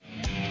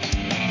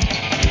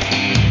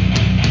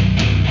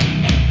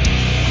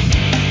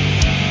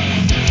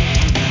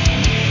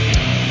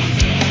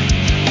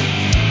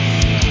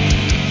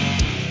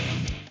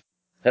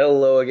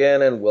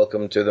again, and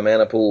welcome to the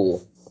Mana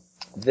Pool.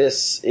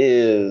 This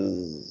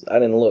is... I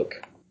didn't look,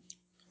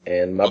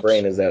 and my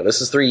brain is out.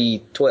 This is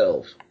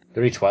 312.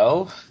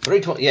 312?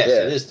 312? Yes,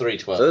 yeah. It is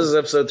 312. So this is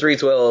episode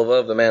 312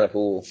 of the Mana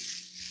Pool.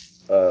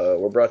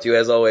 We're brought to you,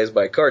 as always,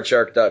 by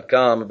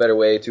CardShark.com, a better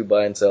way to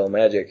buy and sell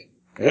magic.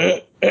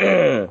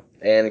 And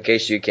in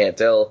case you can't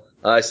tell,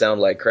 I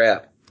sound like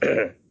crap.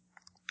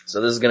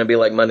 So this is going to be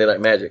like Monday Night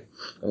Magic.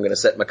 I'm going to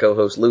set my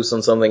co-host loose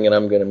on something, and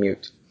I'm going to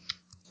mute.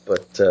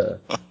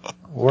 But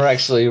we're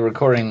actually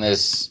recording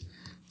this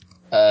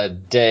a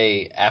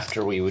day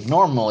after we would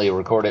normally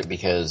record it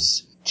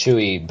because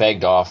Chewy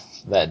begged off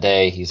that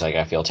day. He's like,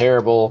 I feel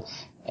terrible.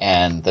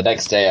 And the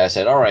next day I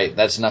said, all right,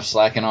 that's enough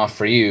slacking off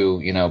for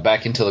you,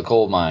 back into the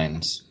coal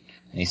mines.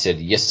 And he said,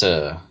 yes,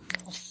 sir.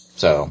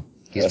 So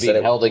he's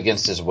being held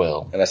against his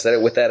will. And I said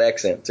it with that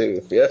accent,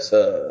 too. Yes,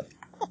 sir.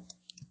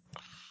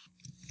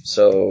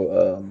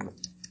 So,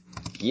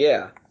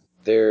 yeah,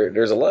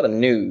 there's a lot of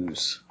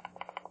news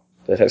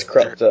that has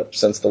cropped up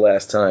since the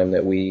last time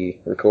that we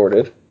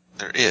recorded.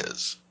 There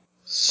is.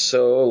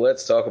 So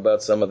let's talk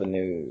about some of the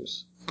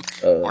news.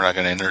 We're not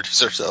going to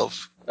introduce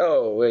ourselves.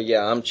 Oh, well,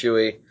 yeah, I'm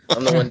Chewy.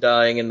 I'm the one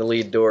dying in the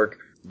lead dork.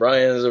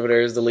 Brian is over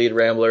there is the lead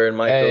rambler, and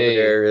Mike over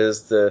there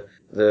is the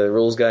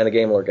rules guy and the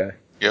game lore guy.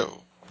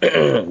 Yo.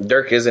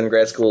 Dirk is in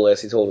grad school,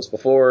 as he told us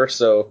before,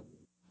 so,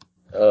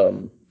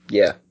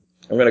 yeah.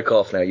 I'm going to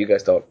cough now. You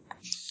guys talk.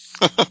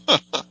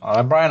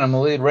 Brian, I'm the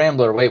lead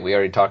rambler. Wait, we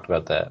already talked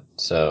about that.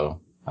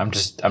 So I'm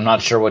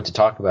not sure what to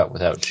talk about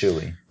without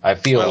Chewy. I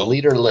feel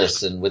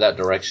leaderless and without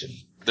direction.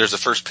 There's the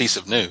first piece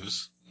of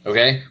news.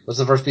 Okay. What's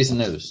the first piece of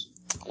news?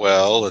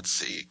 Well, let's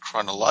see.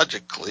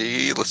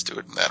 Chronologically, let's do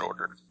it in that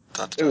order.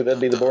 Ooh, that'd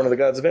be the Born of the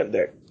Gods event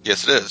deck.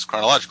 Yes, it is.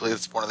 Chronologically,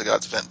 it's the Born of the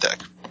Gods event deck.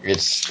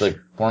 It's the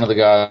Born of the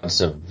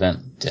Gods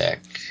event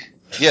deck.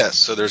 Yes,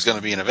 so there's going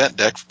to be an event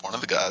deck for Born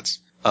of the Gods.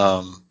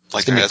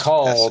 It's going to be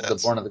called the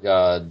Born of the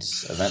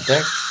Gods event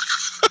deck?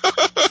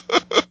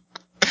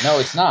 No,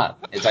 it's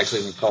not. It's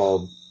actually going to be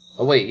called...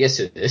 Oh, wait, yes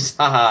it is.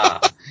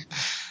 Haha.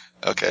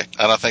 Okay,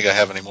 I don't think I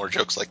have any more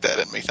jokes like that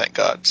in me, thank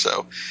God.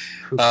 So,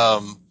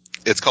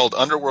 it's called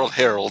Underworld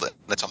Herald, and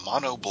it's a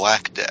mono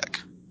black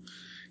deck.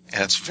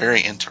 And it's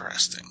very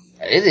interesting.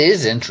 It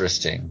is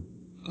interesting.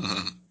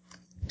 Mm-hmm.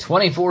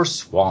 24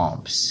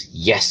 swamps.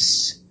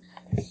 Yes.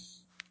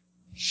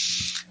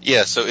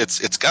 Yeah, so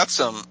it's got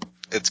some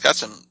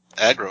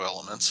aggro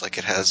elements, like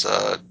it has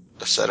a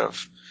set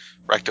of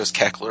Rakdos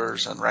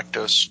Cacklers and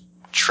Rakdos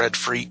Shred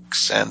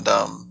Freaks and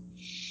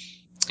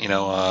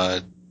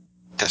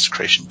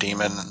Desecration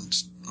Demon and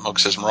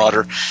Mox's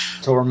Marauder.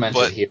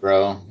 Tormented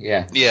Hero,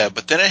 yeah. Yeah,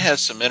 but then it has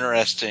some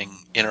interesting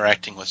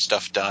interacting with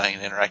stuff dying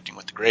and interacting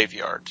with the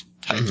graveyard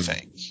type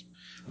things.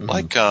 Mm-hmm.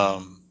 Like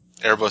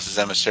Erebos'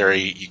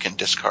 Emissary, you can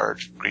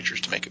discard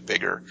creatures to make it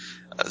bigger.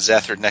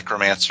 Zathrid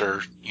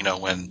Necromancer,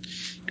 when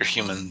your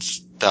humans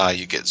die,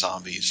 you get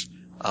zombies.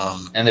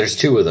 And there's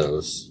two of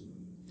those.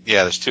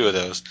 Yeah, there's two of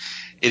those.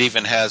 It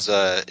even has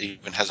a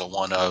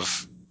one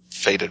of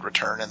Fated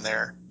Return in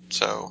there.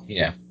 So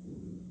yeah,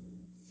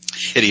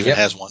 it even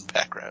has one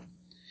pack rat.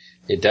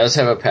 It does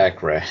have a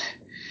pack rat.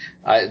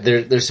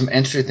 There's some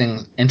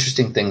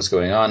interesting things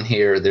going on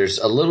here. There's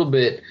a little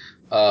bit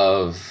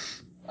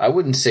of, I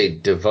wouldn't say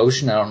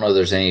devotion. I don't know if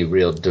there's any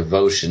real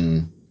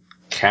devotion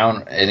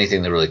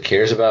anything that really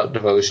cares about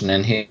devotion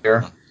in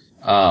here.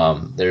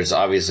 There's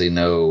obviously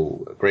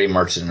no Grey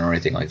Merchant or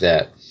anything like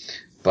that.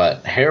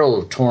 But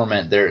Herald of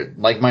Torment,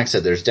 like Mike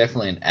said, there's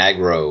definitely an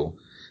aggro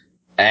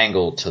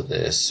angle to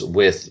this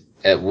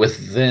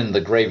within the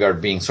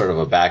graveyard being sort of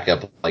a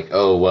backup, like,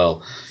 oh,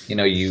 well,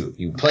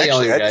 you play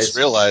all your guys. I just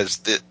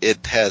realized that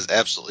it has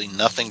absolutely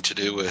nothing to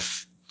do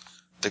with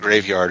the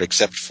graveyard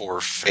except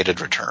for Fated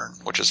Return,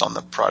 which is on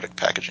the product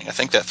packaging. I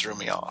think that threw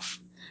me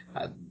off.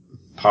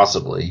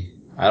 Possibly.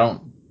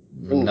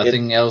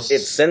 Nothing else. It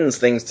sends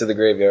things to the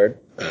graveyard.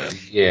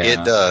 Yeah.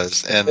 It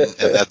does, and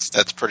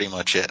that's pretty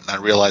much it. And I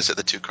realized that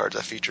the two cards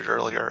I featured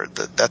earlier,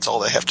 that's all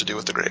they have to do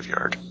with the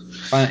graveyard.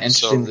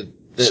 Interesting.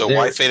 So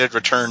why Fated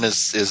Return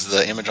is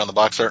the image on the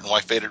box art, and why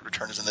Fated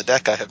Return is in the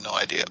deck, I have no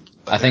idea.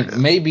 I think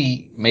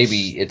maybe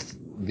it's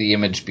the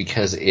image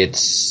because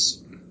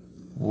it's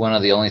one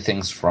of the only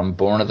things from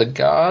Born of the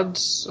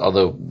Gods,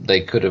 although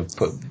they could have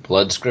put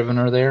Blood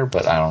Scrivener there,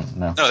 but I don't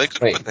know. No, they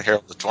could have put the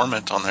Herald of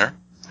Torment on there.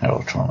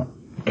 Herald of Torment.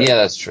 Yeah,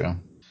 that's true.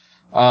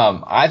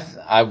 I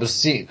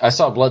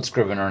saw Blood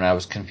Scrivener and I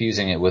was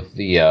confusing it with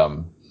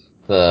the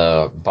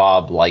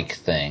Bob-like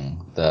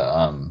thing,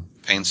 the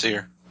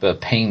Painseer. The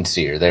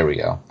Painseer. There we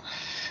go.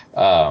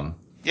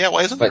 Yeah,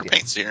 why isn't there a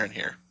Painseer in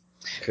here?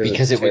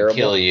 Because it would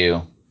kill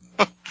you.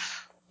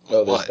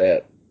 Oh,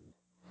 there's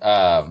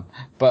that.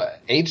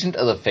 But Agent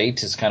of the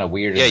Fates is kind of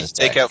weird. Yeah, you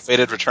take out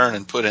Fated Return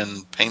and put in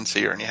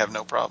Painseer, and you have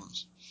no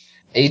problems.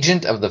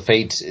 Agent of the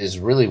Fates is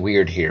really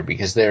weird here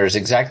because there's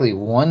exactly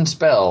one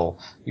spell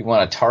you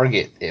want to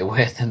target it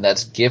with, and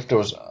that's Gift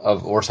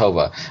of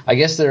Orzhova. I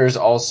guess there's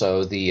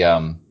also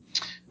the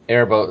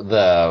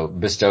the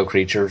Bestow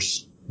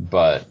Creatures,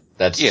 but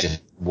That's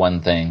just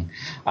one thing.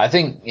 I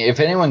think if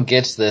anyone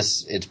gets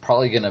this, it's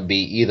probably going to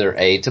be either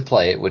A, to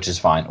play it, which is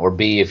fine, or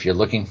B, if you're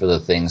looking for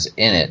the things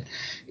in it,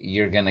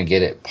 you're going to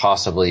get it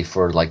possibly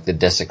for like the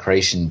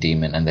Desecration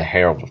Demon and the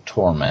Herald of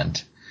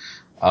Torment.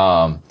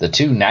 The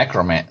two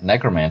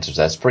Necromancers,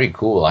 that's pretty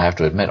cool, I have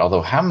to admit.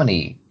 Although, how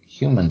many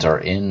humans are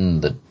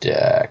in the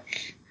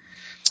deck?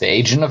 The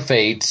Agent of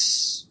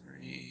Fates,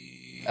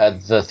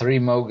 the three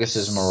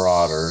Moguses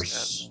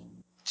Marauders,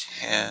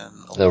 10,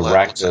 the 11,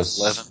 Rakdos.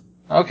 11.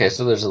 Okay,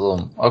 so there's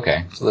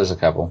a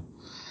couple.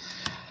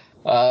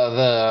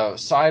 The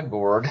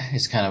sideboard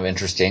is kind of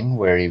interesting,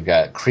 where you've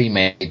got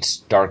Cremate's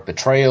Dark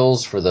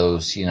Betrayals for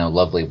those,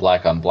 lovely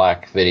black on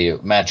black video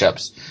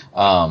matchups.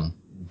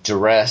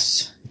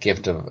 Duress,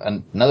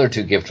 another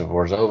two Gift of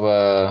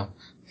Orzhova,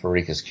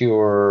 Farika's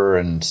Cure,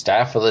 and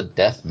Staff of the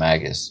Death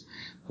Magus,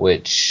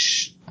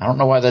 which I don't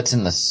know why that's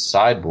in the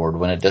sideboard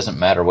when it doesn't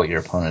matter what your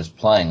opponent is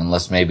playing,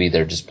 unless maybe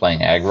they're just playing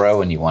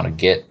aggro and you want to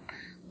get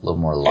a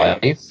little more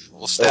life.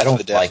 Well, Staff of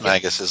the Death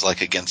Magus is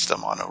like against a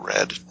mono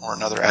red or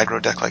another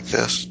aggro deck like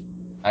this.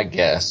 I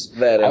guess.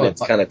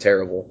 It's kind of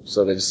terrible,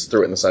 so they just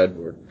threw it in the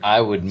sideboard. I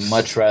would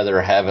much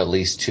rather have at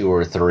least 2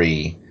 or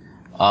 3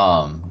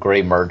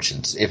 Gray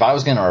Merchants. If I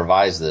was going to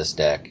revise this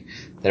deck,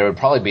 there would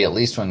probably be at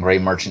least 1 Gray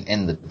Merchant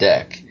in the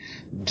deck,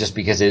 just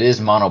because it is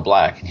mono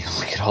black, and you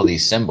look at all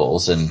these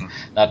symbols, and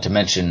not to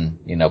mention,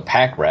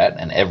 Pack Rat,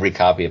 and every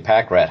copy of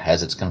Pack Rat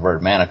has its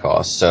converted mana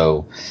cost,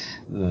 so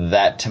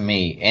that to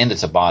me, and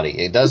it's a body,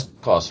 it does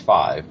cost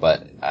 5,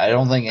 but I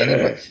don't think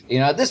anybody,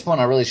 at this point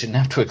I really shouldn't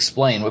have to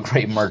explain what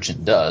Gray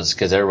Merchant does,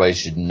 because everybody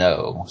should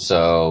know.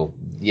 So,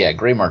 yeah,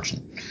 Gray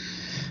Merchant.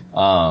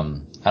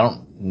 I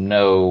don't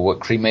know what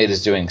Cremate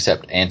is doing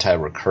except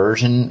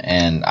anti-recursion,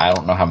 and I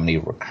don't know how many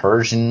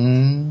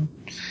recursion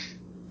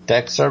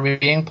decks are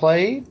being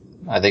played.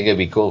 I think it'd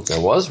be cool if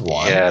there was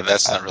one. Yeah,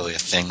 that's not really a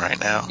thing right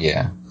now.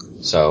 Yeah.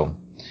 So,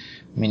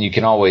 you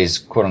can always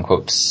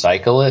quote-unquote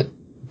cycle it,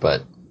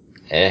 but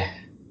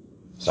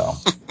So,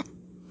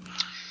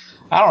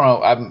 I don't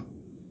know.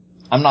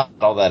 I'm not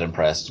all that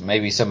impressed.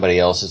 Maybe somebody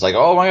else is like,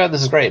 oh my god,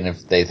 this is great. And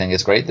if they think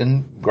it's great,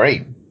 then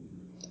great.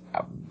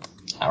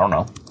 I don't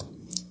know.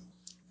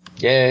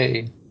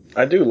 Yay.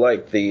 I do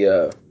like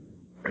the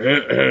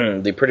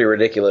the pretty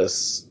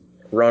ridiculous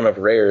run of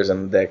rares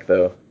in the deck,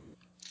 though.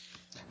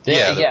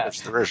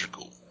 The rares are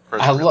cool.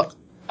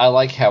 I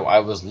like how I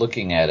was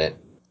looking at it,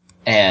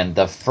 and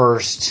the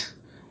first...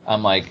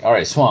 I'm like,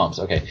 alright, Swamps,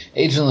 okay.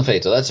 Agent of the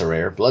Fates, oh, that's a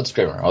rare. Blood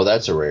Screamer, oh,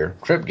 that's a rare.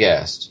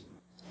 Cryptghast.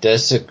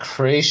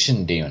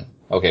 Desecration Demon.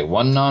 Okay,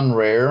 1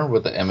 non-rare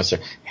with the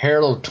Emissary.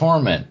 Herald of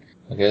Torment.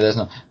 Okay, there's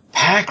no...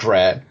 Pack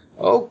Rat.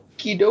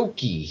 Okie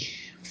dokie.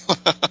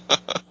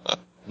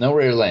 No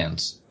rare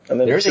lands. And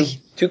then there's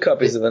two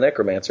copies of the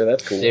Necromancer,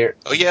 that's cool.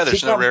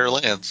 There's no rare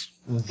lands.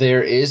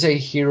 There is a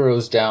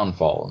Hero's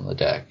Downfall in the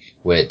deck,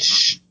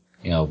 which,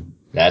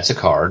 that's a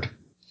card.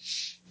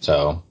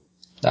 So...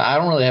 I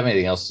don't really have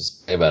anything else to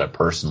say about it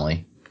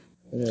personally.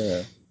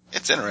 Yeah.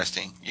 It's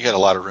interesting. You got a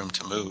lot of room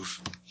to move.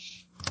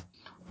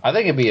 I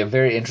think it'd be a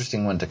very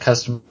interesting one to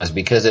customize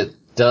because it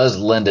does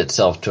lend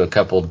itself to a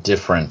couple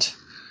different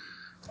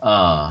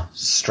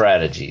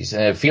strategies,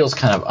 and it feels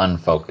kind of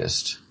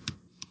unfocused.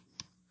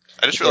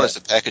 I just realized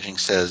the packaging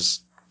says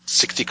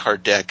 60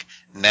 card deck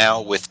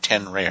now with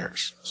 10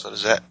 rares. So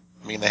does that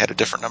mean they had a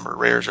different number of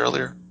rares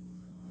earlier?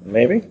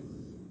 Maybe.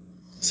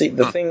 See,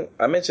 the thing,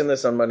 I mentioned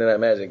this on Monday Night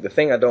Magic, the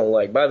thing I don't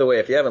like, by the way,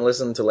 if you haven't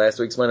listened to last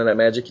week's Monday Night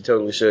Magic, you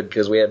totally should,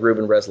 because we had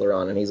Ruben Ressler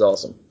on, and he's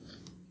awesome.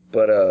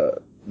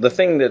 But, the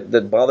thing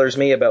that bothers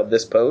me about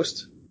this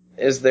post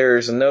is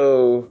there's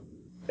no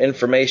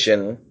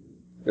information,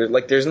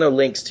 there's no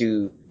links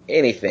to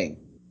anything.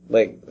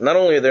 Not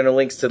only are there no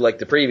links to,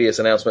 the previous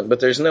announcement,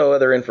 but there's no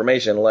other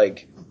information,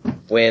 like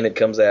when it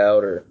comes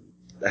out, or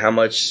how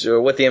much,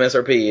 or what the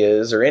MSRP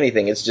is, or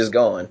anything. It's just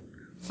gone.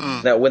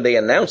 Now, when they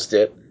announced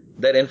it,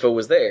 that info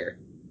was there.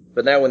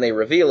 But now when they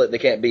reveal it, they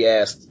can't be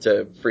asked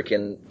to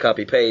freaking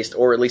copy-paste,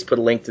 or at least put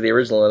a link to the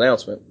original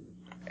announcement.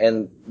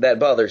 And that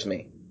bothers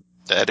me.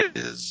 That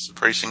is a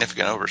pretty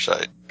significant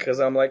oversight.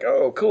 Because I'm like,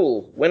 oh,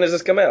 cool. When does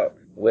this come out?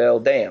 Well,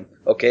 damn.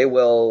 Okay,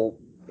 well,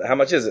 how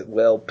much is it?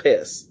 Well,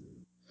 piss.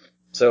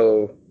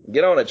 So,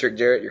 get on it, Trick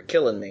Jarrett. You're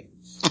killing me.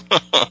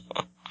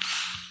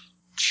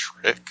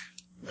 Trick.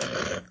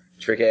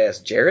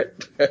 Trick-ass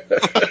Jarrett?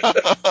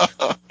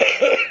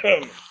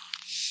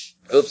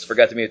 Oops,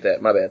 forgot to mute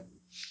that. My bad.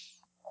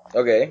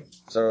 Okay,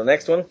 so the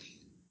next one.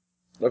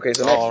 Okay,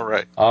 so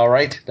next. All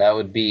right, that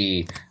would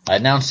be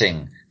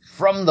announcing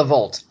from the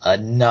vault,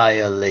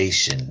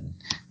 Annihilation.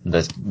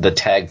 The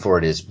tag for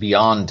it is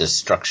Beyond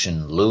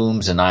Destruction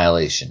Looms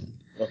Annihilation,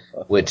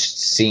 which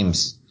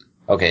seems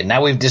okay.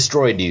 Now we've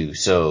destroyed you,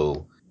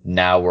 so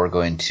now we're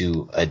going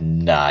to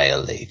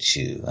annihilate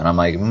you. And I'm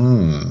like,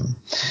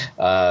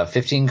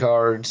 15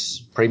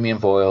 cards, premium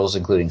foils,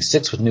 including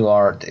 6 with new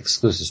art,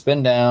 exclusive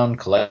spin down,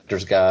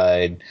 collector's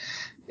guide,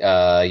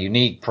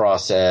 unique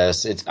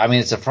process. It's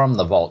a from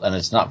the vault, and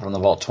it's not from the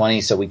vault 20,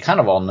 so we kind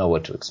of all know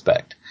what to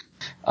expect.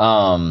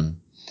 I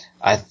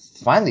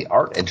find the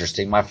art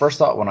interesting. My first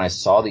thought when I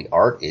saw the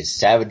art is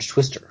Savage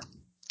Twister.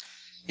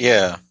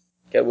 Yeah.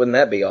 Wouldn't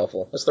that be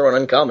awful? Let's throw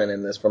an uncommon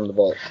in this from the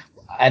vault.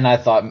 And I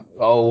thought,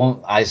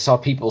 I saw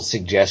people's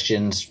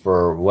suggestions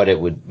for what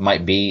it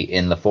might be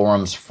in the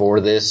forums for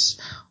this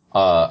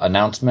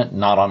announcement,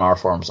 not on our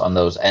forums, on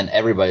those, and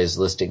everybody's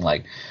listing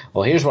like,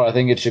 well, here's what I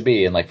think it should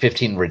be, and like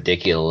 15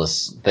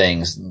 ridiculous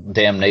things.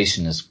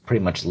 Damnation is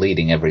pretty much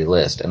leading every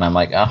list, and I'm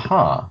like,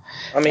 I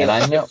mean, and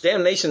I know if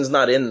Damnation's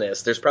not in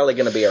this, there's probably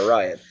going to be a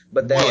riot.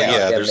 But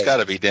there's got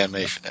to be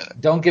Damnation in it.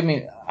 Don't give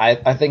me,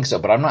 I think so,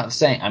 but I'm not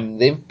saying,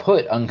 they've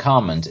put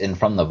uncommons in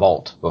from the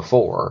vault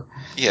before.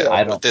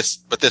 Yeah, but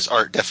this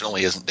art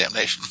definitely isn't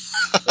Damnation.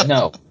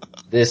 No,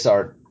 this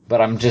art. But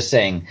I'm just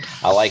saying,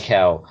 I like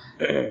how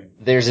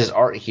there's this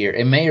art here.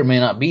 It may or may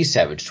not be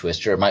Savage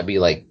Twister. It might be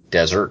like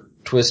Desert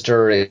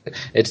Twister.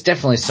 It's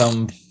definitely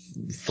some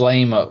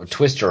flame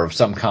twister of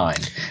some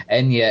kind.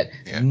 And yet,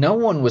 no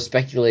one was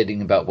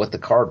speculating about what the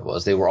card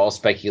was. They were all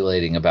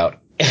speculating about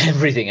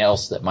everything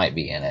else that might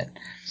be in it.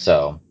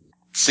 So.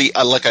 See,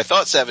 I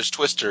thought Savage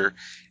Twister,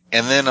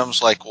 and then I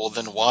was like, well,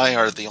 then why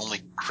are the only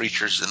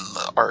creatures in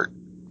the art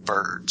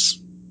birds?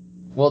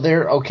 Well,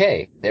 they're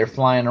okay. They're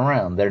flying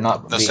around. They're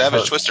not. No,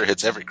 Savage Twister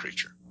hits every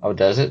creature. Oh,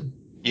 does it?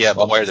 Yeah,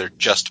 but why are there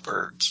just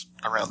birds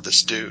around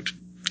this dude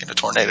in a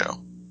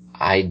tornado?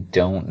 I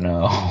don't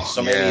know.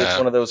 So maybe it's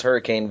one of those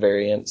hurricane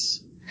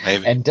variants.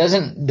 Maybe. And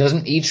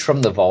doesn't each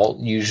from the vault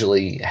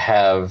usually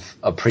have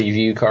a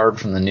preview card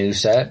from the new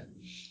set?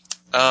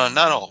 Not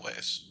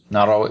always.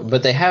 Not always,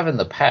 but they have in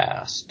the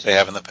past. They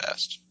have in the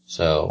past.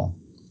 So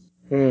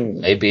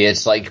maybe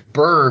it's like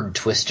Bird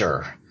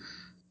Twister.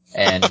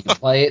 And you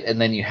play it,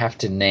 and then you have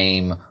to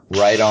name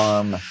right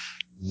arm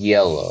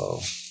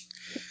yellow.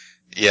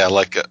 Yeah,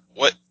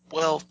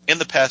 well, in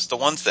the past, the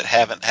ones that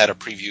haven't had a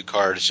preview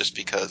card is just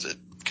because it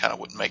kind of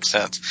wouldn't make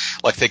sense.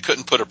 Like, they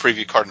couldn't put a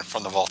preview card in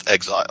front of the vault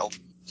exiled.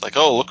 It's like,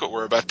 oh, look what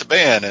we're about to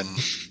ban in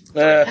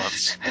 3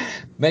 months.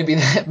 Maybe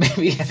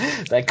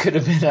that could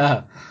have been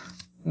a,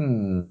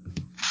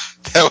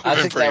 That would have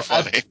been pretty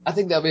funny. I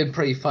think that would have been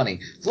pretty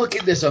funny. Look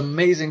at this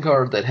amazing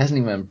card that hasn't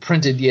even been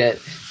printed yet,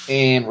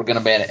 and we're going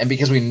to ban it. And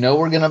because we know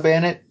we're going to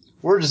ban it,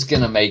 we're just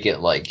going to make it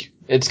like,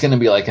 it's going to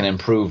be like an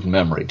improved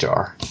memory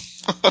jar.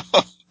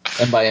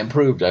 And by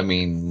improved, I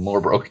mean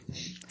more broken.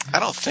 I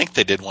don't think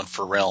they did one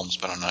for Realms,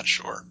 but I'm not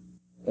sure.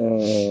 I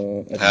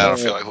don't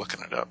feel like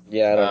looking it up.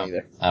 Yeah, I don't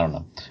either. I don't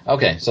know.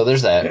 Okay, so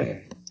there's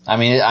that. I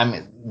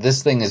mean,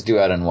 this thing is due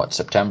out in what,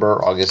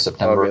 September,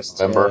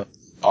 November? Yeah.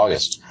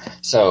 August.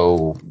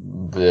 So,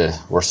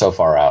 we're so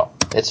far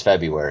out. It's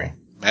February.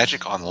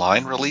 Magic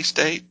Online release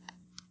date?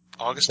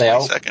 August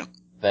 22nd?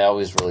 They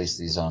always release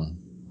these on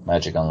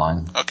Magic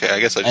Online. Okay, I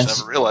guess I just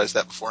never realized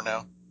that before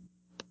now.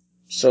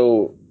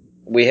 So,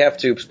 we have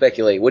to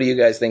speculate. What do you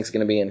guys think is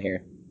going to be in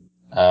here?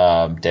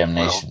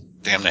 Damnation. Well,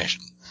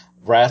 Damnation.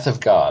 Wrath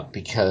of God,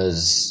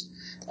 because...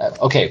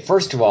 okay,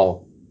 first of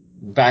all,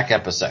 back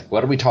up a sec.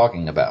 What are we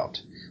talking about?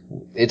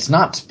 It's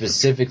not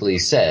specifically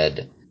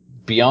said...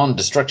 Beyond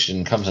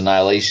destruction comes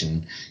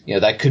annihilation. You know,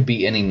 that could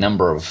be any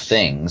number of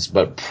things,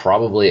 but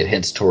probably it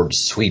hints towards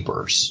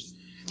sweepers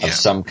of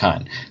some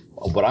kind.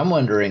 What I'm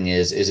wondering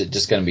is it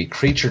just going to be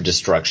creature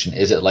destruction?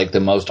 Is it like the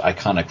most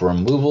iconic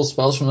removal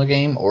spells from the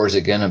game, or is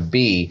it going to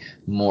be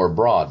more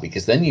broad?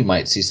 Because then you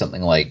might see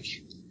something like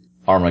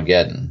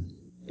Armageddon.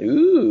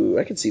 Ooh,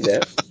 I can see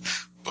that.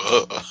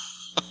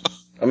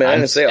 I mean, I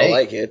didn't say I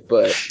like it,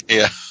 but...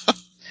 Yeah.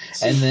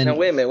 And then... Now,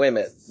 wait a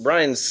minute.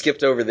 Brian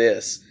skipped over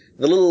this.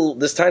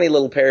 This tiny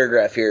little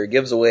paragraph here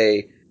gives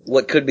away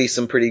what could be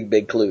some pretty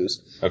big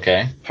clues.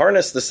 Okay.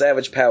 Harness the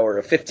savage power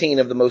of 15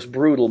 of the most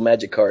brutal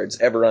magic cards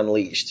ever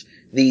unleashed.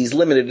 These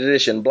limited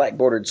edition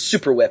black-bordered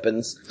super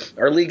weapons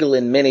are legal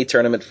in many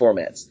tournament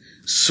formats.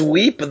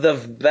 Sweep the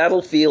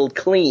battlefield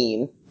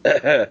clean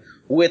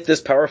with this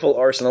powerful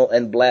arsenal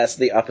and blast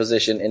the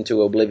opposition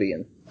into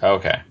oblivion.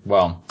 Okay.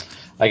 Well,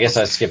 I guess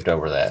I skipped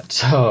over that.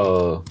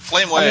 So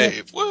Flame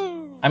Wave.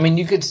 Woo! I mean,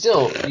 you could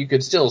still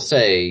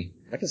say...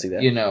 I can see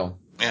that. You know,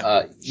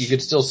 you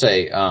could still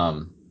say, to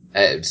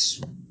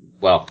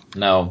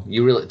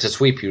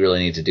sweep, you really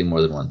need to do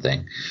more than one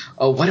thing.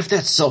 Oh, what if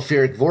that's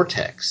Sulfuric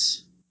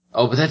Vortex?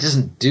 Oh, but that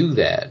doesn't do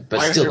that. But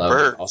why still, are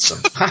there birds?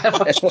 Awesome.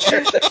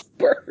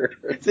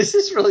 Birds. This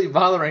is really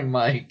bothering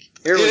Mike.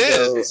 Here we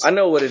go. I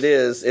know what it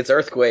is. It's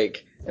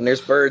Earthquake. And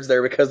there's birds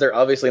there because they're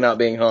obviously not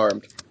being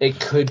harmed. It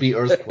could be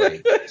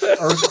Earthquake.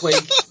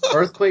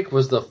 Earthquake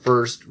was the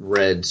first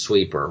red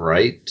sweeper,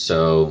 right?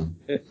 So.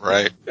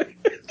 Right.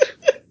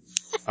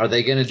 Are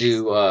they going to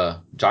do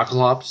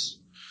Jockalops?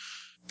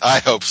 I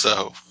hope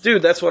so.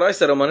 Dude, that's what I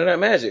said on Monday Night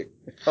Magic.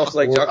 I was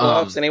like,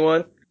 Jockalops,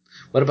 anyone?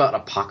 What about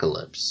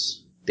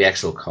Apocalypse? The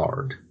actual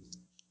card.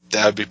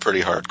 That would be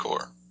pretty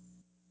hardcore.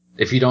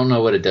 If you don't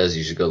know what it does,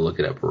 you should go look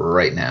it up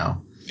right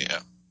now. Yeah.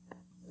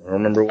 I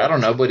remember what. I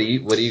don't know. What do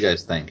you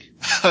guys think?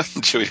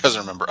 Chewie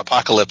doesn't remember.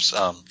 Apocalypse,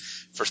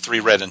 for 3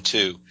 red and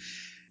 2,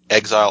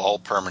 exile all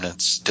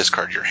permanents,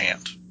 discard your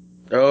hand.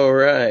 Oh,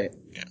 right.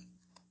 Yeah.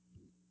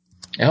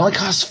 It only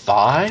costs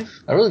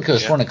 5? I really could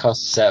have sworn it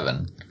cost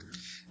 7.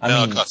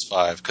 It costs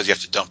 5 because you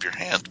have to dump your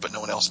hand, but no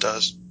one else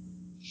does.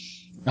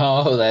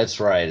 Oh, that's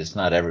right. It's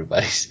not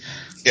everybody's.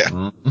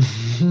 Yeah.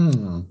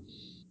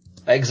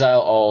 Exile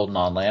all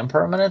non-land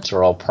permanents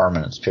or all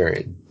permanents,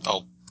 period?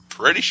 Oh,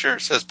 pretty sure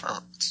it says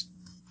permanents.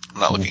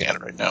 I'm not looking at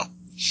it right now.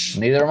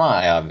 Neither am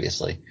I,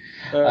 obviously.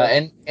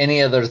 And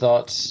any other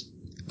thoughts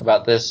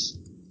about this?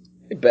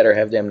 It better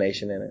have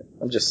damnation in it.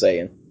 I'm just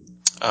saying.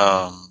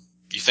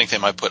 You think they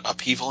might put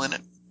upheaval in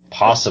it?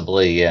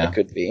 Possibly, yeah. It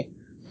could be.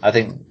 I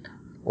think,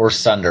 or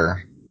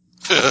Sunder.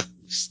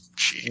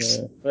 Jeez.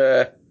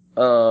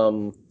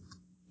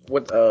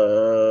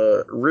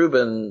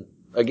 Ruben,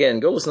 again,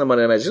 go listen to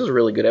Monday Night Magic. This was a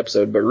really good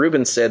episode, but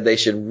Ruben said they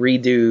should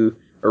redo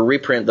or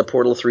reprint the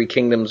Portal 3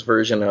 Kingdoms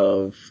version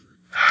of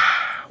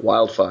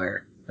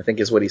Wildfire, I think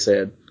is what he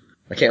said.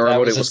 I can't remember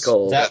what it was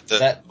called.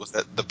 Was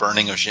that the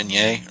burning of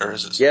Vignere, or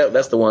is it? Yeah,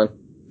 that's the one.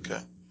 Okay.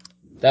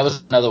 That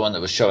was another one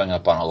that was showing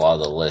up on a lot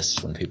of the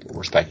lists when people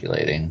were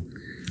speculating.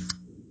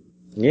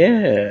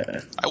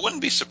 Yeah. I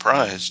wouldn't be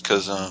surprised,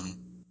 because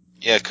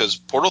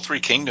Portal 3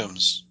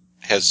 Kingdoms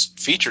has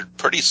featured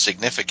pretty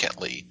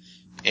significantly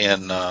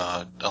in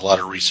a lot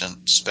of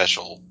recent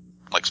special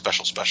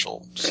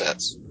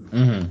sets.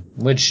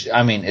 Mm-hmm. Which,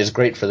 I mean, is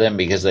great for them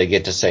because they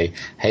get to say,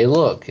 hey,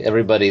 look,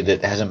 everybody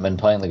that hasn't been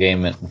playing the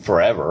game in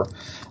forever,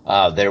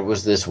 there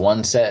was this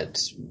one set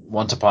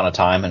once upon a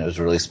time and it was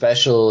really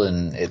special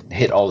and it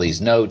hit all these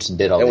notes and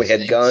did all these things. And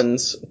we had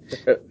guns.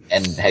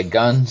 And had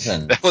guns.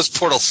 And that was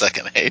Portal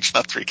 2nd Age,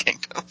 not 3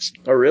 Kingdoms.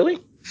 Oh, really?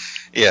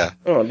 Yeah.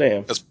 Oh,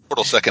 damn. That's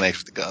Portal 2nd Age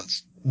with the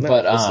guns.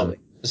 But,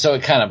 so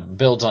it kind of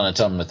builds on its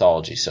own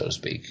mythology, so to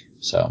speak.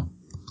 So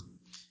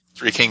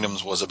 3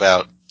 Kingdoms was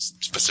about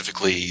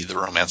specifically the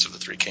romance of the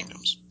 3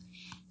 Kingdoms.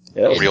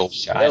 Yeah,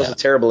 that was a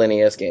terrible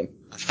NES game.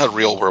 A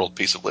real world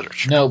piece of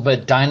literature. No,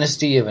 but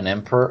Dynasty of an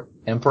Emperor,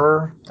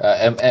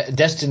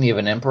 Destiny of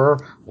an Emperor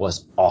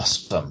was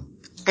awesome.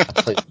 I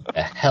played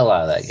the hell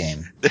out of that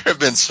game. There have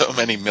been so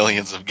many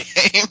millions of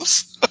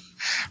games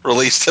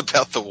released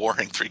about the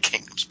Warring 3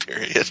 Kingdoms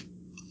period.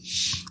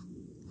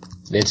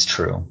 It's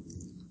true.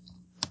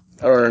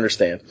 I don't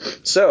understand.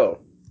 So,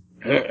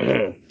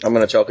 I'm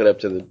going to chalk it up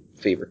to the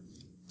fever.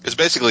 It's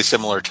basically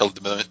similar to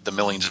the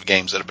millions of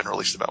games that have been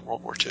released about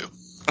World War II.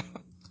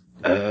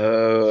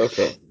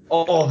 Okay.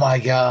 Oh my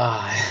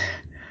god.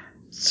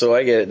 So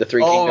I get it. The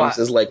 3 Kingdoms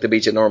is like the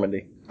beach at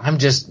Normandy. I'm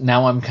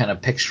kind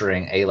of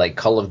picturing a like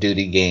Call of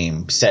Duty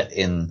game set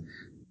in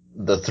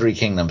the 3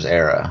 Kingdoms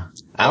era.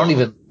 I don't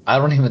even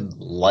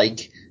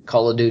like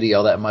Call of Duty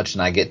all that much,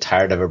 and I get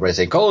tired of everybody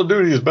saying Call of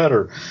Duty is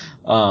better.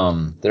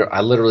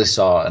 I literally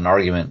saw an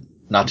argument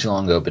not too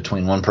long ago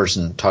between one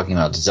person talking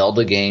about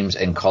Zelda games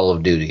and Call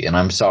of Duty, and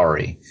I'm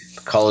sorry,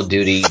 Call of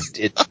Duty,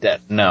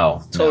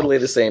 Totally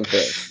the same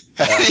thing.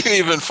 How do you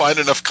even find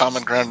enough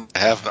common ground to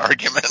have an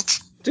argument?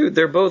 Dude,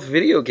 they're both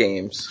video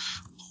games.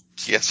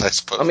 Yes, I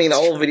suppose. I mean,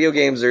 all video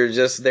games are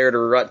just there to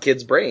rot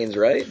kids' brains,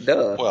 right?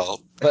 Duh.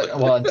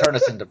 And turn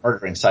us into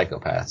murdering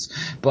psychopaths.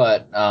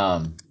 But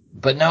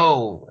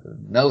no,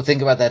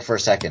 think about that for a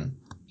second.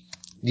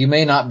 You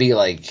may not be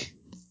like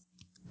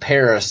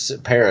para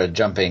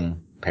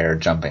jumping,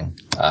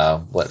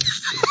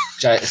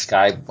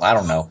 sky, I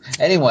don't know.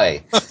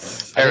 Anyway, I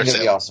think it'd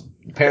be awesome.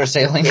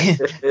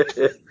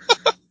 Parasailing.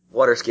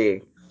 Water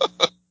skiing.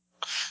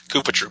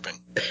 Koopa trooping.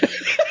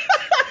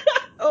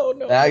 Oh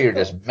no. Now you're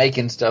just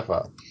making stuff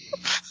up.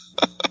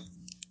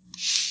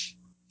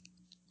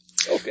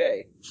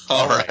 Okay.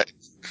 All right.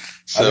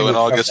 So in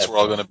August, we're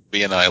all going to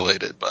be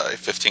annihilated by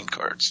 15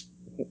 cards.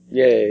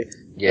 Yay.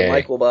 Yay. And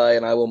Mike will buy,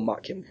 and I will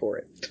mock him for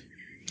it.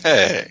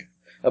 Hey.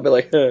 I'll be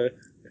like, You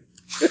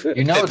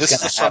know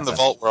this is from the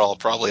vault where I'll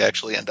probably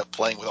actually end up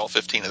playing with all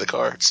 15 of the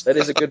cards. That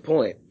is a good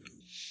point.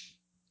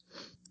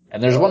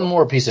 And there's one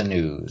more piece of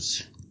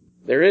news.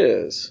 There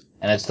is.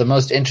 And it's the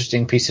most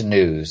interesting piece of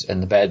news,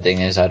 and the bad thing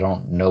is I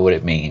don't know what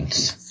it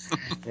means.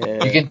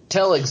 Yeah. You can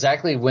tell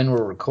exactly when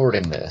we're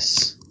recording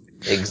this.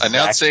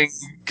 Announcing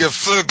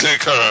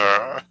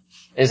Geflügelker.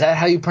 Is that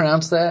how you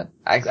pronounce that?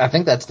 I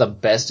think that's the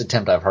best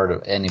attempt I've heard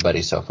of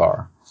anybody so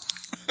far.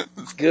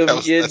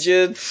 There's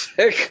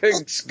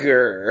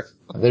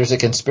a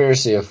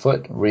conspiracy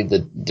afoot. Read the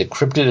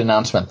decrypted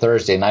announcement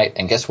Thursday night,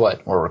 and guess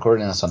what? We're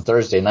recording this on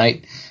Thursday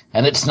night,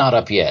 and it's not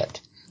up yet.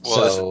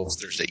 Well,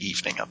 it's Thursday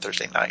evening, not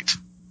Thursday night.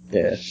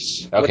 Yeah.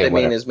 What they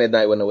mean is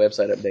midnight when the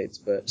website updates,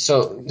 but.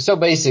 So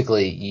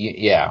basically,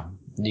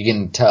 you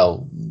can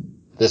tell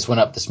this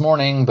went up this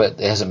morning, but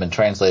it hasn't been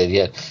translated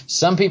yet.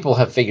 Some people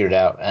have figured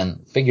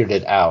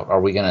it out.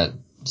 Are we going to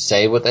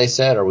say what they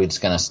said, or are we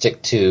just going to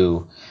stick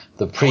to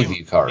the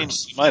preview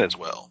cards? You might as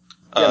well.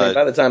 Yeah,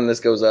 by the time this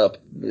goes up,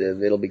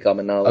 it'll be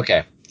common knowledge.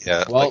 Okay.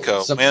 Yeah, well,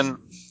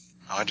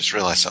 I just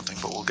realized something,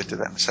 but we'll get to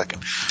that in a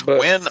second.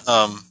 But,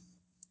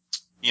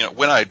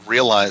 when I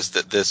realized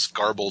that this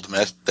garbled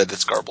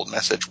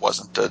message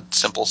wasn't a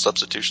simple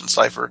substitution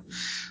cipher,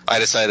 I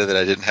decided that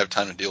I didn't have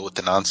time to deal with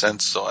the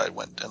nonsense, so I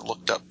went and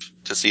looked up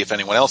to see if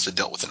anyone else had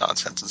dealt with the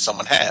nonsense, and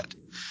someone had.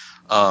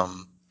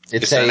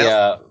 It's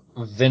a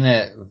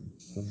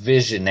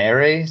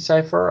Vignere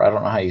cipher. I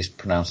don't know how you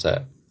pronounce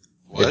that.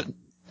 What?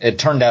 It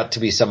turned out to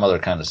be some other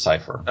kind of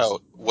cipher.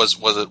 Oh, was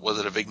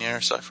it a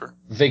Vignere cipher?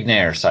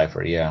 Vignere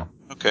cipher, yeah.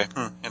 Okay,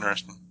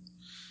 interesting.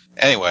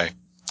 Anyway,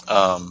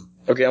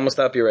 Okay, I'm gonna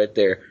stop you right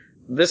there.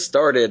 This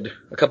started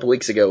a couple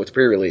weeks ago with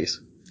pre-release.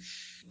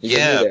 You knew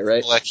that,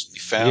 right? People actually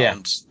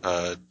found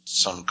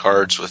some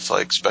cards with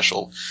like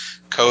special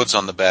codes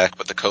on the back,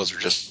 but the codes were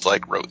just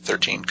like rote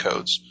 13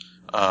 codes.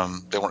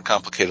 They weren't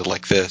complicated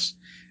like this.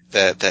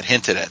 That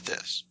hinted at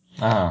this.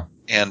 Uh-huh.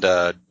 And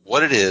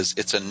what it is,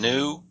 it's a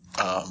new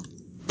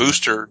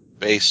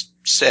booster-based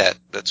set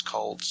that's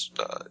called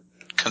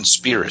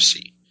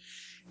Conspiracy.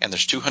 And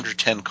there's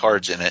 210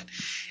 cards in it,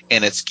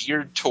 and it's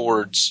geared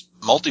towards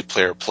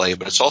multiplayer play,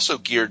 but it's also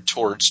geared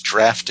towards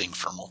drafting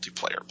for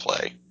multiplayer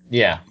play.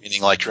 Yeah.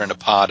 Meaning like you're in a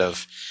pod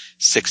of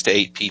 6 to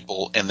 8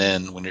 people, and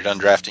then when you're done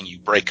drafting, you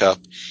break up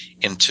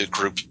into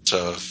groups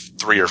of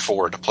 3 or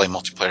 4 to play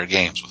multiplayer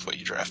games with what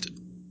you drafted.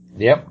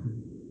 Yep.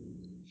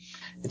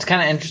 It's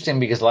kind of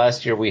interesting because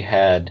last year we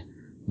had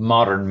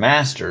Modern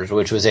Masters,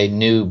 which was a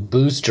new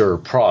booster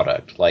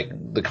product. Like,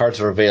 the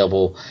cards were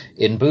available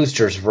in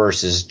boosters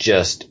versus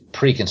just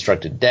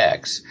pre-constructed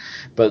decks.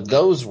 But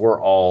those were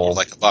all...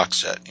 Like a box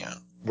set, yeah.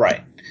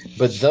 Right.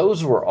 But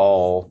those were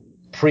all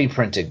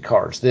pre-printed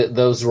cards.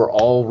 Those were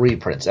all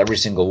reprints, every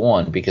single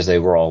one, because they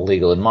were all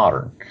legal in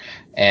Modern.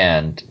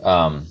 And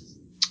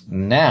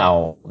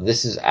now,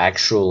 this is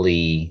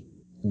actually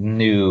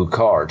new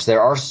cards.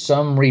 There are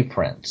some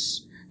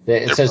reprints.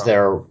 It says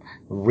they're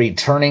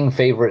returning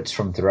favorites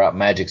from throughout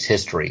Magic's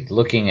history.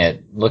 Looking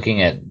at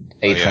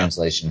a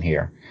translation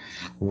here.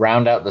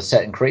 Round out the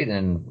set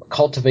and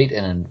cultivate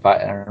an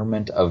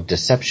environment of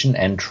deception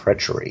and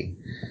treachery.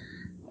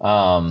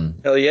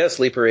 Hell yeah,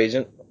 Sleeper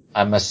Agent.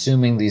 I'm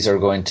assuming these are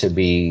going to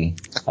be,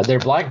 they're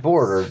black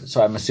border,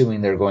 so I'm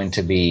assuming they're going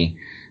to be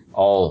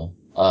all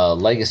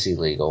legacy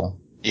legal.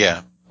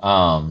 Yeah.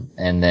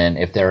 And then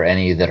if there are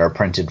any that are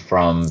printed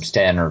from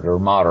standard or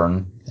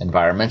modern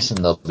environments,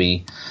 then they'll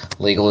be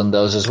legal in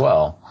those as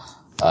well.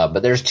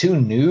 But there's 2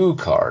 new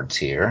cards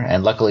here,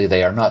 and luckily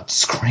they are not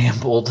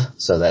scrambled,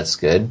 so that's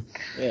good.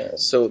 Yeah,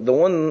 so the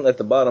one at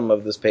the bottom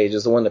of this page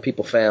is the one that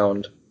people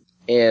found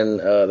in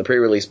the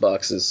pre-release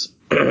boxes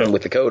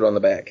with the code on the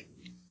back.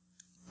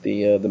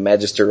 The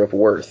Magister of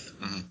Worth.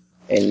 Mm-hmm.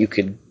 And you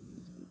could,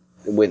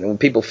 when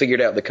people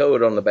figured out the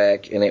code on the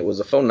back, and it was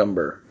a phone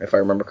number, if I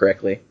remember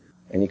correctly,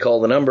 and you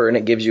call the number and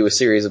it gives you a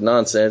series of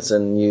nonsense,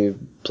 and you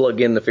plug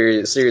in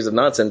the series of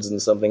nonsense into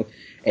something,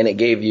 and it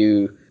gave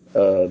you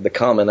the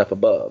comment up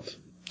above.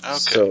 Okay.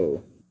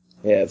 So,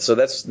 yeah, so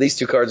these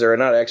 2 cards are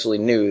not actually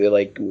new.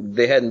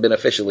 They hadn't been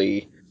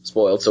officially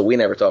spoiled, so we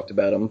never talked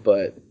about them,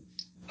 but...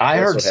 I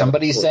heard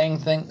somebody saying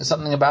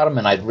something about them,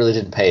 and I really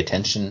didn't pay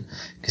attention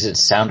because it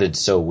sounded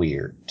so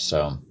weird.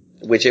 So,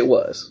 which it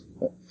was.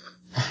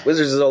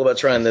 Wizards is all about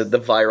trying the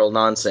viral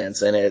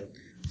nonsense, and it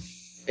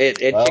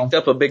kicked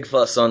up a big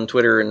fuss on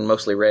Twitter and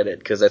mostly Reddit,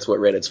 because that's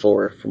what Reddit's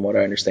for, from what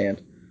I understand.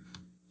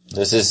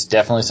 This is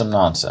definitely some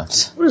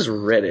nonsense. What is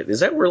Reddit? Is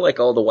that where like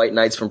all the white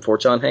knights from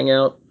 4chan hang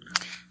out?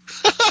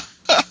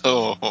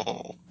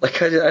 Oh.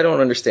 Like I don't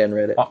understand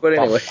Reddit, but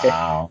anyway.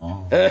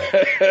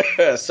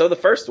 So the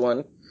first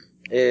one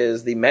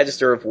is the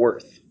Magister of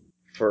Worth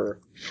for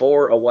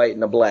 4, a white,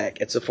 and a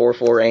black. It's a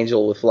 4/4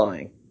 angel with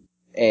flying.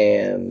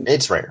 And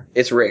it's rare.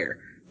 It's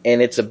rare.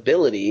 And its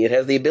ability, it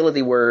has the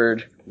ability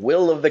word,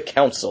 Will of the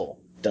Council.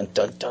 Dun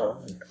dun dun.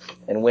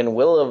 And when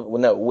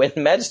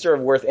Magister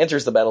of Worth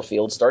enters the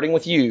battlefield, starting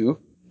with you,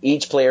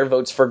 each player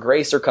votes for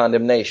grace or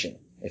condemnation.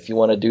 If you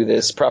want to do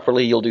this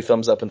properly, you'll do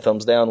thumbs up and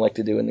thumbs down like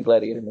they do in the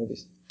Gladiator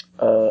movies.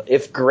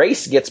 If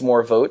grace gets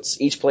more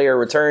votes, each player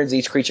returns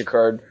each creature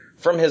card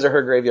from his or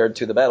her graveyard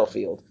to the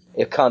battlefield.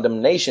 If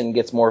condemnation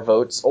gets more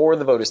votes, or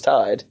the vote is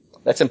tied,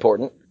 that's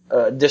important,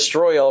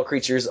 destroy all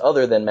creatures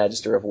other than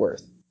Magister of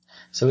Worth.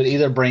 So it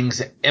either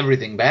brings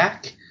everything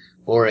back,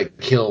 or it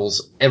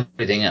kills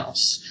everything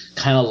else.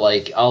 Kind of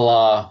like a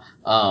la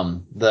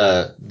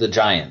the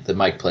giant that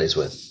Mike plays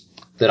with.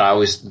 That I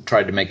always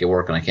tried to make it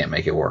work, and I can't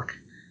make it work.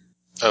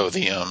 Oh,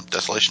 the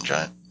Desolation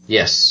Giant?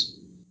 Yes.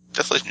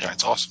 Desolation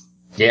Giant's awesome.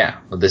 Yeah,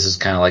 well, this is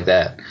kind of like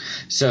that.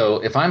 So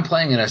if I'm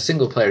playing in a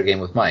single-player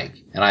game with Mike,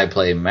 and I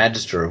play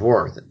Magister of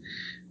Worth,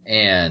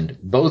 and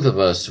both of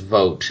us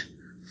vote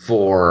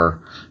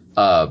for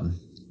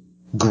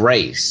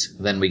Grace,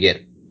 then we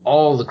get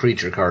all the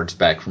creature cards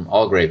back from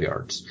all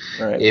graveyards.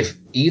 Right. If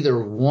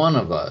either one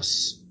of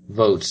us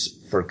votes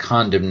for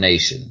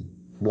Condemnation,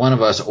 one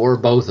of us or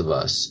both of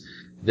us,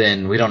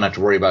 then we don't have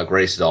to worry about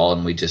Grace at all,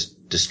 and we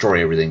just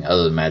destroy everything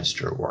other than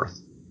Magister of Worth.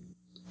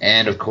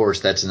 And, of course,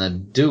 that's in a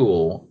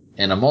duel.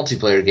 In a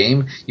multiplayer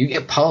game, you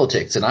get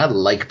politics, and I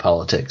like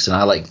politics, and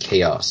I like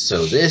chaos.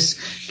 So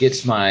this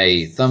gets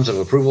my thumbs of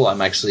approval.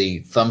 I'm actually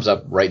thumbs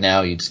up right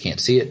now. You just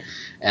can't see it.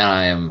 And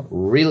I am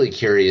really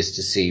curious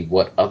to see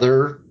what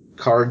other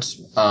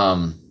cards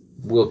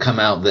will come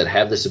out that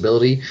have this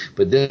ability.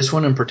 But this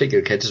one in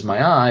particular catches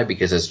my eye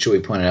because, as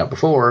Chewy pointed out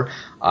before,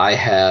 I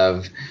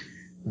have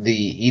the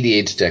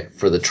EDH deck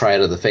for the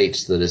Triad of the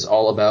Fates that is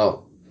all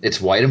about... It's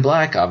white and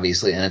black,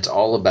 obviously, and it's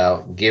all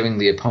about giving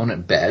the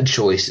opponent bad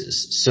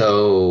choices.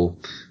 So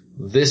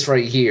this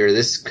right here,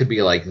 this could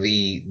be like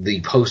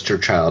the poster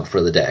child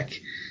for the deck.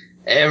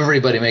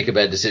 Everybody make a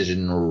bad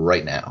decision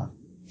right now.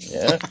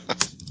 Yeah.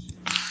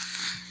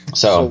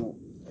 So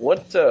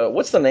what's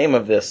the name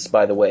of this,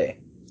 by the way?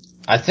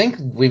 I think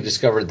we've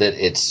discovered that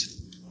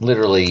it's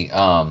literally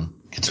conspiracy.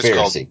 It's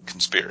called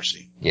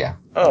conspiracy. Yeah.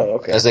 Oh,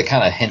 okay. As they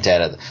kind of hint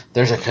at it,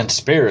 there's a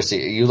conspiracy.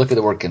 You look at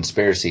the word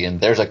conspiracy,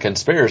 and there's a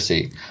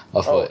conspiracy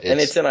afoot. And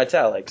it's in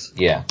italics.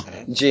 Yeah.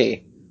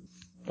 Gee.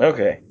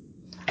 Okay.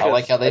 I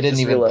like how they didn't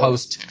even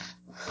post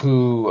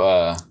who.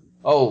 I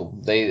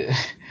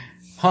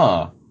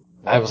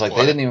was like,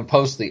 they didn't even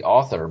post the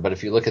author, but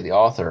if you look at the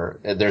author,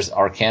 there's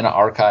Arcana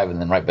Archive,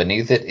 and then right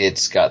beneath it,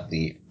 it's got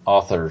the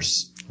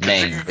author's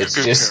name. It's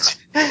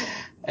just,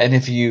 and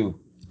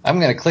I'm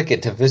going to click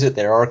it to visit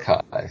their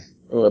archive.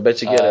 Oh, I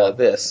bet you get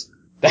this.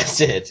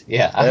 That's it.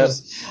 Yeah. I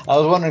was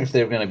wondering if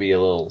they were going to be a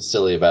little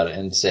silly about it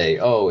and say,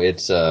 oh,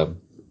 it's, I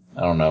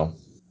don't know,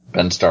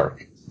 Ben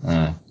Stark.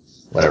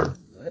 Whatever.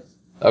 What?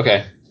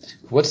 Okay.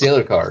 What's the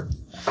other card?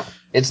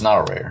 It's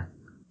not a rare.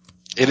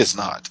 It is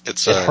not. It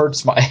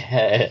hurts my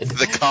head.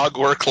 The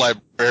Cogwork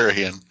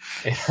Librarian.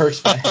 It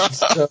hurts my head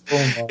so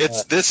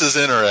much. This is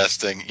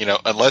interesting.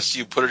 Unless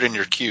you put it in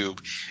your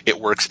cube, it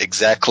works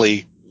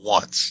exactly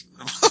once.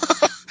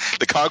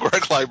 The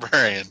Cogwork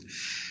Librarian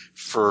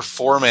for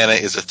 4 mana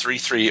is a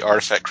 3/3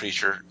 artifact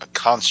creature, a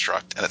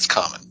construct, and it's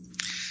common.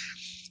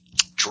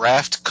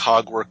 Draft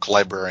Cogwork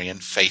Librarian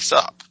face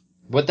up.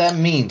 What that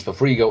means,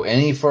 before you go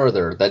any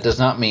further, that does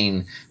not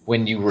mean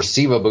when you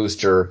receive a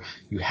booster,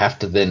 you have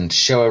to then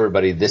show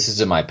everybody this is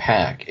in my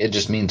pack. It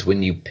just means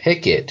when you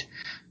pick it,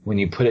 when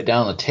you put it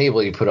down on the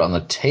table, you put it on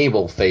the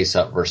table face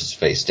up versus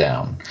face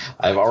down.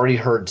 I've already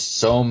heard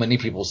so many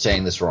people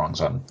saying this wrong,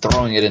 so I'm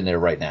throwing it in there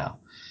right now.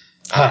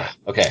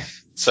 Okay.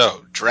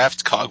 So,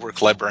 draft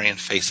Cogwork Librarian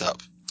face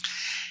up.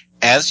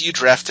 As you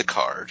draft a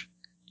card,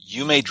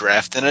 you may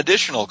draft an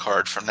additional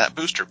card from that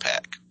booster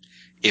pack.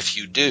 If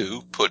you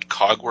do, put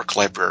Cogwork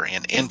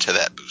Librarian into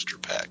that booster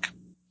pack.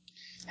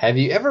 Have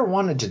you ever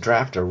wanted to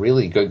draft a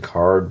really good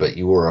card, but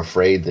you were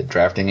afraid that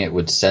drafting it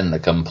would send the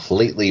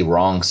completely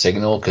wrong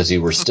signal because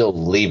you were still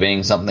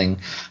leaving something?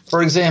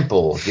 For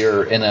example,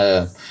 you're in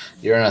a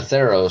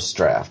Theros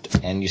draft,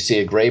 and you see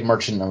a Grave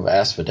Merchant of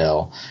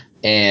Asphodel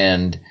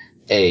and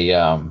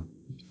a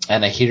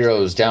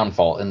Hero's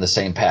Downfall in the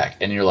same pack,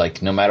 and you're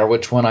like, no matter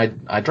which one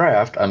I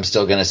draft, I'm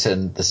still going to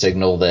send the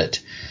signal that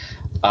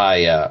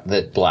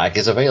that black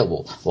is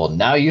available. Well,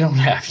 now you don't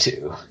have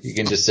to. You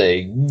can just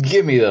say,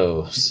 give me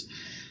those.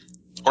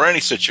 Or any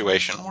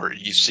situation where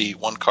you see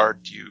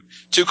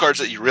two cards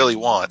that you really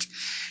want,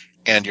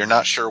 and you're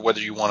not sure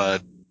whether you want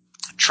to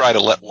try to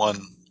let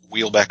one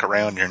wheel back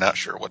around, you're not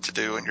sure what to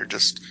do, and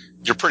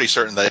you're pretty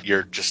certain that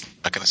you're just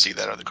not going to see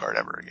that other card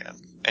ever again.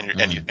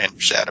 And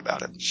you're sad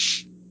about it.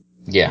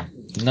 Yeah.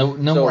 No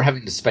more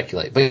having to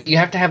speculate. But you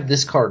have to have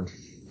this card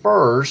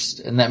first,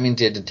 and that means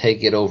you had to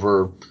take it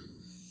over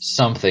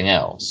something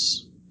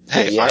else.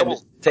 Hey, I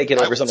will take it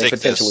over something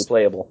potentially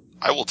playable.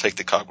 I will take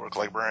the Cogwork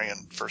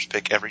Librarian first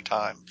pick every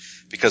time,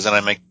 because then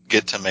I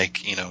get to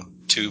make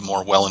 2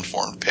 more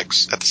well-informed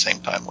picks at the same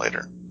time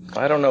later.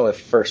 I don't know if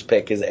first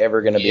pick is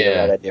ever going to be the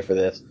right idea for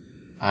this.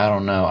 I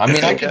don't know. I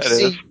mean,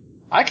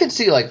 I could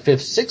see like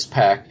fifth, sixth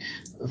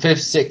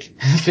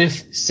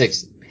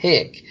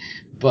pick,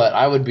 but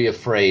I would be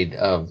afraid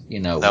of,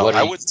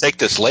 I would take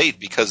this late,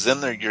 because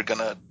then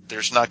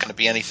there's not gonna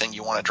be anything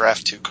you want to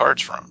draft 2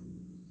 cards from.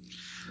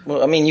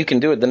 Well, I mean, you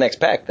can do it the next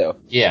pack though.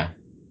 Yeah.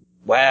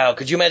 Wow,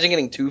 could you imagine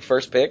getting 2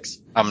 first picks?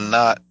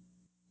 I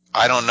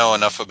don't know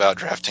enough about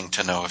drafting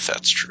to know if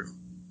that's true.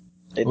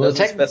 It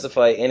doesn't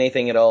specify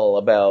anything at all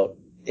about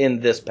in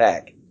this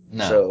pack.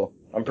 No. So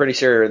I'm pretty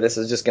sure this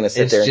is just going to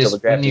sit there until the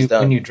draft is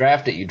done. When you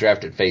draft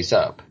it face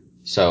up.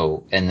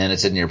 So, and then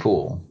it's in your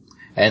pool.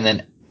 And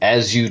then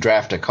as you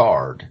draft a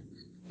card,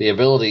 the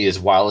ability is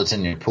while it's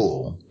in your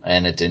pool,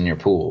 and it's in your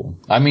pool.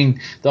 I mean,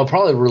 they'll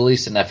probably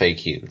release an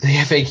FAQ. The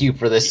FAQ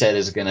for this set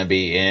is going to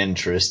be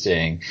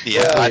interesting.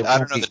 Yeah, I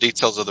don't know the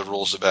details of the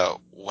rules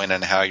about when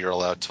and how you're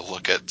allowed to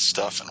look at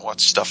stuff and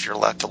what stuff you're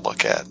allowed to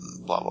look at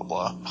and blah, blah,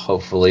 blah.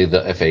 Hopefully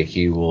the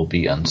FAQ will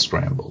be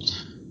unscrambled.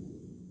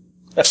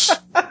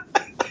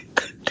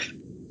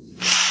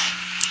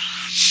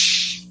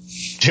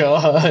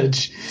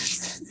 Judge.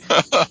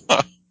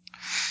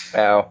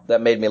 Wow,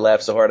 that made me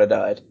laugh so hard I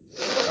died.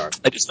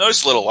 I just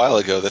noticed a little while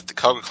ago that the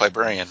Cogwork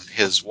Librarian,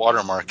 his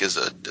watermark is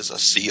a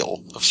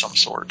seal of some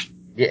sort.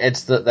 Yeah,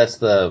 that's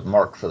the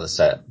mark for the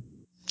set.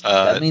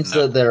 That means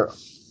that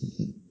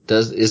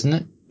isn't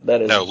it?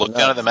 That is look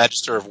down at the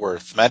Magister of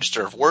Worth.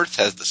 Magister of Worth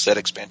has the set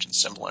expansion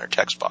symbol in her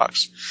text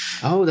box.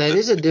 Oh, that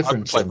is a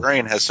different symbol.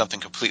 Librarian has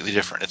something completely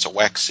different. It's a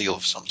wax seal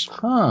of some sort.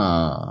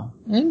 Huh.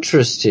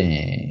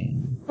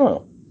 Interesting. Huh.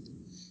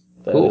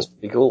 That is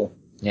pretty cool.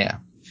 Yeah.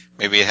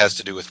 Maybe it has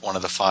to do with one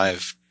of the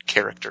 5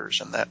 characters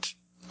in that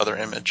other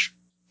image.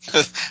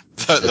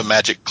 the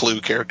magic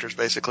clue characters,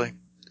 basically.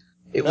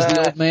 It was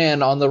the old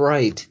man on the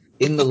right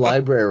in the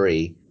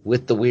library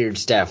with the weird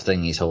staff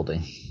thing he's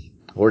holding.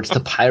 Or it's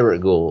the pirate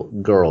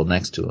girl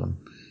next to him.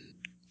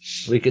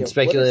 We could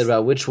speculate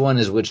about which one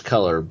is which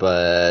color,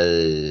 but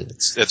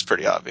It's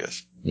pretty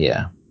obvious.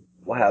 Yeah.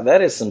 Wow,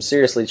 that is some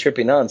seriously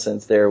trippy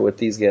nonsense there with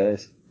these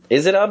guys.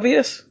 Is it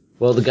obvious?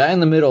 Well, the guy in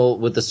the middle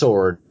with the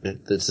sword,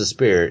 that's the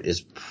spirit,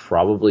 is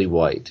probably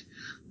white.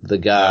 The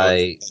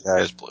guy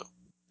is blue.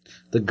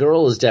 The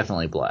girl is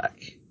definitely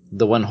black.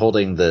 The one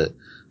holding the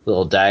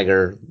little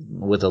dagger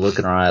with a look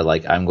in her eye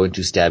like, I'm going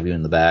to stab you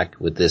in the back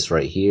with this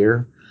right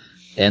here.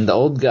 And the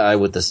old guy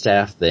with the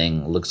staff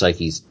thing looks like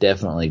he's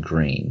definitely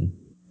green.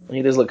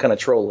 He does look kind of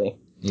trolly.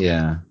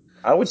 Yeah.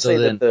 I would say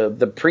that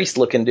the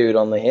priest-looking dude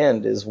on the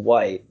end is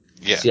white.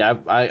 Yeah. See,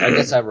 I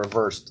guess I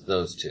reversed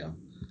those two.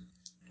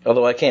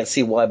 Although I can't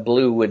see why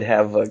blue would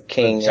have a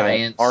king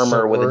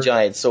armor with a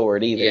giant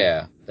sword either.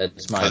 Yeah,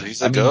 that's my...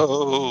 He's a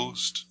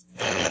ghost.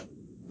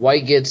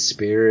 White gets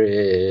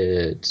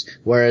spirits,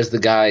 whereas the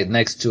guy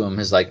next to him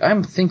is like,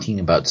 I'm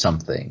thinking about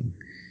something.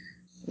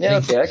 Yeah,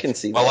 okay, I can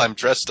see that. Well, I'm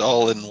dressed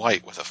all in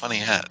white with a funny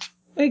hat.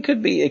 It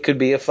could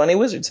be a funny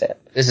wizard's hat.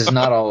 This is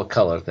not all a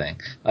color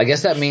thing. I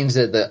guess that means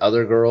that the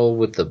other girl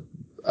with the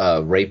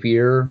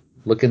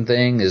rapier-looking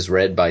thing is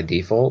red by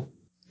default.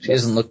 She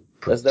doesn't look...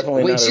 That's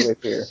definitely not a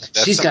rapier.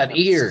 She's got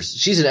ears.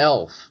 She's an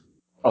elf.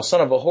 Oh,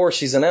 son of a horse,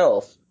 she's an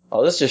elf.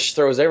 Oh, this just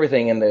throws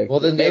everything into... Well,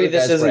 then maybe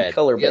this isn't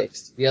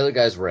color-based. The other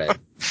guy's red.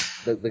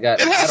 The guy, it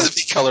has to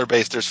be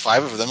color-based. There's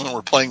 5 of them and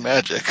we're playing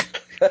Magic.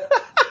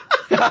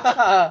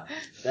 that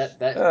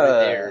right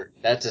there,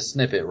 that's a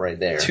snippet right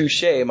there.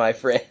 Touche, my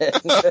friend.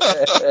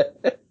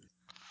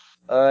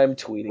 I'm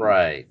tweeting.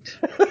 Right.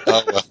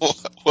 Oh, well,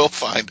 we'll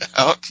find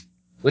out.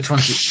 Which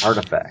one's the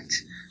artifact?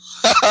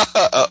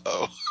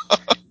 Uh-oh.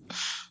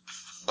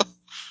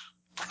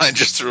 Brian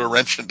just threw a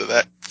wrench into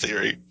that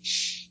theory.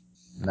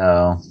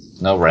 No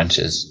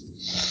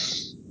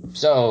wrenches.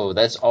 So,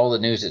 that's all the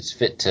news that's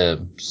fit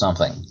to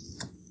something.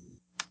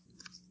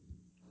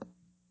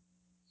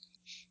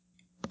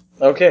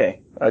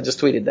 Okay, I just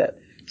tweeted that.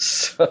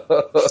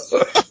 So...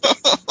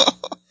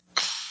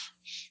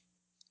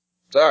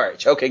 Sorry,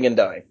 choking and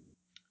dying.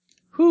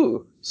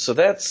 Whew, so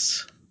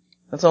that's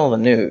all the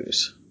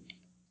news.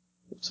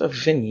 What's a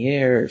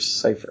Vignere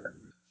cipher?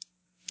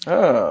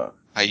 Oh.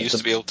 I used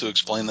to be able to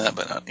explain that,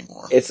 but not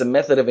anymore. It's a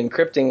method of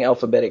encrypting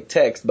alphabetic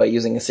text by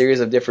using a series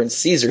of different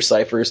Caesar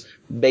ciphers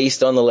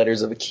based on the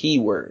letters of a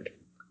keyword.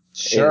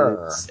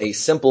 Sure. It's a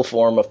simple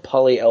form of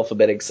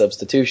polyalphabetic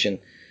substitution.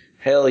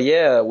 Hell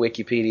yeah,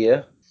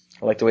 Wikipedia.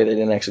 I like the way they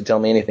didn't actually tell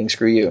me anything.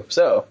 Screw you.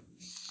 So.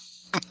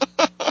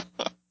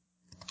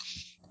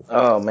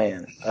 Oh,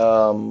 man.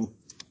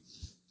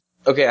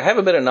 Okay, I have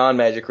a bit of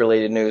non-magic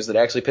related news that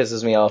actually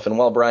pisses me off, and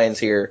while Brian's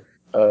here,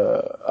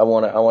 I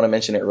want to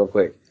mention it real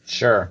quick.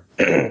 Sure.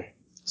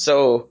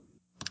 So,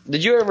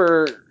 did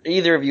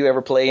either of you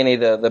ever play any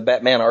of the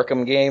Batman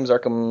Arkham games,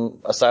 Arkham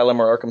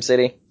Asylum or Arkham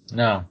City?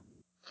 No.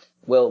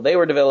 Well, they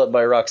were developed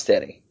by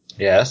Rocksteady.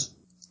 Yes.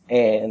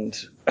 And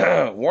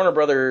Warner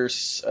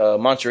Brothers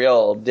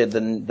Montreal did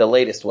the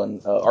latest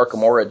one,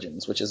 Arkham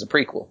Origins, which is a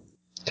prequel.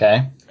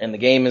 Okay. And the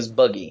game is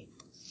buggy.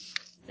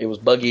 It was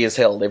buggy as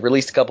hell. They've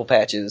released a couple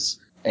patches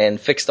and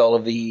fixed all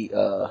of the,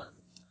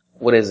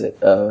 what is it?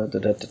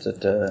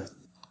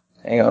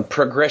 Hang on,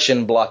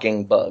 progression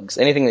blocking bugs.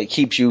 Anything that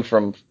keeps you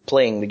from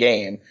playing the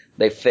game,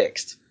 they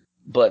fixed.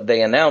 But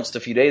they announced a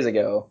few days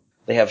ago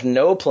they have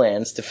no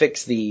plans to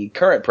fix the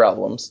current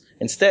problems.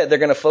 Instead, they're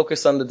going to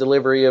focus on the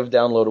delivery of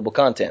downloadable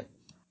content.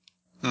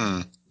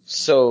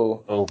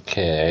 So,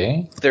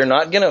 okay, they're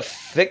not going to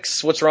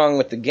fix what's wrong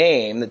with the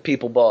game that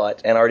people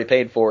bought and already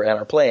paid for and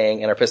are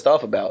playing and are pissed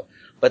off about.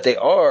 But they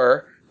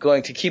are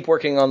going to keep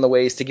working on the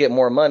ways to get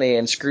more money,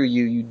 and screw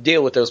you, you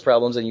deal with those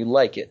problems and you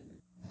like it.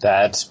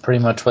 That's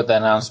pretty much what the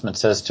announcement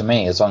says to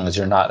me, as long as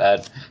you're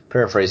not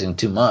paraphrasing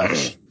too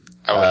much.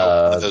 I would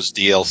hope that those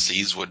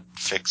DLCs would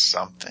fix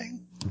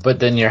something. But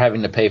then you're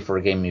having to pay for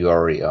a game you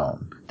already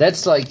own.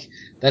 That's like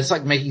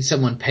making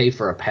someone pay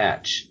for a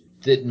patch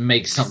that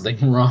makes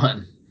something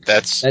run.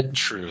 That's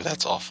true.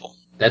 That's awful.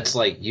 That's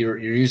like you're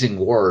using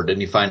Word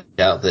and you find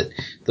out that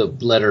the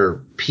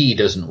letter P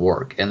doesn't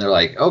work. And they're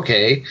like,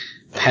 okay,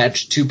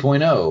 patch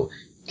 2.0,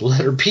 the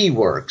letter P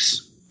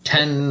works.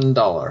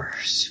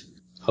 $10.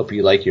 Hope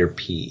you like your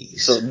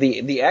P's. So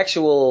the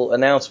actual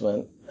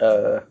announcement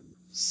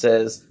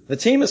says, the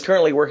team is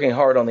currently working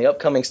hard on the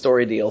upcoming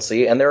story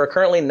DLC, and there are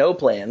currently no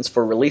plans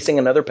for releasing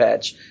another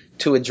patch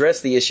to address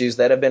the issues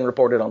that have been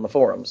reported on the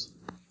forums.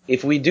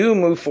 If we do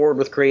move forward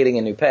with creating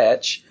a new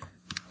patch,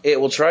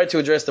 it will try to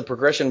address the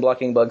progression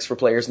blocking bugs for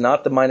players,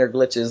 not the minor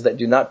glitches that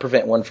do not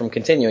prevent one from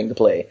continuing to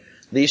play.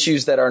 The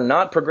issues that are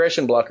not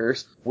progression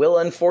blockers will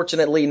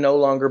unfortunately no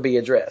longer be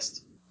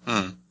addressed.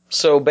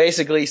 So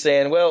basically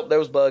saying, well,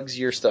 those bugs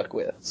you're stuck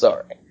with.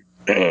 Sorry.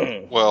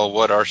 Well,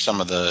 what are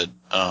some of the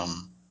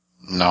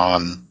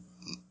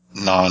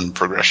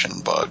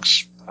non-progression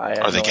bugs?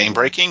 Are they game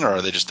breaking or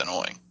are they just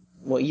annoying?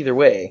 Well, either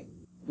way,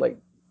 like,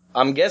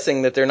 I'm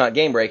guessing that they're not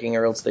game breaking,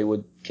 or else they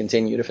would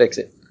continue to fix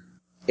it.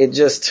 It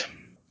just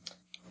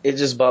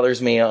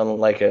bothers me on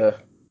like on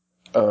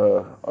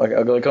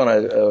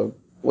a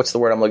what's the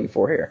word I'm looking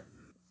for here?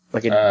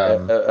 Like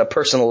a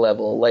personal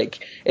level.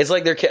 Like, it's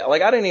like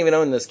like, I didn't even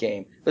own this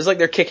game. It's like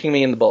they're kicking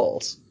me in the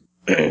balls.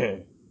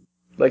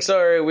 Like,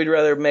 sorry, we'd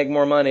rather make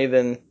more money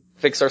than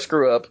fix our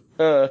screw up.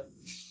 It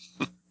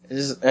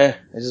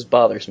just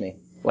bothers me.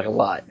 Like, a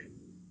lot.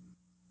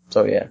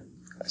 So yeah,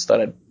 I just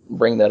thought I'd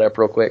bring that up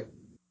real quick.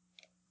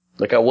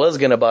 Like, I was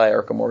gonna buy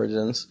Arkham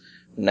Origins.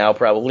 Now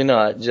probably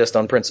not, just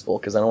on principle,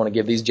 because I don't want to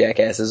give these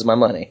jackasses my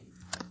money.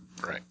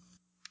 Right.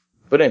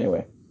 But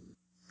anyway,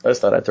 I just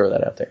thought I'd throw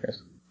that out there.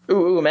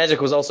 Ooh, Magic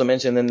was also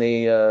mentioned in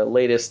the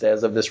latest,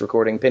 as of this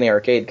recording, Penny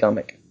Arcade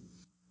comic.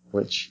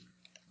 Which,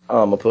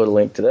 I'm gonna put a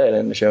link to that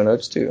in the show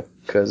notes too,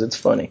 because it's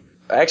funny.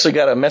 I actually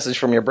got a message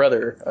from your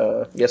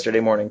brother yesterday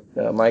morning,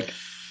 Mike.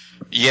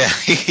 Yeah,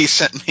 he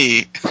sent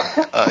me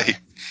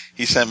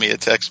he sent me a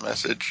text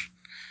message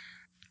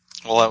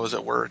while I was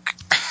at work,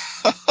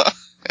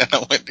 and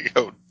I went to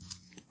go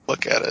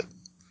look at it.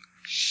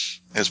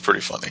 It was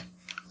pretty funny.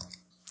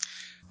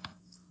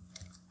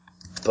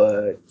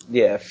 But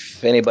yeah,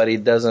 if anybody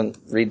doesn't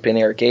read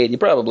Penny Arcade, you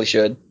probably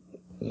should.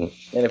 And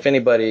if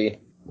anybody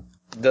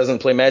doesn't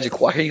play Magic,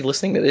 why are you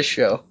listening to this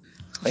show?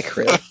 Like,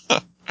 really?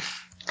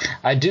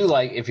 I do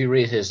like if you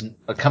read his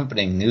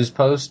accompanying news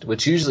post,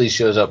 which usually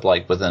shows up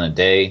like within a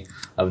day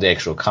of the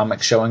actual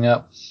comic showing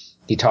up.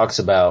 He talks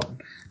about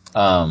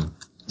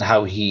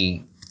how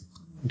he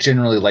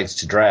generally likes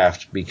to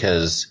draft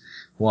because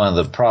one of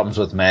the problems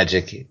with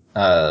Magic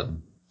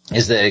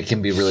is that it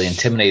can be really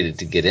intimidated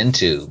to get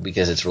into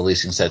because it's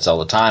releasing sets all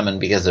the time and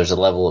because there's a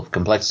level of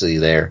complexity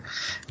there.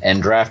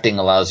 And drafting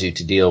allows you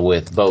to deal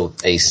with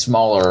both a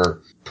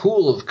smaller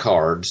pool of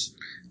cards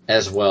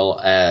as well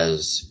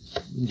as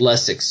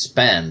less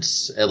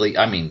expense. At least,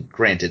 I mean,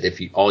 granted, if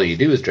all you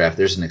do is draft,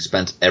 there's an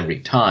expense every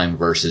time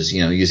versus,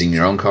 using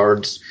your own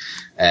cards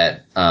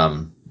at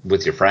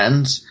with your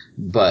friends.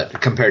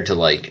 But compared to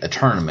like a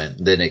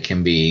tournament, then it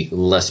can be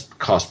less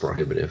cost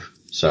prohibitive.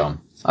 So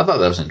I thought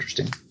that was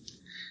interesting.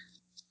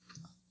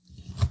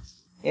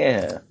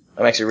 Yeah.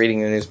 I'm actually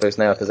reading the news post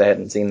now because I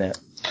hadn't seen that.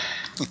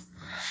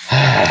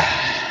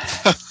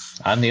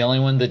 I'm the only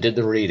one that did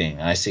the reading.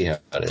 I see how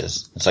it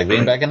is. It's like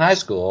being back in high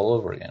school all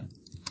over again.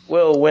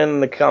 Well, when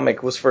the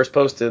comic was first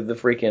posted,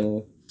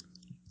 the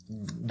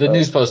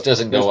news post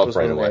doesn't go up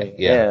right away.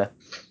 Yeah.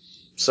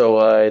 So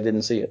I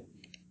didn't see it.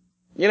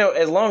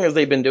 As long as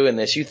they've been doing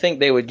this, you think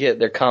they would get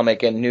their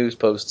comic and news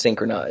post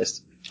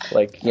synchronized.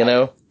 Like,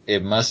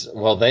 It must.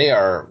 Well, they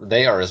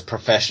are as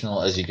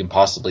professional as you can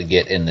possibly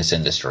get in this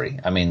industry.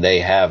 I mean, they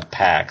have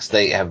packs.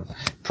 They have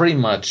pretty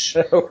much.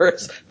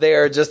 They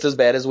are just as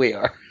bad as we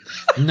are.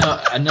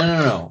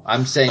 No.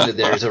 I'm saying that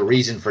there's a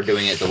reason for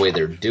doing it the way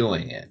they're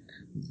doing it.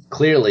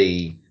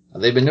 Clearly,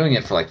 they've been doing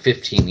it for like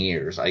 15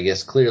 years. I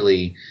guess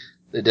clearly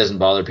it doesn't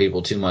bother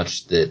people too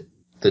much that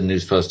the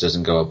news post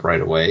doesn't go up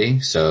right away.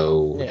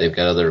 So they've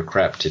got other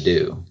crap to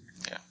do.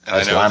 Yeah, and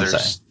that's what I'm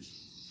saying.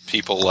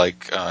 People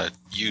like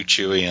you,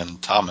 Chewy,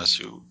 and Thomas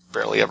who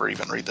barely ever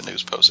even read the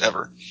news post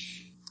ever.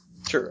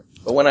 Sure.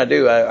 But when I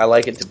do, I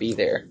like it to be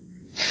there.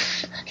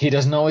 He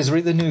doesn't always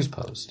read the news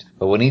post,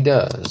 but when he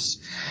does,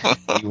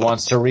 he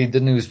wants to read the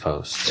news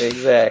post.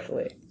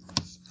 Exactly. Okay.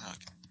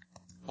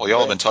 Well, y'all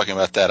have been talking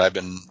about that. I've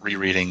been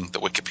rereading the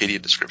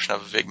Wikipedia description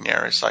of a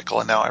Vignere cycle,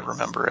 and now I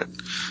remember it.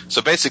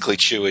 So basically,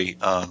 Chewy,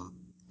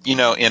 in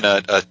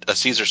a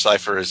Caesar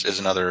cipher is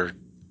another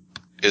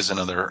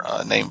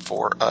name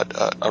for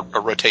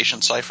a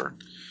rotation cipher,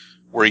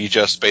 where you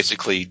just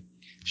basically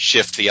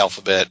shift the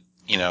alphabet,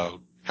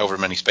 however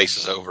many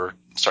spaces over,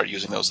 and start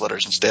using those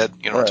letters instead.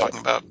 You know what I'm talking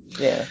about?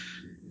 Yeah.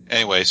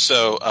 Anyway,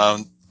 so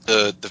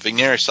the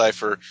Vignere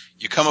cipher,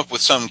 you come up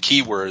with some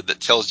keyword that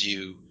tells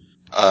you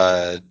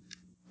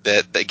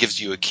that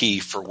gives you a key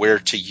for where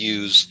to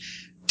use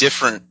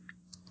different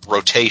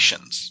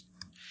rotations,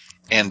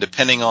 and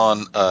depending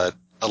on a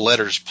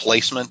letter's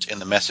placement in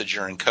the message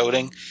you're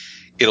encoding,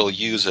 it'll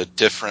use a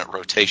different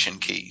rotation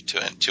key to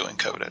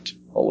encode it.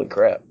 Holy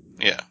crap.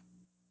 Yeah.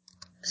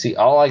 See,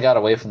 all I got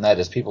away from that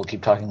is people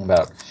keep talking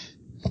about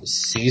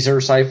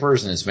Caesar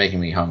ciphers, and it's making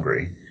me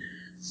hungry.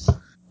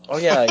 Oh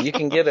yeah, you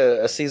can get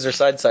a Caesar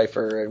side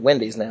cipher at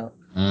Wendy's now.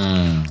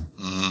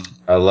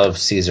 I love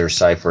Caesar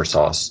cipher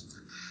sauce.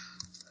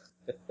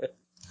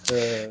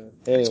 Anyway.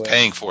 It's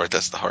paying for it,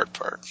 that's the hard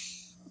part.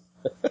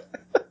 I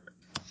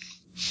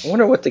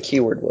wonder what the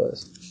keyword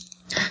was.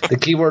 The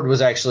keyword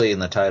was actually in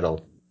the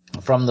title.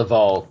 From the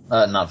vault,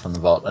 not from the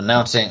vault,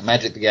 announcing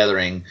Magic the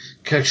Gathering,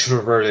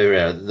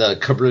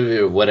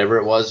 whatever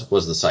it was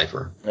the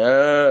cipher.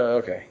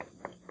 Okay.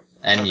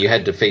 And you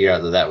had to figure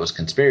out that was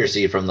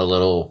conspiracy from the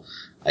little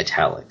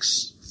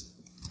italics.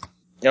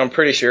 I'm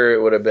pretty sure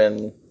it would have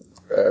been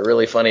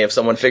really funny if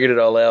someone figured it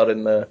all out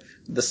and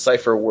the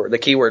cipher word, the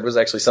keyword was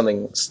actually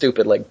something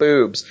stupid like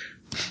boobs.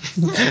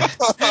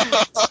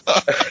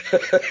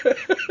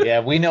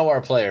 Yeah, we know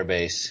our player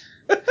base.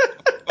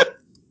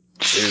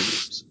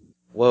 Boobs.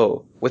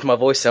 Whoa, with my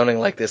voice sounding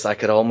like this, I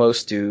could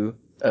almost do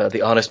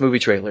The honest movie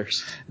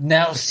trailers.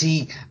 Now,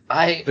 see,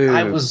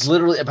 I was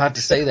literally about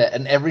to say that,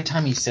 and every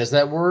time he says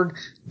that word,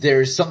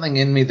 there's something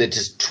in me that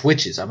just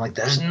twitches. I'm like,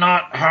 that's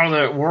not how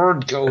that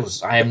word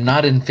goes. I am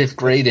not in 5th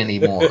grade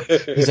anymore.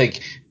 He's like,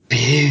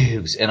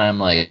 boobs. And I'm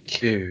like,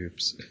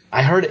 boobs.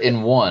 I heard it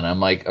in one. I'm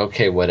like,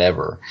 okay,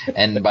 whatever.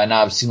 And by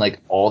now I've seen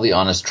like all the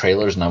honest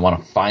trailers, and I want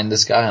to find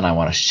this guy, and I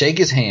want to shake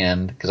his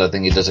hand, because I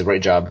think he does a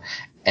great job.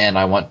 And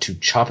I want to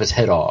chop his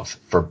head off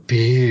for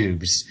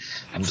boobs.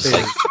 I'm just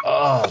like,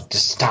 oh,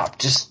 just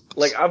stop.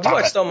 Like, I've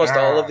watched almost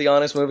all of the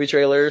honest movie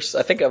trailers.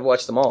 I think I've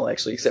watched them all,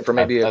 actually, except for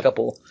maybe a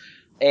couple.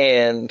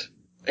 And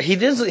he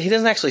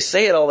doesn't actually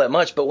say it all that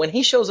much, but when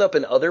he shows up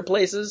in other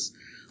places,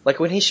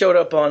 like when he showed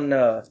up on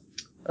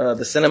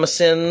the Cinema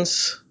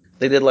Sins,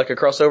 they did like a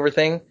crossover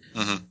thing.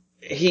 Mm-hmm.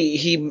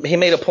 He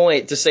made a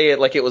point to say it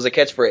like it was a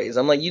catchphrase.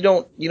 I'm like, you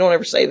don't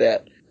ever say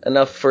that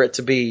enough for it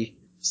to be,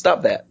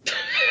 stop that.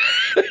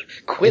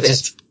 Quit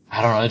it.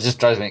 I don't know. It just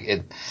drives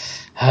me.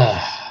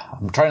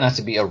 I'm trying not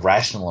to be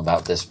irrational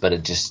about this, but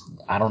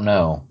I don't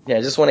know. Yeah,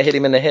 I just want to hit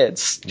him in the head.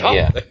 Stop.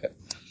 Yeah.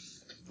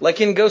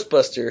 Like in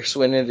Ghostbusters,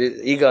 when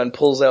Egon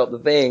pulls out the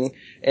thing,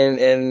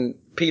 and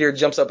Peter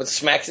jumps up and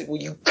smacks it.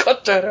 Will you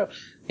cut that out?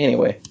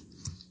 Anyway.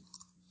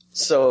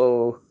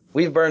 So,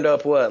 we've burned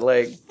up,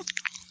 like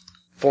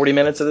 40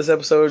 minutes of this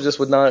episode just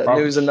with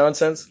news and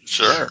nonsense?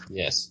 Sure.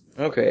 Yes.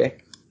 Okay.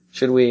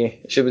 Should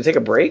we take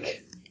a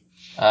break?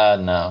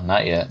 No,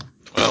 not yet.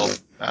 Well,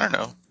 I don't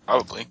know.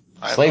 Probably.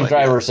 Slave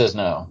driver says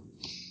no.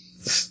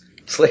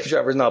 Slave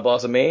driver's not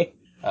boss of me?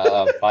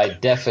 By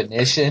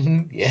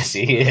definition, yes,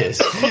 he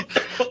is.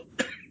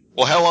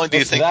 Well, how long do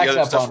you think the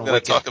other stuff we're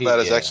going to talk about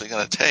is Wikipedia. actually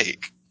going to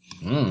take?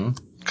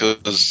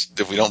 Because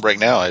if we don't break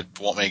now, it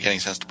won't make any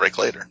sense to break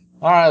later.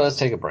 All right, let's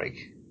take a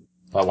break.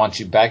 I want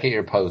you back at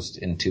your post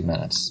in 2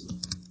 minutes.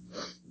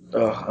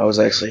 Oh, I was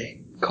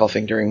actually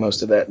coughing during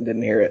most of that and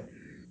didn't hear it.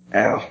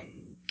 Ow.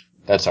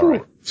 That's all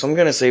right. So I'm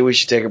going to say we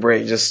should take a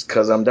break just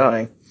because I'm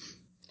dying.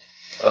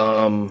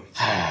 Holy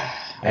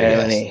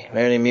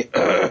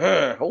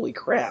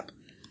crap.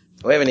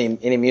 Do we have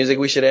any music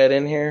we should add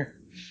in here?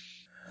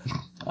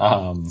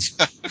 I don't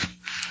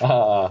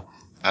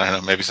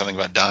know, maybe something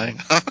about dying?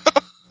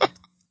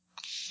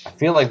 I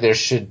feel like there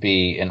should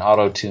be an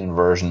auto-tune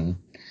version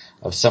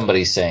of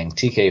somebody saying,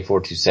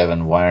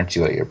 TK427, why aren't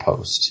you at your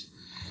post?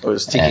 Or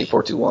it's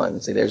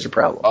TK421. See, there's your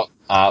problem.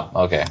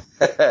 Okay.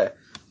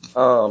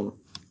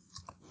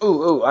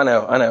 Ooh, I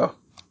know.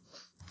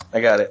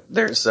 I got it.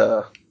 There's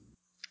a,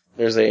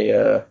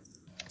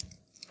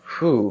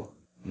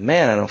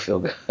 man, I don't feel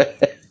good.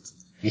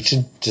 You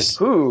should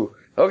just...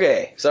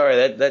 Okay, sorry,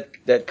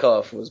 that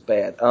cough was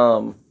bad.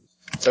 So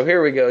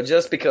here we go.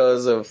 Just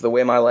because of the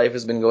way my life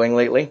has been going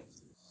lately,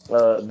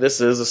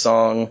 this is a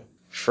song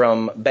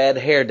from Bad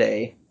Hair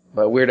Day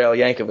by Weird Al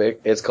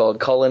Yankovic. It's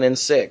called Callin' In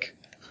Sick.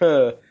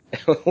 We'll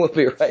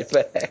be right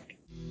back.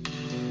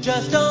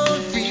 Just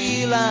don't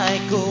feel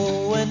like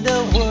going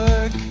to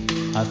work.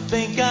 I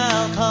think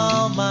I'll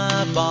call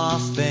my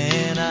boss,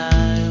 then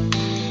I'm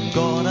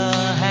gonna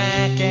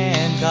hack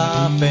and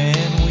cough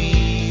and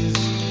wheeze.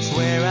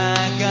 Swear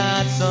I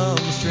got some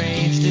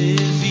strange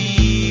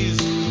disease.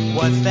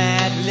 What's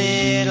that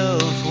little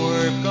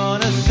twerp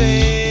gonna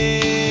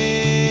say?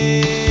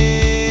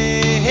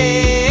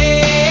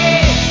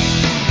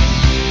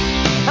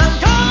 I'm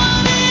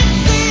calling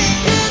in sick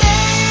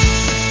today.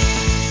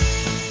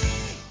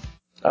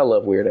 I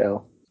love Weird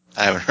Al.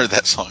 I haven't heard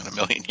that song in a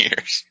million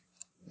years.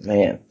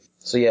 Man.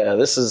 So yeah,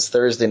 this is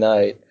Thursday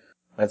night.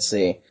 Let's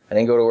see. I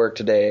didn't go to work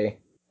today.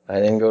 I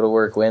didn't go to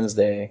work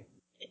Wednesday.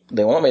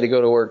 They want me to go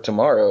to work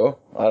tomorrow.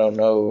 I don't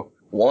know,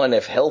 1,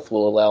 if health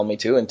will allow me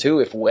to, and 2,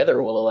 if weather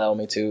will allow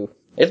me to.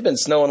 It's been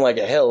snowing like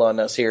a hell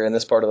on us here in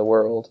this part of the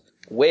world.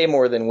 Way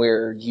more than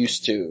we're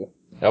used to.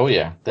 Oh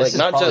yeah. This Like, is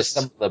not probably just-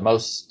 some of the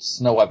most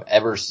snow I've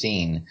ever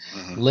seen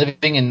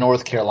living in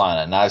North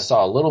Carolina. And I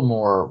saw a little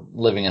more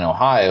living in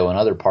Ohio and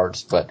other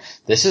parts, but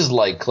this is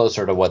like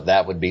closer to what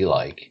that would be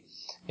like.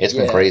 It's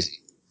been crazy.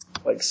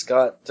 Like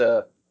Scott,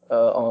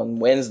 on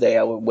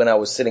Wednesday, when I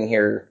was sitting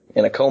here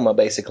in a coma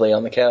basically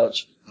on the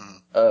couch,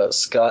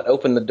 Scott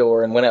opened the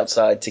door and went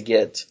outside to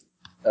get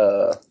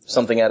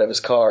something out of his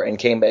car and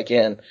came back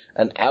in.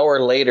 An hour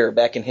later,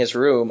 back in his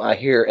room, I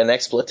hear an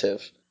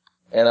expletive.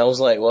 And I was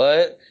like,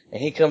 what? And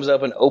he comes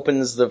up and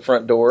opens the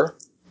front door,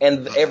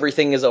 and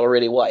everything is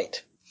already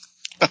white.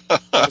 I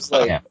was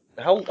like,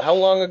 how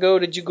long ago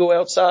did you go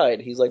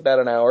outside? He's like, about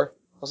an hour.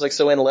 I was like,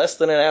 so in less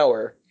than an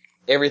hour,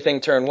 everything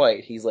turned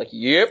white. He's like,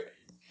 yep.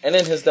 And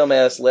then his dumb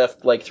ass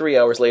left like 3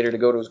 hours later to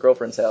go to his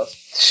girlfriend's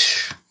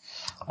house.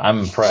 I'm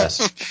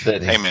impressed.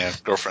 Hey man,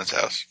 girlfriend's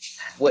house.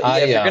 Well, yeah,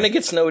 if you're gonna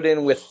get snowed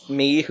in with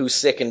me, who's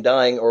sick and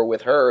dying, or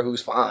with her,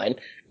 who's fine,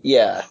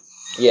 yeah.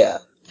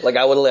 Like,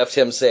 I would have left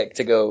him sick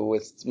to go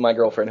with my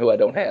girlfriend, who I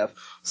don't have.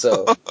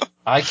 So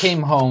I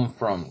came home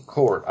from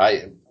court.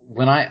 I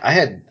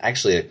had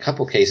actually a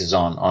couple cases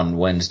on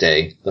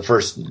Wednesday, the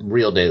first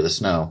real day of the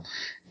snow,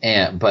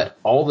 But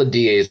all the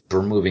DAs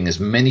were moving as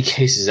many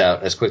cases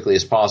out as quickly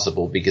as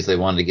possible because they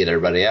wanted to get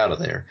everybody out of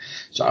there.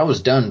 So I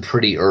was done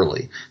pretty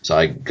early. So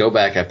I go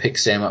back, I pick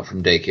Sam up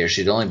from daycare.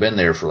 She'd only been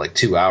there for like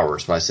 2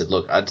 hours. But I said,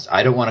 look,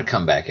 I don't want to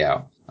come back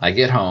out. I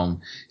get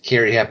home.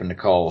 Carrie happened to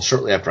call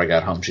shortly after I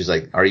got home. She's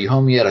like, are you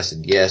home yet? I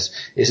said, yes.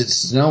 Is it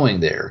snowing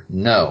there?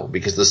 No,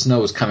 because the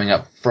snow is coming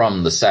up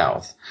from the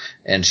south.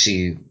 And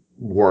she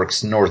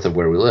works north of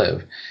where we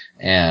live.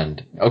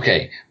 And,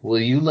 okay, will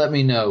you let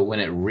me know when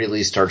it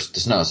really starts to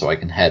snow so I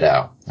can head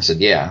out? I said,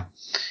 yeah.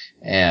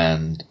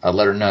 And I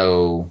let her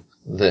know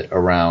that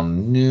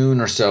around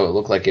noon or so, it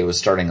looked like it was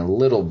starting a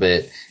little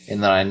bit.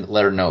 And then I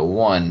let her know at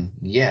 1,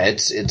 yeah,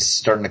 it's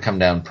starting to come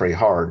down pretty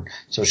hard.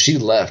 So she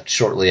left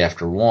shortly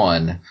after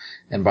 1.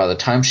 And by the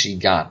time she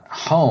got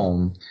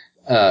home,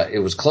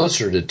 it was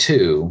closer to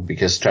 2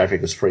 because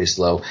traffic was pretty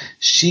slow.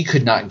 She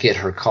could not get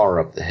her car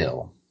up the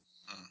hill.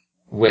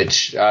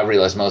 Which I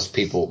realize most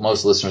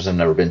listeners have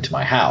never been to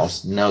my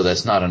house. No,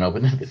 that's not an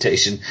open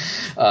invitation.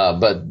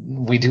 But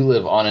we do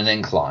live on an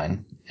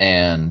incline.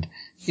 And,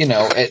 you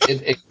know,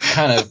 it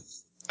kind of.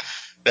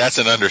 That's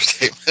an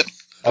understatement.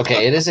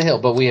 Okay, it is a hill,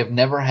 but we have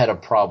never had a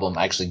problem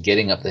actually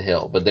getting up the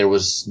hill. But there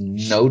was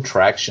no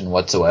traction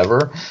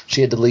whatsoever.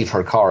 She had to leave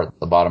her car at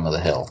the bottom of the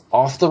hill.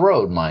 Off the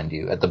road, mind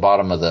you, at the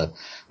bottom of the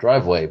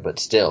driveway, but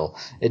still.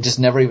 It just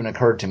never even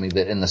occurred to me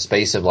that in the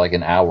space of like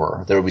an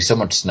hour, there would be so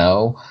much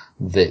snow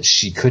that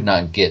she could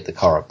not get the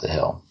car up the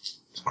hill.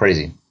 It's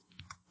crazy.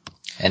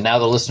 And now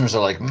the listeners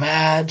are like,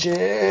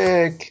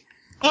 magic!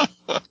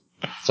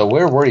 So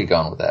where were you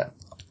going with that?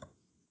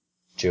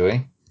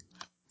 Chewy?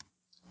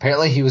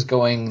 Apparently he was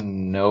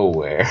going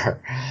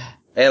nowhere.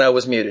 And I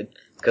was muted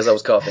because I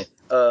was coughing.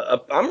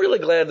 I'm really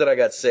glad that I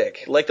got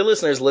sick. Like, the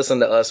listeners listen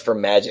to us for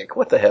magic.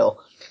 What the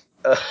hell?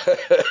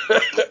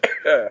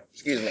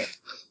 Excuse me.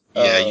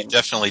 Yeah, you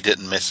definitely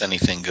didn't miss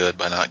anything good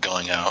by not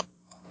going out.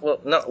 Well,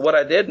 no, what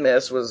I did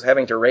miss was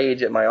having to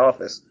rage at my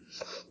office.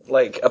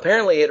 Like,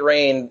 apparently it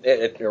rained.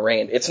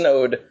 It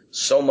snowed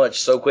so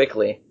much so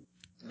quickly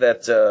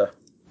that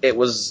it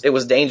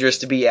was dangerous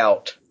to be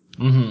out.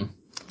 Mm-hmm.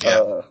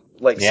 Yeah.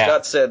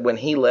 Scott said when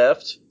he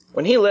left,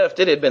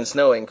 it had been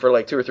snowing for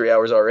like 2 or 3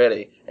 hours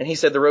already. And he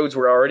said the roads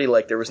were already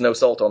like there was no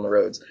salt on the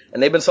roads.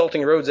 And they've been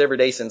salting roads every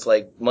day since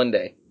like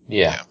Monday.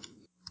 Yeah.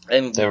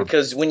 And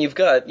because when you've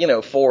got,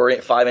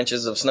 4-5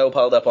 inches of snow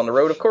piled up on the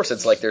road, of course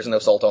it's like there's no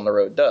salt on the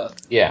road, duh.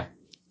 Yeah.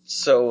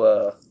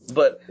 So,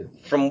 but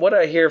from what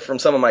I hear from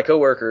some of my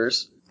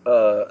coworkers,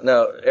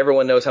 now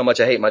everyone knows how much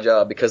I hate my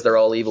job because they're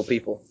all evil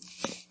people.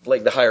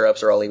 Like, the higher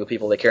ups are all evil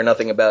people. They care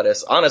nothing about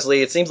us.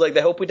 Honestly, it seems like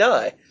they hope we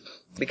die.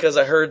 Because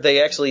I heard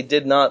they actually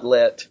did not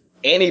let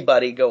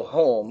anybody go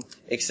home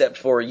except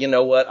for, you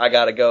know what, I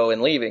gotta go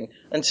and leaving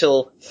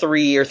until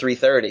 3 or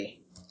 3:30.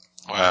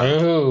 Wow.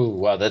 Ooh,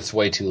 wow, that's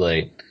way too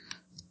late.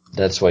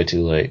 That's way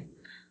too late.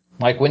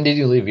 Mike, when did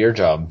you leave your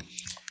job?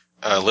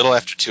 A little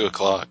after 2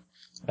 o'clock.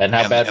 And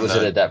how bad was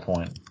it at that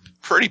point?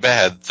 Pretty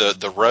bad.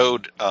 The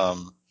road,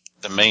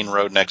 the main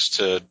road next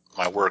to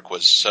my work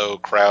was so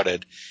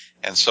crowded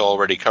and so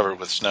already covered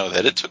with snow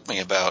that it took me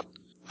about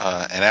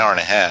an hour and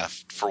a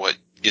half for what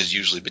is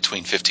usually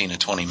between 15 and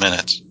 20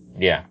 minutes.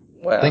 Yeah.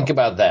 Wow. Think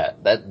about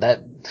that.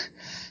 That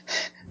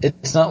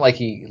it's not like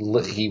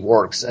he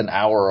works an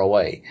hour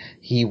away.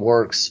 He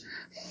works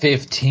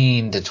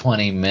 15 to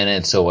 20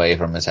 minutes away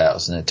from his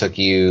house, and it took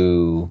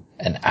you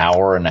an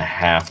hour and a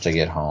half to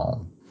get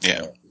home.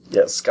 Yeah.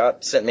 Yeah,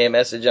 Scott sent me a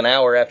message an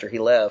hour after he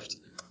left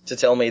to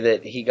tell me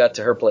that he got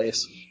to her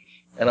place.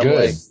 And I'm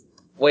like,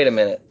 wait a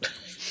minute.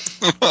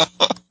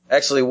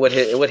 Actually, what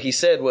he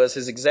said was,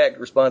 his exact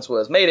response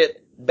was, made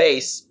it,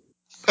 base.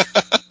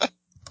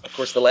 Of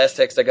course, the last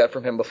text I got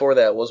from him before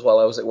that was while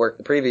I was at work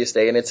the previous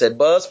day, and it said,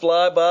 buzz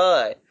fly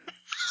by.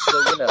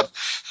 So,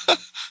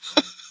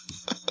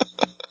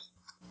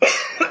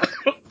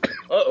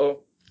 Uh-oh.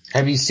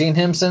 Have you seen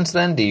him since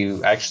then? Do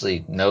you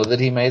actually know that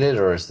he made it,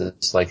 or is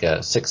this like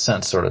a Sixth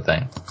Sense sort of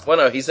thing? Well,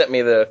 no, he sent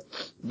me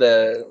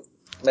the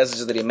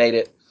message that he made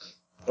it.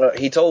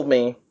 He told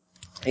me,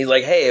 he's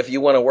like, hey, if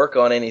you want to work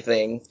on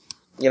anything,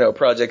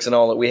 projects and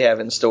all that we have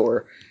in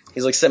store,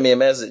 he's like, send me a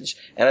message.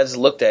 And I just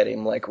looked at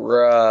him like,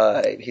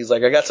 right. He's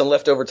like, I got some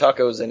leftover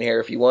tacos in here.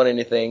 If you want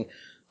anything,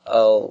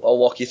 I'll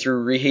walk you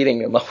through reheating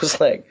them. I was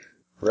like,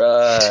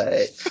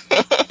 right.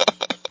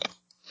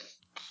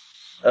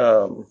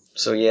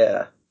 So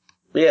yeah.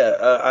 Yeah,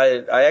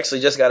 I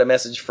actually just got a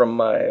message from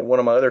one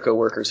of my other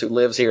coworkers who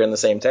lives here in the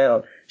same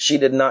town. She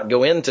did not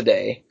go in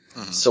today,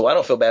 so I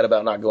don't feel bad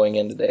about not going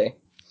in today.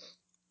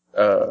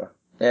 Yeah,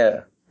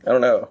 I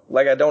don't know.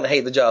 Like, I don't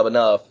hate the job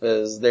enough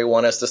as they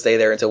want us to stay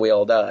there until we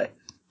all die.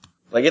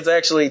 Like, it's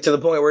actually to the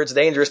point where it's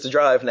dangerous to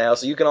drive now,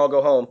 so you can all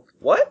go home.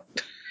 What?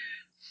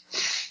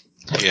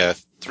 Yeah,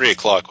 3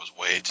 o'clock was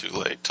way too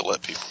late to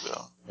let people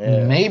go.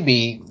 Yeah.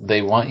 Maybe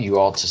they want you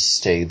all to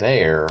stay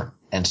there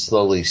and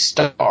slowly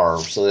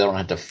starve so they don't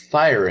have to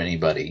fire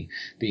anybody,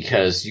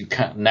 because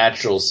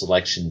natural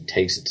selection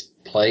takes its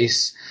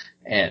place,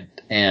 and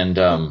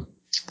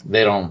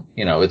they don't,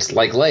 it's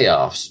like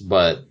layoffs,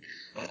 but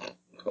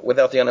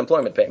without the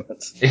unemployment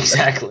payments.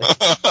 Exactly.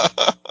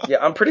 Yeah,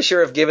 I'm pretty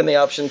sure if given the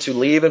option to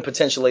leave and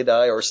potentially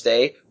die or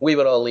stay, we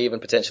would all leave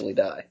and potentially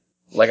die.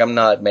 Like, I'm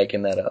not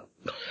making that up.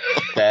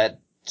 That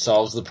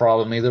solves the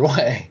problem either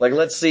way. Like,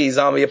 let's see,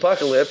 zombie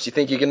apocalypse, you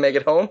think you can make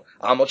it home?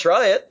 I'm gonna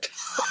try it.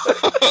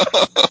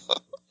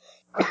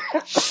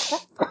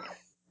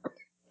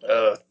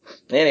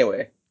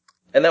 Anyway.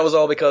 And that was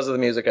all because of the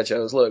music I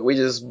chose. Look, we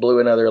just blew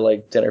another,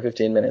 10 or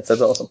 15 minutes.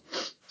 That's awesome.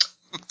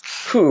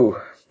 Whew.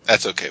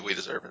 That's okay. We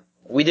deserve it.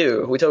 We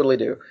do. We totally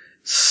do.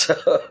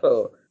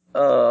 So,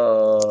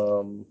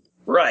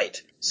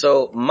 right.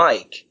 So,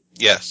 Mike.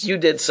 Yes. You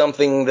did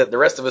something that the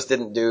rest of us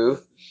didn't do.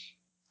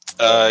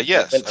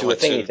 Yes. Went to a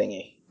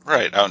thingy.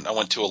 Right. I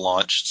went to a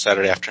launch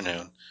Saturday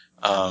afternoon.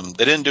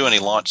 They didn't do any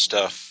launch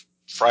stuff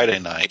Friday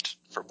night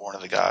for Born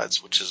of the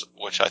Gods,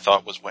 which I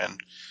thought was when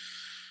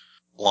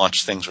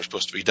launch things were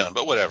supposed to be done,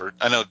 but whatever.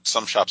 I know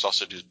some shops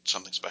also do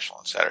something special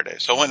on Saturday.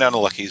 So I went down to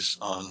Lucky's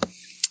on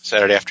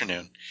Saturday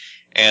afternoon,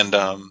 and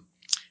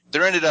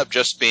there ended up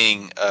just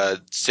being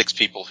 6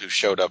 people who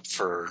showed up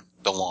for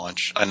the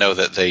launch. I know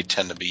that they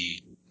tend to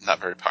be not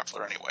very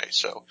popular anyway,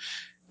 so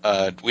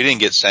we didn't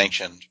get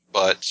sanctioned,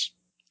 but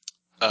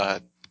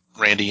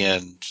Randy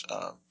and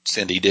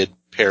Cindy did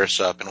pair us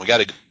up, and we got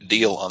a good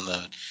deal on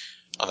the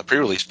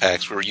pre-release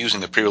packs. We were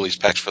using the pre-release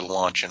packs for the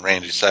launch, and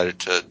Randy decided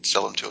to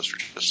sell them to us for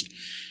just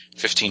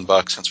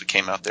 $15 since we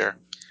came out there.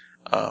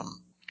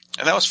 And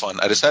that was fun.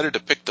 I decided to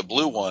pick the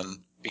blue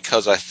one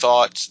because I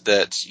thought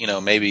that,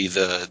 maybe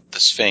the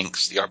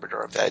Sphinx, the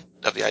arbiter of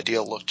the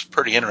ideal, looked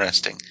pretty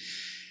interesting.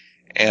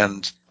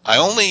 And I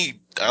only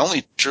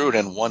drew it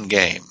in one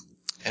game,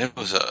 and it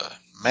was a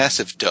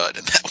massive dud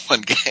in that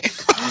one game.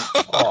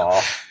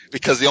 Aww.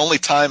 Because the only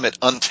time it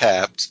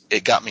untapped,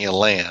 it got me a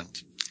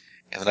land.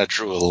 And then I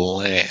drew a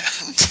land.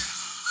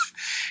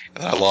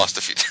 And then I lost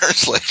a few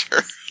turns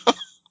later.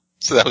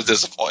 So that was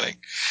disappointing.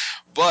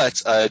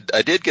 But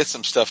I did get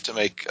some stuff to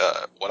make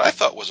what I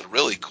thought was a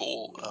really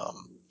cool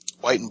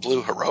white and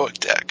blue heroic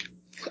deck.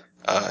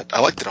 I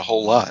liked it a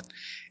whole lot.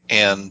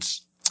 And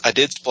I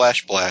did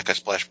splash black. I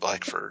splashed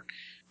black for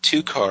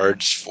 2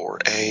 cards for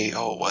a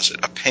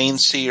Pain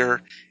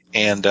Seer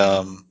and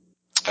that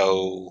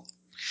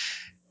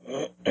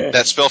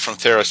spell from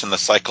Theros in the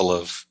cycle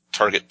of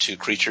target 2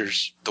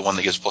 creatures, the one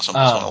that gives +1/+1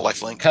 a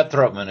lifelink.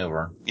 Cutthroat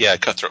Maneuver. Yeah,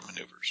 Cutthroat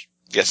Maneuvers.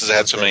 Yeah, since I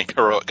had so many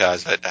heroic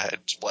guys, I had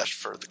splashed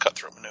for the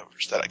Cutthroat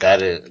Maneuvers that I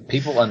got.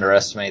 People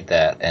underestimate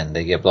that, and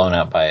they get blown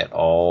out by it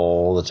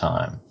all the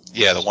time.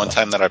 Yeah, the one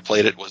time that I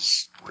played it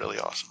was really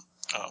awesome.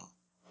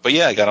 But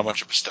yeah, I got a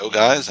bunch of bestow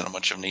guys and a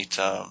bunch of neat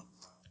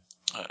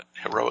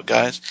heroic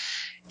guys.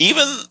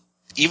 Even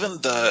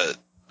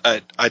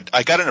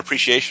I got an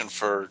appreciation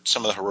for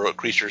some of the heroic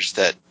creatures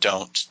that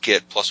don't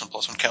get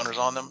 +1/+1 counters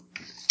on them.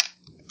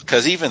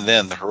 Because even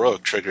then, the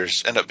heroic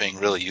triggers end up being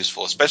really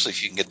useful, especially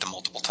if you can get them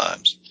multiple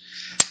times.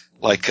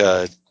 Like,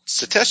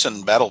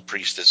 Cetessan Battle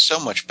Priest is so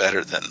much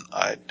better than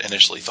I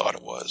initially thought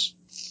it was.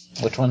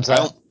 Which one's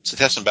that?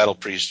 Cetessan Battle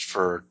Priest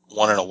for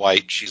 1 and a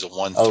white, she's a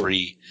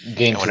 1/3.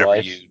 Gain 2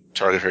 life. You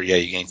target her,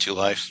 you gain 2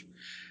 life.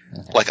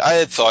 Okay. Like, I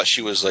had thought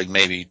she was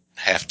maybe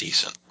half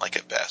decent,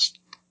 at best.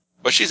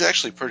 But she's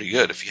actually pretty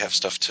good if you have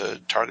stuff to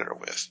target her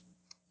with.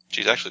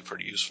 She's actually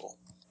pretty useful.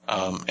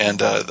 And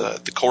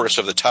the Chorus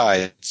of the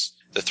Tides,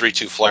 the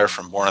 3/2 flyer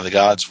from Born of the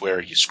Gods,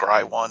 where you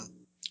scry 1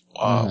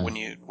 when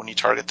you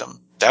target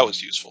them, that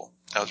was useful.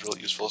 That was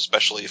really useful,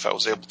 especially if I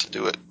was able to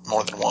do it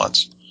more than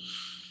once.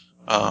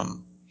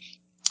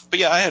 But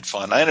yeah, I had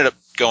fun. I ended up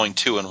going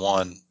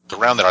 2-1. The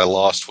round that I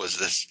lost was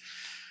this,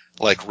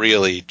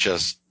 really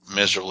just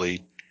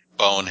miserably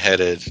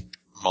boneheaded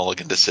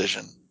mulligan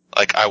decision.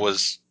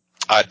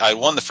 I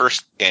won the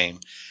first game,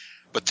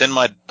 but then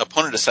my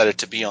opponent decided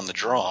to be on the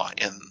draw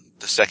in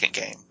the second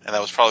game, and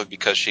that was probably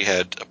because she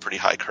had a pretty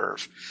high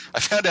curve.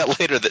 I found out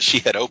later that she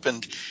had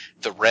opened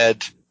the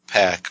red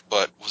pack,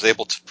 but was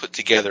able to put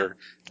together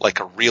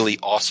a really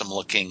awesome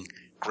looking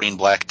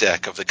green-black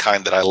deck of the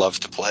kind that I love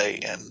to play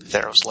in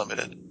Theros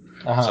Limited.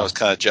 Uh-huh. So I was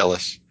kind of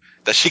jealous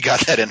that she got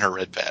that in her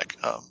red pack.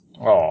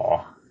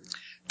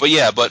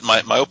 But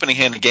my opening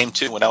hand in game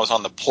 2 when I was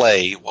on the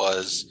play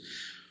was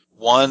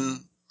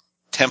 1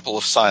 Temple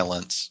of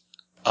Silence,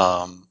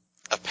 a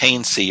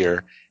Pain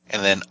Seer,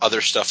 and then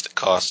other stuff that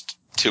cost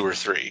 2 or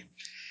 3.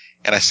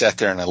 And I sat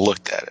there and I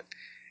looked at it.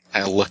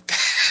 And I looked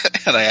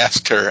and I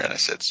asked her and I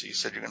said, "So you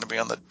said you're going to be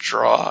on the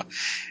draw?"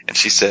 And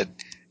she said,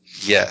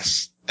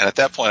 "Yes." And at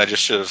that point I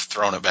just should have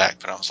thrown it back,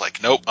 but I was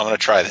like, "Nope, I'm going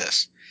to try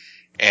this."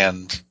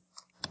 And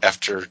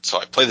so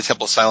I played the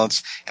Temple of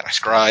Silence and I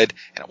scried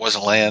and it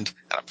wasn't land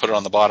and I put it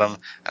on the bottom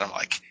and I'm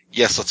like,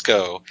 "Yes, let's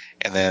go."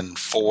 And then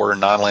 4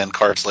 non-land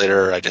cards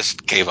later, I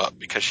just gave up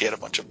because she had a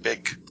bunch of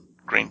big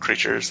green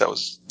creatures that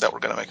were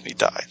going to make me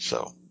die.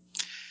 So,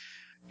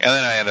 and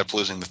then I ended up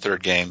losing the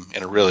third game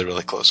in a really,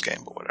 really close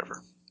game, but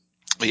whatever.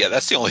 But yeah,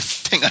 that's the only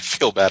thing I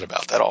feel bad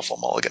about, that awful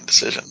mulligan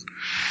decision.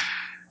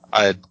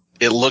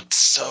 It looked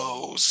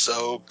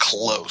so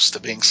close to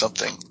being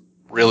something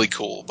really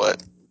cool,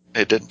 but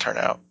it didn't turn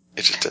out.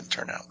 It just didn't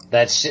turn out.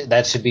 That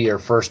should be your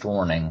first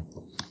warning.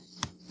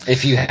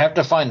 If you have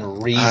to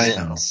find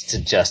reasons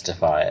to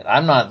justify it.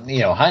 I'm not,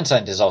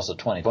 hindsight is also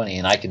 20/20,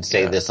 and I can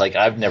say this, like,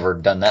 I've never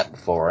done that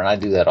before, and I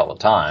do that all the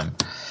time.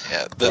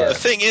 Yeah, the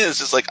thing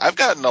is like, I've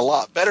gotten a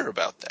lot better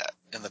about that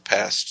in the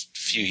past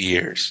few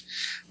years.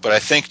 But I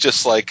think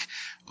just like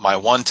my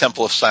one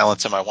Temple of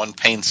Silence and my one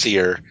Pain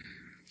Seer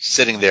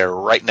sitting there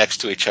right next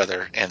to each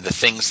other, and the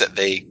things that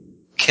they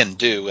can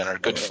do and are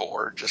good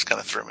for just kind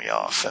of threw me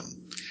off and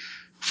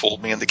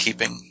fooled me into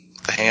keeping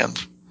the hand.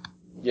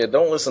 Yeah,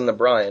 don't listen to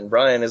Brian.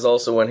 Brian is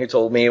also one who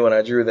told me when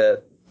I drew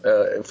that.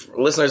 If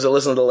listeners that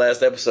listen to the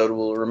last episode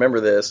will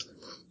remember this.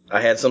 I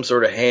had some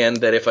sort of hand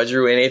that if I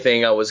drew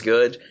anything, I was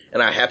good,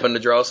 and I happened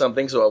to draw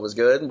something, so I was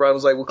good. And Brian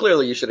was like, well,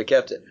 clearly you should have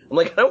kept it. I'm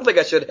like, I don't think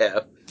I should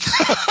have.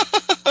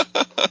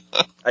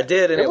 I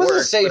did, and it was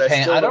worked, a safe but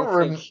hand. I don't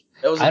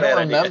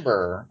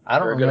remember. I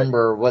don't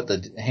remember what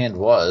the hand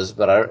was,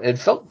 but it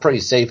felt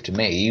pretty safe to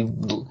me.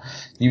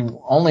 You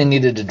only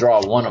needed to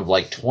draw one of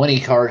like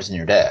 20 cards in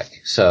your deck,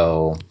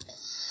 so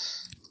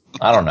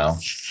I don't know.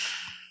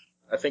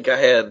 I think I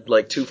had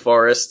like 2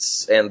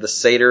 forests and the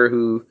satyr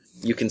who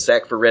you can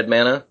sack for red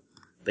mana,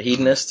 the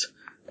hedonist,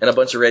 and a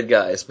bunch of red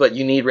guys. But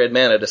you need red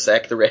mana to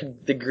sack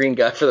the green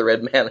guy for the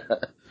red mana.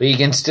 But you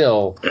can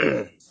still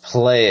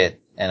play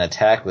it and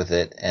attack with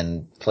it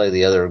and play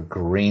the other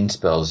green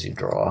spells you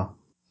draw.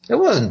 It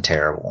wasn't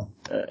terrible.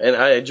 And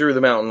I drew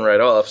the mountain right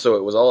off, so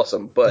it was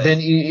awesome. But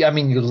then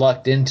you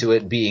lucked into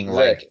it being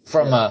like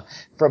from a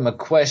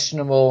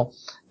questionable,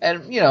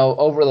 and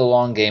over the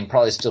long game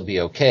probably still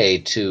be okay,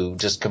 to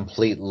just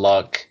complete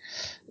luck.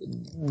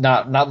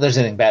 Not there's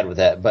anything bad with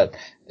that, but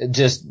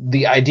just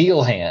the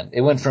ideal hand.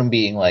 It went from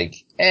being like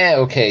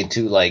okay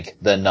to like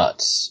the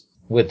nuts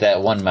with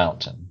that one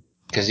mountain,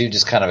 because you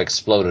just kind of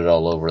exploded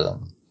all over the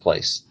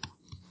place.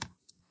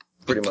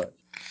 Pretty much.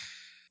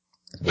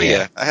 But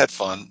yeah, I had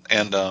fun,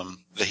 and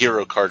the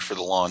hero card for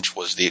the launch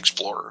was the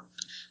Explorer.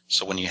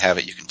 So when you have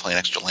it, you can play an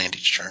extra land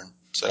each turn.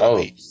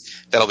 So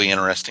that'll be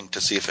interesting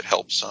to see if it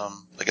helps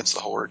against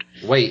the Horde.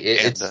 Wait,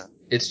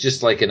 it's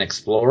just like an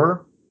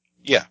Explorer?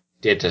 Yeah.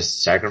 Do you have to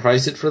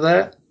sacrifice it for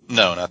that?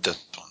 No, not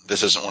this one.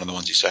 This isn't one of the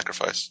ones you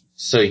sacrifice.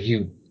 So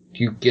you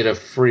get a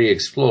free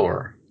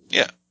Explorer?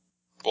 Yeah.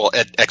 Well,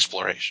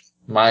 exploration.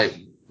 My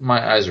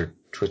eyes are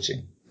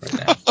twitching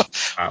right now.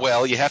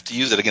 Well, you have to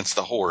use it against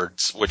the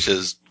Hordes, which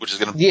is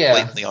going to be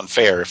blatantly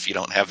unfair if you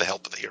don't have the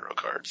help of the hero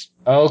cards.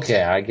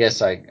 Okay, I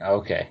guess I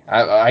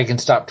can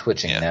stop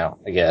twitching now,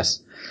 I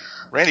guess.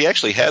 Randy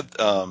actually had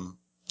the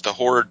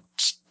Horde,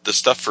 the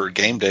stuff for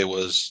game day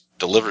was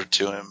delivered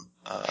to him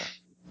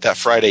that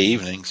Friday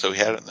evening, so he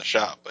had it in the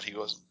shop, but he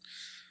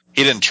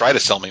didn't try to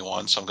sell me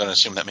one, so I'm going to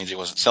assume that means he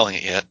wasn't selling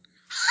it yet.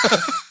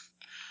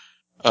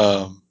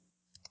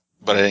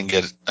 But I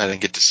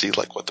didn't get to see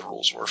like what the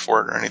rules were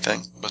for it or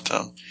anything.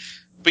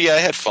 But yeah, I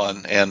had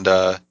fun, and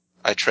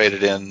I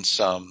traded in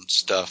some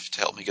stuff to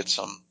help me get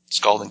some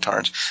Scalding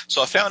Tarns.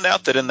 So I found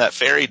out that in that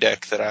fairy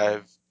deck that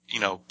I've,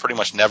 pretty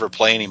much never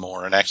play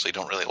anymore and actually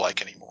don't really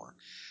like anymore,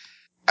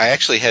 I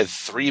actually had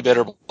 3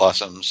 Bitter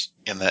Blossoms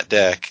in that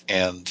deck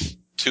and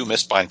 2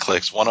 Mistbind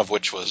Clicks, one of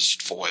which was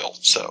foil.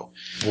 So,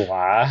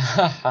 wow.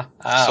 So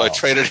I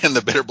traded in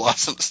the Bitter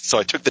Blossoms. So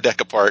I took the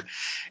deck apart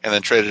and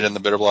then traded in the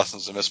Bitter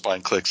Blossoms and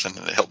Mistbind Clicks, and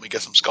it helped me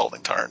get some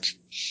Scalding Tarns.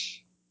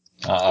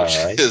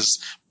 Which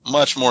is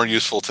much more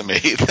useful to me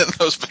than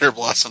those Bitter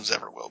Blossoms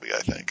ever will be, I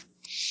think.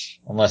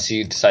 Unless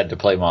you decide to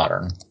play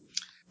Modern.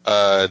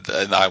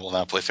 And I will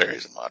not play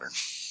fairies in Modern.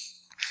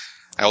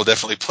 I will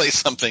definitely play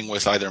something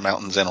with either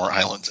mountains and or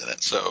islands in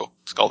it, so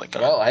Scalding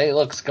Tarn. Oh, hey,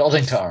 look,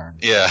 Scalding Tarn.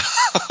 Yeah.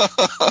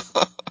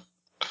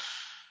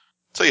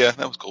 So yeah,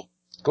 that was cool.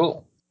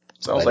 Cool.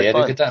 Sounds like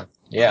fun. A good time.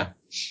 Yeah.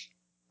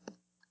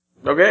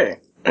 Okay.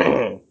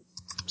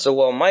 So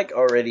while Mike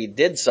already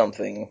did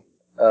something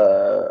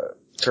to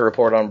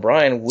report on,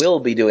 Brian will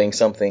be doing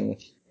something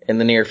in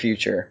the near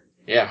future.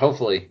 Yeah,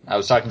 hopefully. I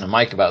was talking to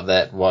Mike about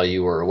that while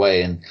you were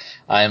away, and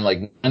I am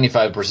like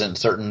 95%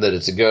 certain that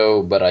it's a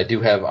go, but I do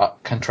have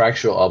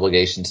contractual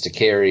obligations to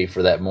carry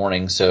for that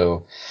morning,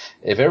 so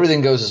if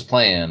everything goes as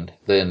planned,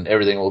 then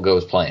everything will go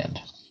as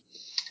planned.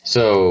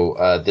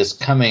 So this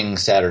coming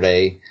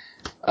Saturday,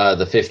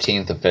 the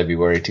 15th of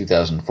February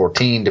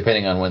 2014,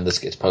 depending on when this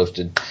gets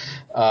posted,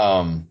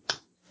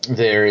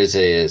 there is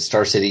a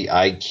Star City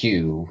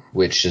IQ,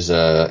 which is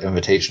a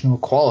invitational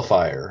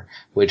qualifier,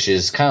 which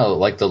is kind of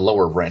like the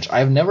lower branch.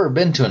 I've never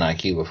been to an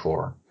IQ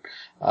before.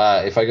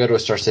 If I go to a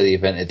Star City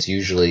event, it's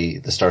usually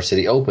the Star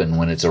City Open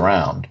when it's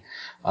around.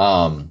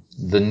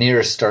 The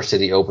nearest Star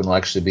City Open will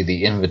actually be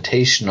the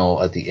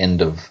Invitational at the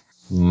end of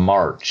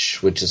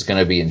March, which is going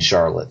to be in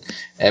Charlotte.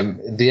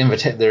 And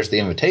there's the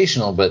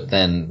Invitational, but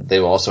then they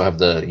will also have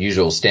the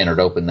usual Standard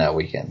Open that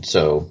weekend.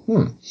 So,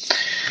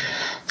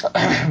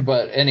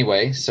 But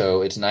anyway,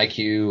 so it's an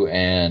IQ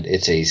and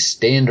it's a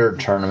standard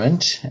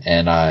tournament,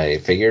 and I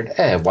figured,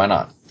 why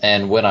not?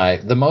 And when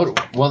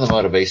one of the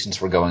motivations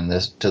for going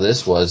to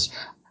this was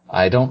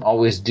I don't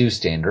always do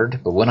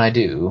standard, but when I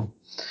do,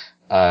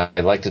 I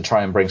like to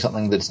try and bring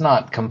something that's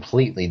not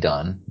completely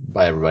done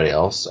by everybody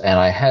else, and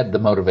I had the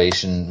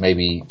motivation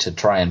maybe to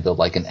try and build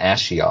like an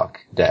Ashiok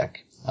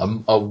deck,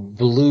 a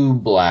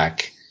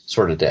blue-black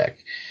sort of deck.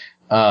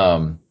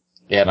 And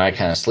I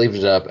kind of sleeved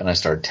it up and I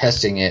started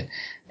testing it,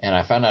 and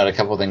I found out a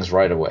couple of things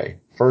right away.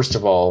 First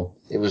of all,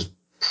 it was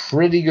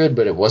pretty good,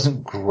 but it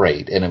wasn't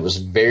great, and it was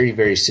very,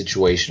 very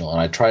situational, and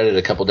I tried it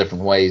a couple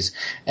different ways,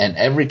 and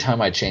every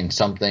time I changed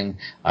something,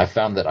 I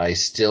found that I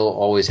still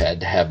always had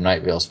to have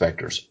Night Veil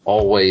Specters.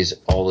 Always,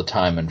 all the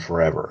time, and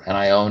forever. And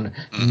I own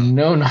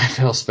no Night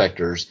Veil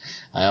Specters.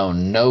 I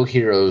own no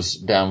Heroes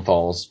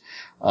Downfalls.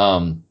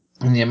 And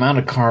the amount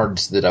of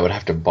cards that I would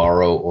have to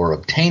borrow or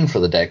obtain for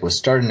the deck was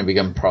starting to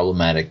become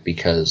problematic,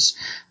 because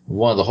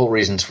one of the whole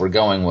reasons for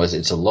going was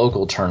it's a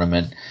local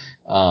tournament,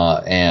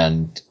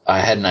 and I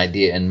had an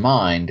idea in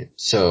mind,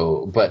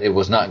 but it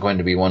was not going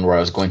to be one where I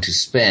was going to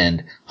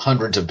spend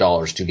hundreds of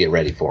dollars to get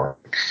ready for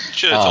it. You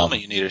should have told me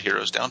you needed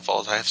Heroes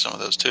Downfalls. I have some of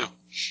those too.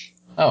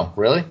 Oh,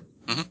 really?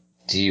 Mm-hmm.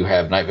 Do you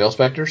have Night Veil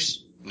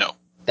Specters? No.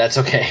 That's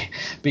okay,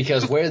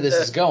 because where this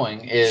is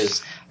going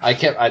is I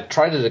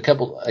tried it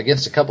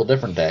against a couple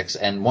different decks,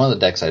 and one of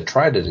the decks I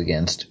tried it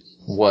against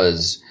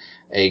was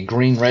a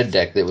green-red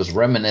deck that was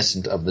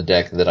reminiscent of the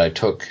deck that I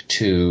took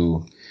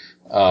to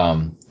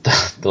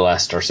the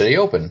last Star City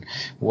Open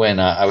when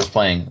I was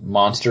playing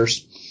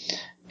Monsters.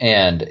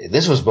 And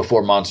this was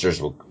before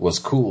Monsters was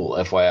cool,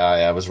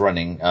 FYI. I was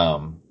running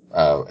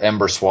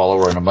Ember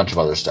Swallower and a bunch of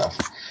other stuff.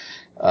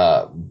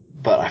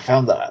 But I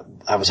found that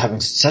I was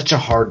having such a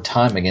hard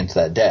time against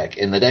that deck,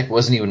 and the deck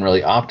wasn't even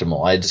really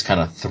optimal. I had just kind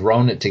of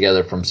thrown it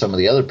together from some of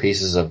the other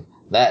pieces of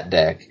that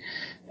deck,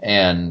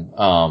 and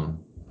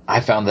I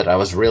found that I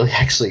was really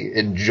actually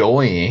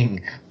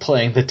enjoying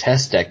playing the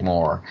test deck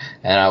more,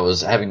 and I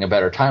was having a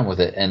better time with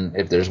it. And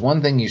if there's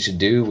one thing you should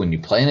do when you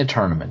play in a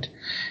tournament,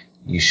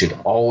 you should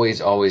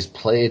always, always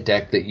play a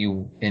deck that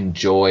you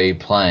enjoy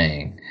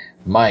playing.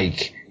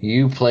 Mike,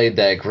 you played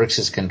that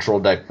Grixis control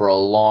deck for a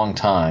long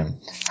time.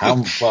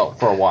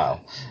 For a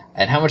while.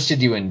 And how much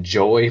did you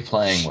enjoy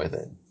playing with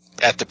it?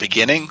 At the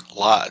beginning,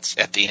 lots.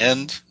 At the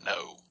end,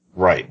 no.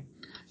 Right.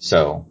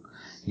 So,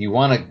 you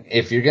want to,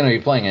 if you're going to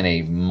be playing in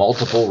a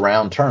multiple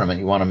round tournament,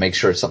 you want to make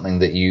sure it's something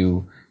that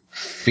you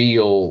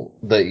feel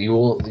that you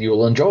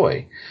will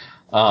enjoy.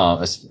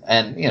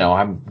 And, you know,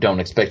 I don't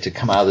expect to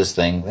come out of this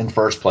thing in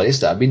first place.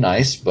 That'd be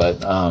nice,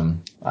 but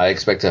I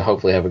expect to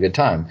hopefully have a good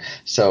time.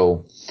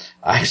 So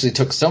I actually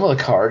took some of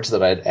the cards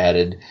that I'd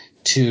added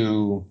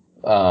to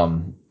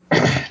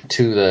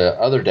the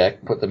other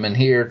deck, put them in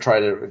here,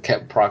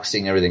 kept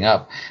proxying everything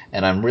up,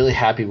 and I'm really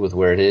happy with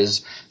where it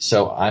is.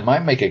 So I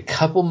might make a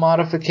couple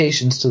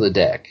modifications to the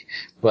deck,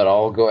 but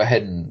I'll go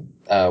ahead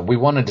and we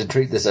wanted to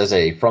treat this as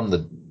a from the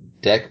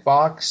deck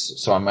box,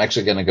 so I'm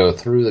actually going to go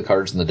through the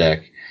cards in the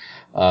deck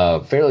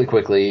fairly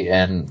quickly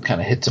and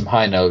kind of hit some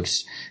high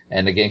notes.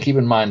 And again, keep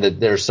in mind that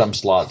there's some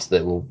slots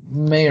that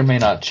may or may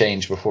not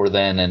change before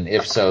then, and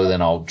if so,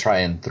 then I'll try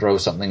and throw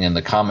something in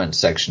the comments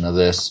section of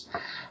this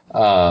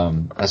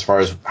as far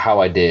as how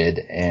I did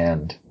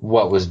and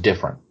what was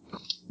different.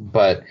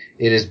 But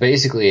it is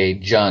basically a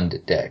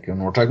Jund deck. And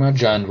when we're talking about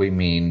Jund, we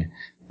mean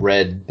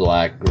red,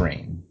 black,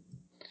 green.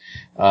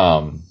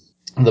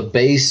 The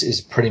base is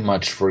pretty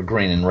much for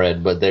green and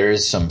red, but there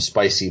is some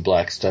spicy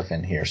black stuff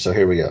in here. So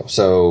here we go.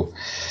 So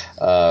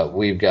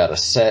we've got a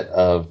set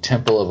of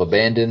Temple of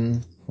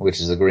Abandon, which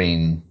is the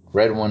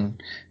green-red one,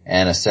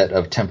 and a set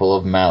of Temple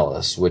of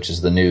Malice, which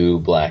is the new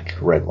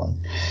black-red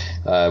one.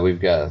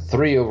 We've got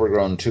 3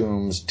 Overgrown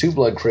Tombs, 2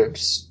 Blood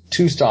Crypts,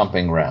 2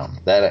 Stomping Ground.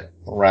 That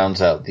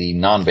rounds out the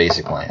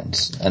non-basic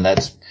lands, and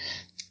that's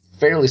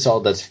fairly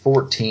solid. That's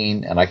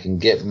 14, and I can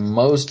get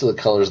most of the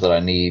colors that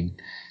I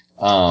need.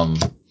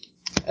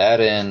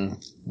 Add in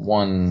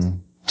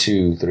 1,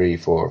 2, 3,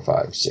 4,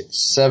 5, 6,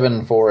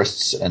 7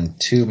 forests and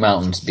 2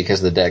 mountains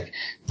because the deck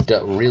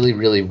really,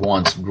 really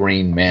wants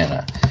green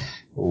mana.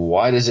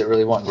 Why does it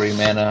really want green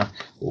mana?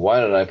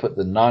 Why did I put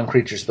the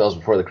non-creature spells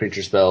before the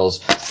creature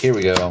spells? Here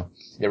we go.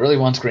 It really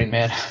wants green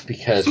mana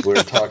because we're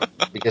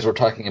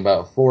talking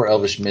about 4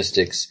 Elvish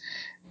Mystics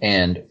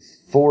and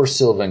 4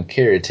 Sylvan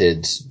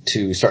Caryatids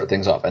to start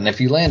things off. And if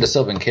you land a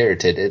Sylvan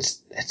Caryatid,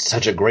 it's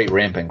such a great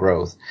rampant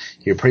growth.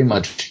 You're pretty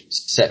much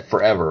set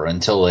forever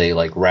until they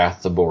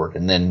wrath the board,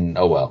 and then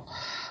oh well.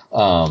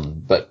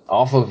 But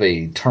off of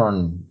a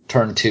turn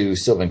 2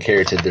 Sylvan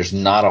Caryatid, there's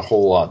not a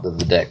whole lot that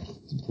the deck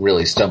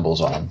really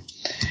stumbles on.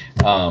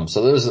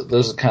 So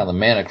those are kind of the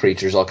mana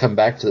creatures. I'll come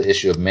back to the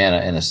issue of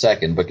mana in a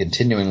second, but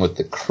continuing with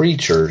the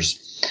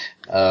creatures,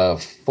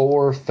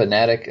 4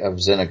 Fanatic of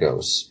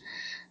Xenagos.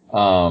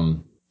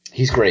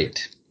 He's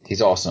great.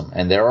 He's awesome.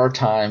 And there are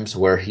times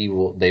where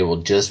they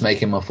will just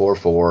make him a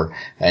 4/4,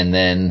 and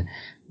then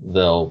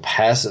they'll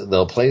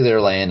play their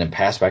land and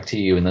pass back to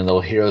you, and then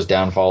they'll Heroes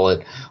Downfall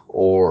it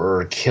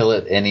or kill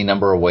it any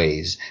number of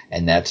ways.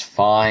 And that's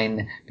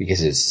fine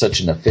because it's such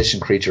an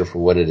efficient creature for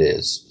what it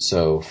is.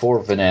 So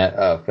 4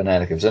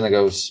 Fanatic of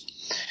Xenagos,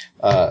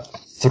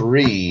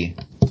 3,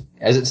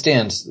 as it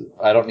stands,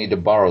 I don't need to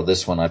borrow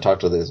this one. I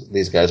talked to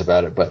these guys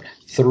about it, but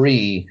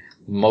 3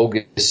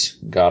 Mogus,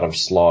 God of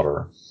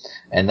Slaughter.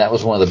 And that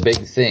was one of the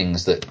big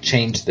things that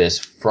changed this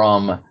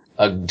from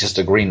just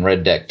a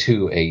green-red deck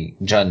to a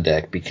Jund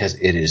deck because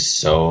it is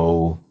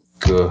so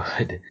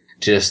good.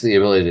 Just the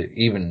ability to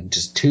even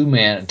just 2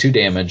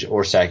 damage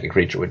or sack a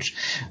creature, which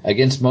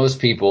against most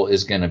people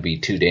is going to be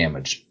 2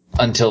 damage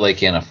until they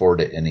can't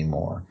afford it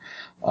anymore.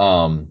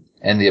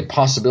 And the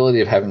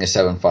possibility of having a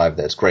 7/5,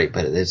 that's great,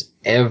 but it is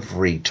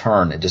every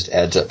turn. It just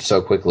adds up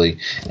so quickly.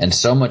 And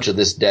so much of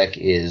this deck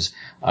is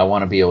I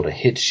want to be able to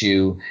hit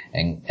you,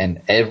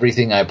 and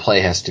everything I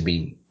play has to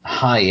be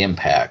high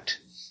impact.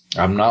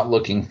 I'm not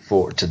looking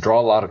to draw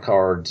a lot of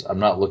cards. I'm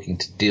not looking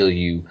to deal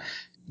you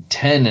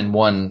 10 in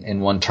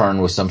one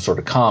turn with some sort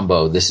of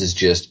combo. This is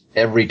just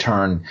every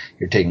turn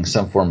you're taking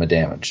some form of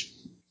damage.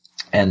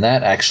 And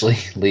that actually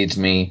leads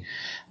me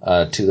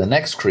to the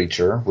next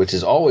creature, which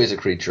is always a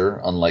creature,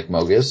 unlike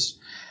Mogus.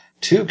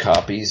 2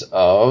 copies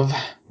of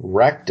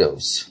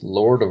Rakdos,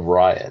 Lord of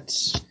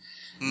Riots.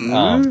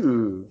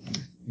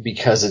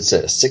 Because it's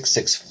a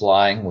 6/6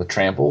 flying with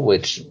trample,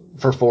 which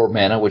for 4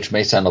 mana, which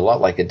may sound a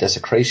lot like a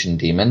Desecration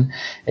Demon,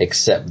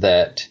 except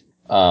that,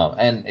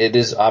 and it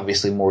is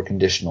obviously more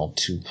conditional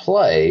to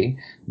play,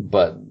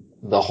 but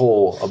the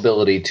whole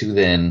ability to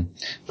then,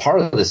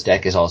 part of this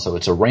deck is also,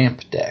 it's a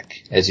ramp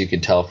deck, as you can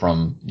tell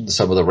from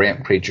some of the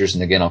ramp creatures,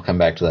 and again, I'll come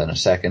back to that in a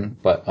second,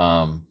 but,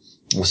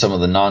 with some of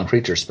the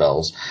non-creature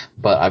spells,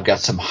 but I've got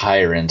some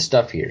higher end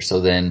stuff here.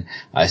 So then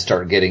I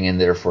start getting in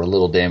there for a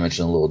little damage,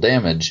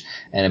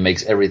 and it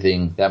makes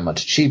everything that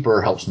much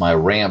cheaper, helps my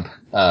ramp,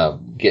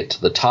 get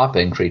to the top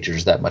end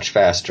creatures that much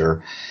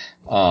faster.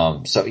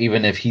 So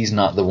even if he's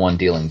not the one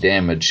dealing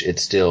damage,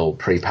 it's still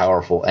pretty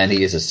powerful, and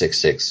he is a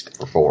 6/6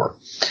 for 4.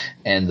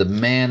 And the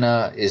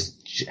mana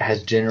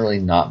has generally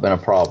not been a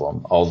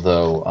problem,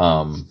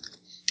 although,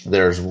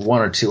 there's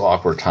 1 or 2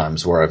 awkward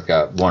times where I've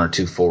got 1 or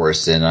 2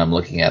 forests and I'm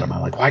looking at them,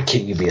 I'm like, why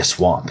can't you be a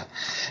swamp?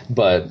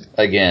 But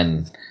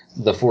again,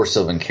 the 4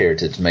 Sylvan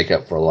Caryatids make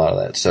up for a lot of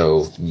that.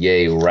 So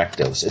yay,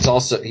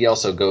 Rakdos. He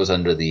also goes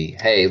under the,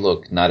 hey,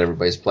 look, not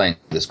everybody's playing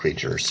this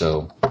creature,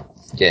 so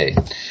yay.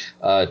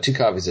 2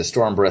 copies of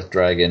Stormbreath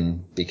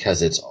Dragon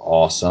because it's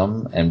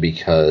awesome and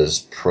because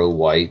pro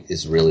white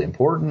is really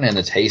important and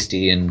it's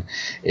hasty and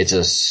it's a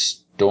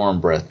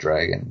Stormbreath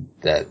Dragon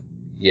that,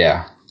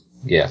 yeah,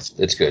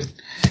 it's good.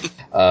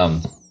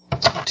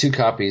 2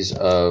 copies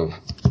of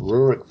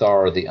Rurik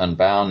Thar the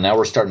Unbound. Now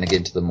we're starting to get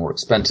into the more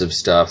expensive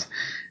stuff.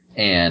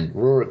 And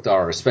Rurik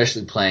Thar,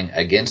 especially playing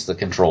against the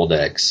control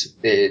decks,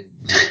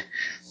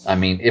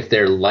 if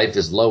their life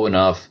is low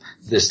enough,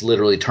 this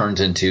literally turns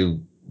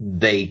into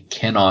they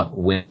cannot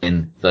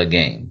win the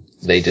game.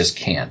 They just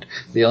can't.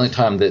 The only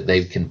time that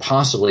they can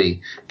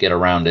possibly get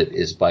around it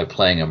is by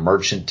playing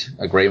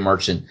a gray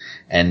merchant,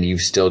 and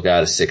you've still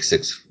got a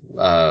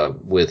 6/6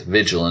 with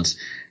vigilance,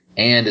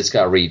 and it's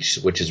got reach,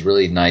 which is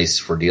really nice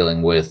for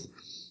dealing with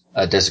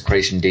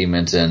desecration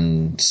demons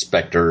and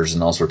specters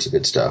and all sorts of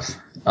good stuff.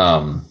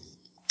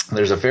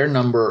 There's a fair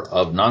number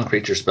of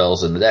non-creature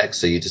spells in the deck,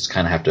 so you just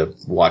kind of have to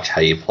watch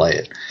how you play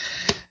it.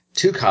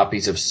 2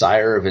 copies of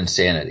Sire of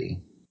Insanity,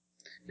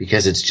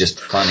 because it's just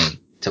funny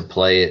to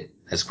play it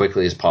as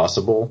quickly as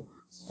possible,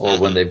 or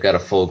when they've got a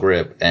full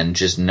grip, and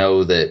just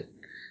know that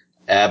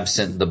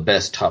absent the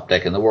best top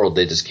deck in the world,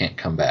 they just can't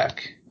come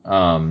back.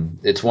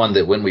 It's one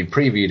that when we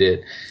previewed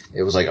it,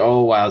 it was like,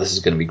 oh wow, this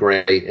is going to be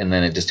great, and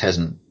then it just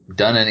hasn't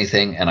done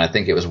anything, and I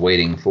think it was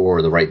waiting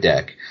for the right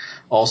deck.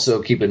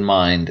 Also, keep in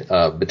mind,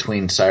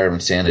 between Sire of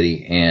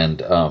Insanity and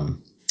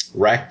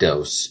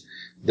Rakdos,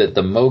 that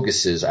the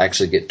Moguses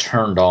actually get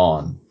turned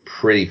on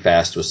pretty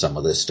fast with some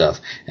of this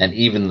stuff, and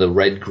even the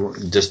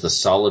just the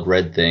solid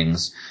red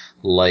things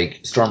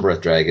like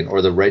Stormbreath Dragon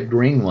or the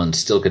red-green ones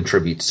still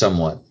contribute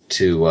somewhat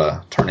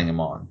to turning them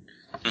on.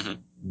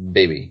 Mm-hmm.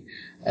 Baby.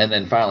 And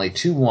then finally,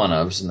 2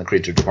 one-ofs in the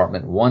creature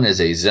department. One is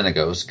a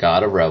Xenagos,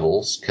 God of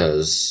Revels,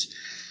 because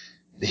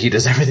he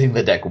does everything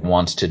the deck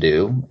wants to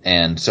do,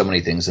 and so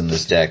many things in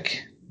this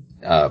deck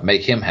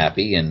make him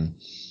happy. And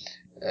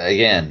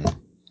again,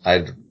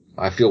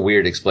 I feel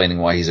weird explaining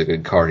why he's a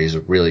good card. He's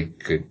a really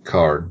good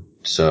card,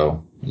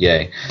 so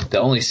yay. The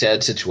only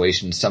sad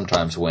situation is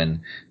sometimes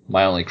when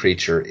my only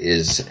creature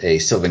is a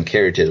Sylvan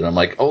Caryatid, and I'm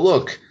like, oh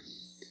look,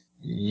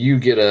 you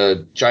get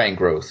a Giant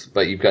Growth,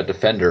 but you've got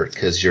Defender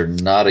because you're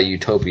not a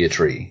Utopia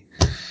tree.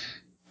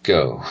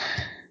 Go.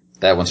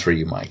 That one's for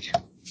you, Mike.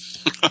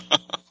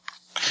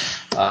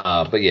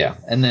 But yeah,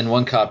 and then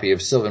 1 copy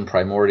of Sylvan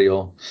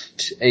Primordial,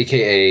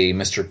 aka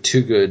Mr.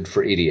 Too Good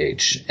for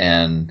EDH,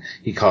 and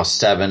he costs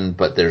 7,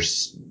 but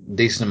there's a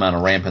decent amount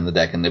of ramp in the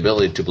deck, and the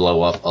ability to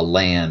blow up a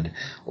land,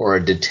 or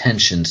a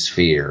detention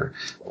sphere,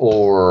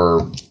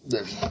 or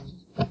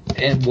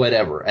and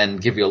whatever, and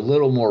give you a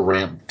little more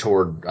ramp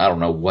toward, I don't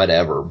know,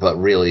 whatever, but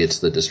really it's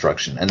the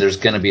destruction. And there's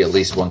going to be at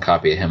least 1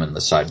 copy of him in the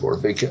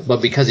sideboard,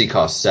 but because he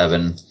costs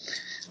 7,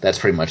 that's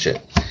pretty much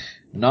it.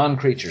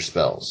 Non-creature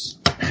spells.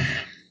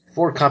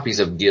 4 copies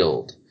of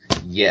Guild.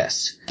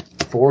 Yes.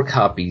 4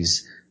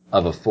 copies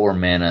of a 4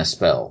 mana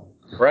spell.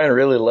 Brian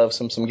really loves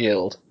some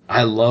Guild.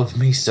 I love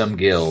me some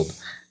Guild.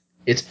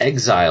 It's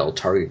exile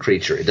target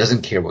creature. It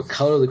doesn't care what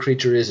color the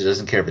creature is. It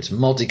doesn't care if it's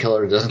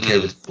multicolored. It doesn't care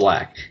if it's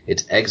black.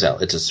 It's exile.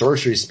 It's a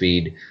sorcery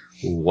speed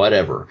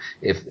whatever.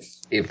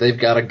 If they've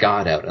got a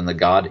god out and the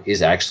god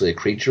is actually a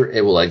creature,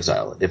 it will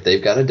exile it. If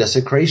they've got a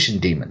desecration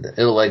demon,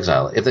 it'll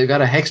exile it. If they've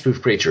got a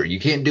hexproof creature, you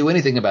can't do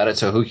anything about it,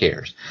 so who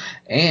cares?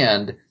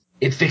 And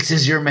it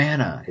fixes your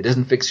mana. It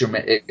doesn't fix your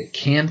mana. It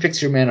can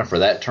fix your mana for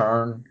that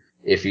turn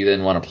if you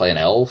then want to play an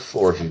elf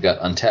or if you've got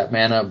untapped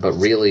mana, but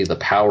really the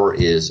power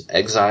is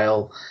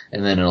exile,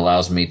 and then it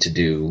allows me to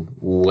do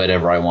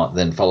whatever I want,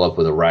 then follow up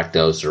with a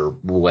Rakdos or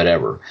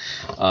whatever.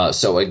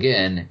 So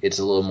again, it's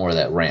a little more of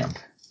that ramp.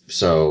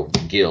 So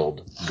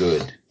guild,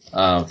 good.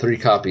 3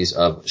 copies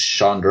of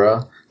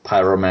Chandra,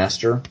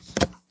 Pyromaster.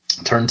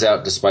 Turns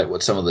out, despite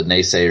what some of the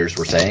naysayers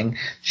were saying,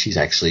 she's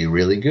actually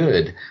really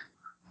good.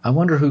 I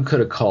wonder who could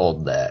have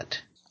called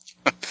that.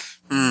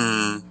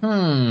 I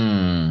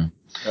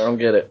don't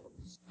get it.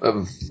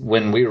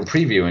 When we were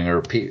previewing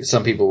her,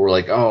 some people were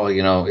like, oh,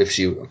 if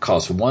she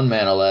cost 1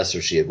 mana less,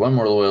 or she had 1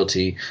 more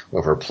loyalty,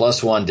 or if her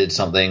 +1 did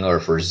something, or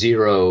if her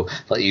 0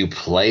 let you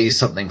play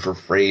something for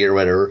free or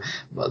whatever.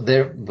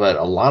 But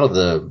a lot of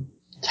the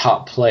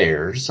top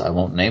players, I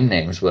won't name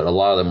names, but a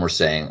lot of them were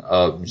saying,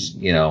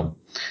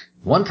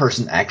 one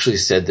person actually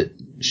said that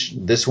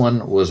this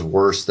one was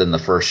worse than the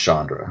first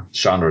Chandra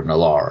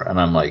Nalar. And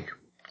I'm like,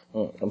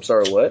 I'm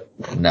sorry, what?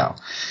 No.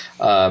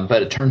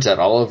 But it turns out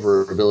all of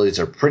her abilities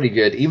are pretty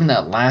good. Even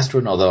that last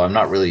one, although I'm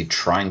not really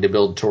trying to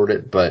build toward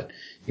it, but,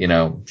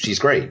 she's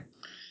great.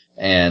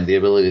 And the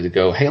ability to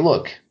go, hey,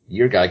 look,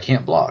 your guy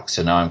can't block,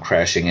 so now I'm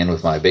crashing in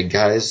with my big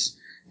guys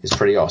is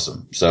pretty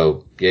awesome.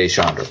 So, yay,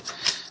 Chandra.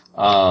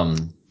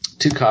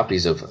 2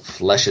 copies of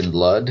Flesh and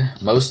Blood,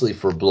 mostly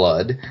for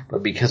blood,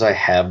 but because I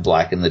have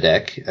black in the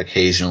deck,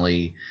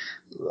 occasionally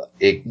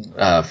it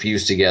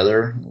fused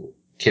together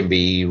can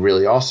be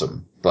really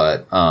awesome.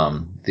 But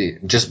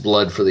just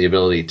blood for the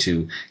ability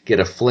to get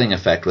a fling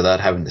effect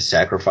without having to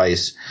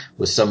sacrifice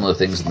with some of the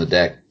things in the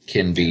deck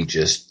can be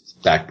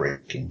just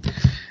backbreaking.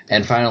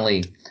 And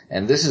finally,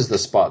 and this is the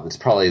spot that's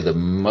probably the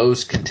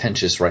most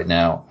contentious right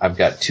now, I've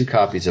got 2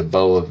 copies of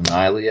Bow of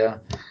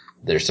Nylea.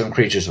 There's some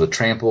creatures with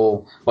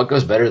trample. What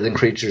goes better than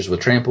creatures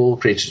with trample?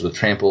 Creatures with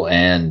trample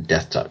and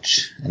death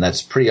touch. And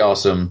that's pretty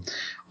awesome.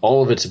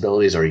 All of its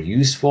abilities are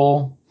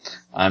useful.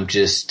 I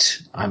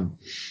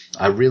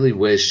really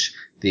wish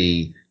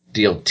the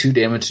deal 2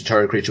 damage to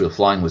target creature with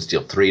flying was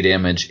deal 3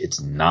 damage. It's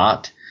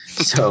not.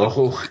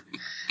 So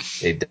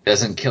it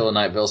doesn't kill a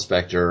Night Veil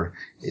Spectre.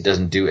 It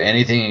doesn't do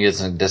anything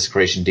against a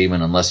Desecration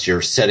Demon unless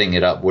you're setting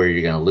it up where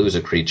you're going to lose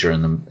a creature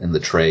in the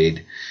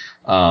trade.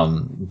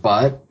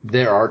 But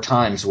there are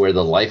times where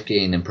the life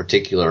gain in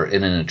particular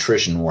in an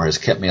attrition war has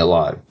kept me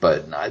alive.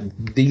 But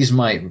these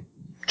might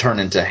turn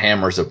into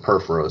hammers of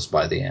Perforos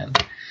by the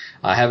end.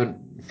 I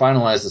haven't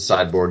finalized the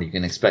sideboard. You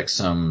can expect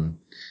some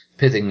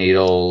Pithing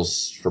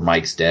Needles for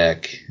Mike's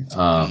deck,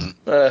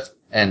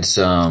 and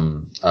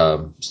some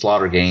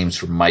Slaughter Games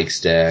for Mike's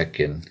deck,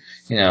 and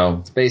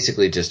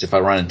basically just if I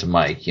run into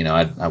Mike,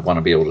 I want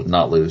to be able to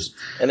not lose.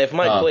 And if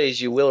Mike plays,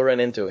 you will run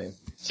into him.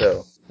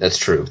 So that's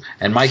true.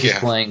 And Mike is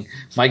playing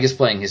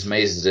his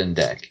Mazes in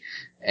deck,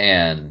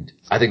 and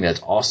I think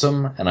that's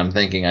awesome. And I'm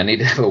thinking I need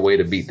to have a way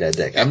to beat that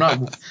deck. I'm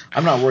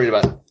not worried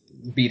about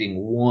beating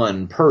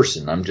one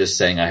person. I'm just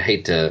saying I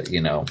hate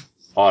to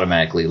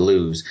automatically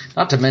lose.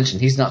 Not to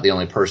mention he's not the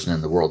only person in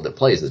the world that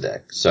plays the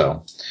deck.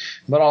 So,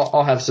 but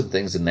I'll have some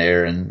things in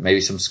there and maybe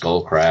some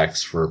skull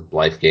cracks for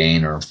life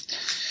gain, or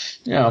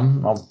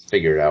I'll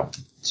figure it out.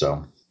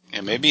 So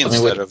yeah, maybe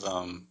instead of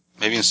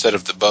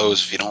the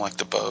bows, if you don't like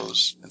the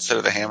bows, instead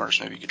of the hammers,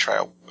 maybe you could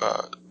try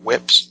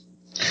whips.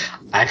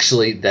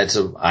 Actually,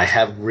 I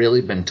have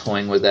really been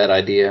toying with that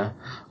idea.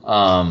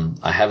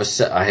 I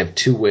have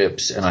 2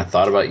 whips, and I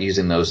thought about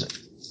using those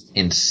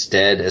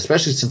instead,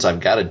 especially since I've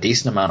got a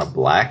decent amount of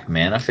black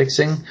mana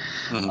fixing.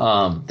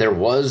 Mm-hmm. There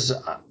was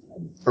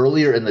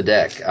earlier in the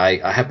deck,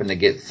 I happened to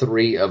get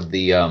 3 of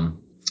the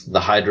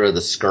Hydra,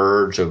 the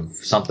Scourge of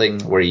something,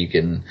 where you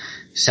can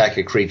sack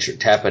a creature,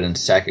 tap it and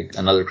sack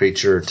another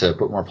creature to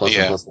put more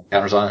 +1/+1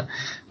 counters on it.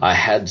 I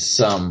had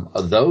some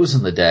of those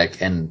in the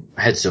deck and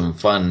had some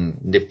fun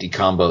nifty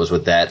combos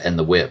with that and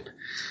the whip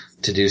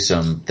to do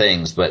some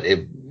things, but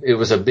it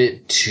was a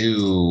bit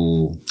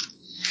too.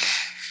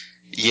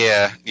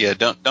 Yeah.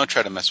 Don't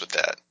try to mess with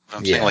that.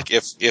 I'm saying, like,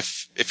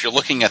 if you're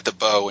looking at the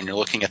bow and you're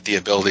looking at the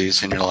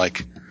abilities and you're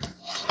like,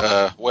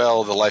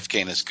 well, the life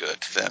gain is good,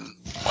 then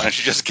why don't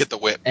you just get the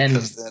whip?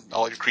 Because then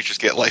all your creatures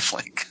get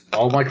lifelink.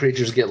 All my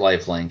creatures get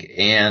lifelink,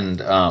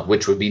 and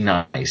which would be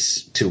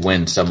nice to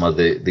win some of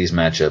these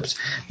matchups.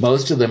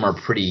 Most of them are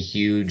pretty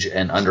huge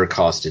and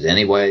undercosted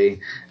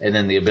anyway, and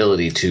then the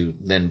ability to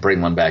then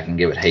bring one back and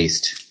give it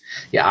haste.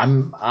 Yeah,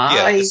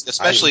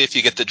 especially if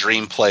you get the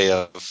dream play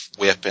of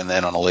whip and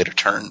then on a later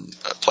turn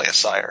play a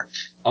sire.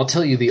 I'll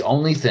tell you the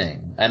only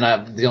thing, and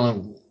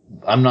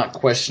I'm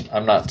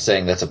not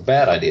saying that's a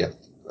bad idea.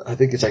 I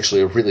think it's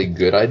actually a really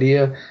good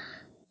idea.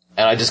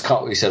 And I just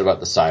caught what you said about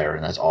the sire,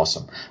 and that's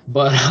awesome.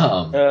 But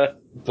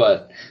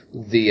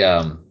the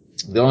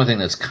only thing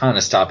that's kind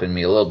of stopping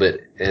me a little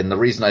bit, and the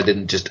reason I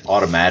didn't just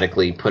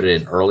automatically put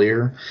it in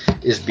earlier,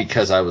 is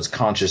because I was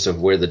conscious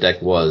of where the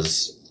deck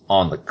was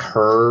on the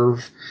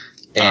curve.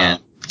 And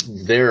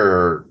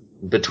they're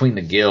between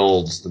the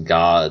guilds, the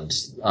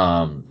gods,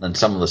 and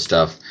some of the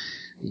stuff.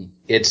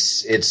 It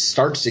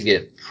starts to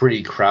get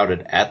pretty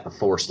crowded at the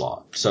 4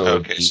 slot.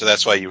 So so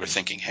that's why you were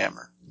thinking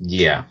hammer.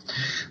 Yeah.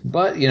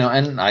 But,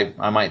 and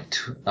I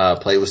might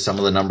play with some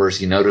of the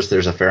numbers. You notice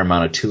there's a fair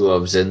amount of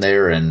 2-ofs in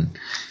there, and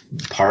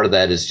part of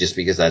that is just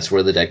because that's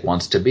where the deck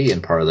wants to be,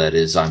 and part of that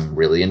is I'm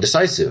really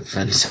indecisive.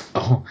 And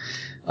so,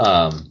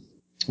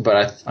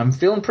 but I'm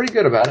feeling pretty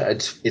good about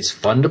it. It's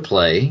fun to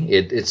play.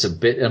 It's a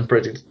bit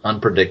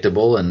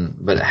unpredictable,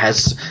 but it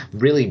has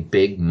really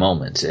big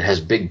moments. It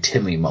has big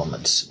Timmy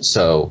moments.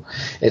 So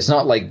it's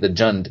not like the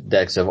Jund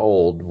decks of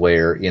old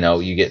where,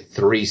 you get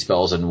 3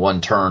 spells in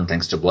 1 turn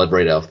thanks to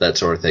Bloodbraid Elf, that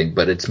sort of thing.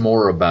 But it's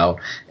more about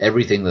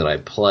everything that I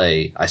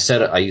play. I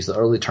use the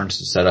early turns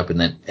to set up, and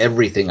then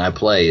everything I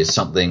play is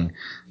something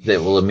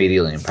that will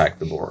immediately impact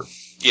the board.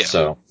 Yeah.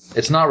 So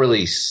it's not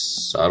really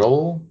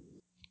subtle.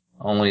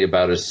 Only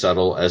about as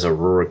subtle as a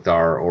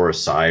Rurikthar or a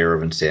Sire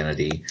of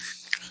Insanity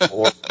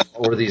or a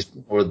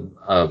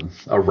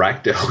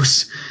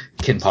Rakdos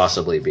can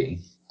possibly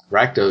be.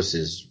 Rakdos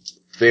is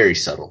very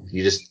subtle.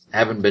 You just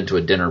haven't been to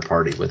a dinner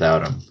party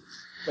without him,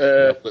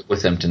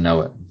 with him to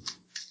know it.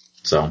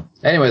 So,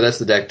 anyway, that's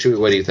the deck. Chewy,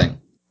 what do you think?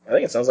 I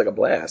think it sounds like a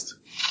blast.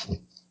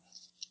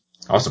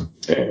 Awesome.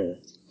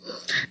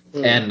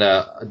 And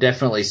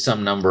definitely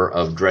some number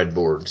of dread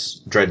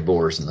boars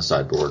in the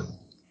sideboard.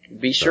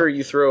 Be sure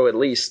you throw at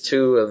least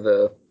 2 of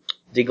the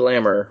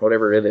Deglamour,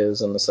 whatever it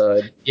is, on the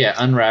side. Yeah,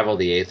 Unravel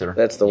the Aether.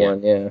 That's the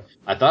one, yeah.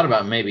 I thought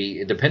about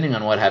maybe, depending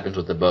on what happens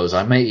with the bows,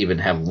 I may even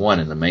have 1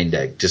 in the main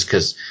deck, just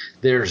because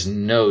there's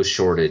no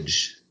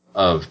shortage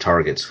of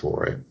targets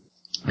for it.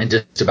 In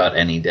just about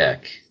any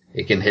deck.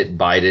 It can hit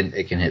Bident,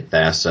 it can hit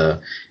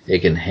Thassa, it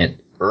can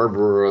hit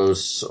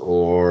Urboros,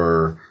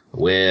 or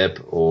Whip,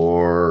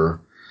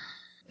 or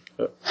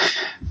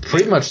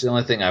pretty much the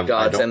only thing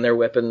Gods and their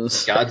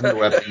weapons. Gods and their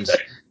weapons.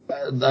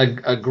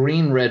 A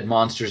green-red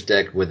monsters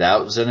deck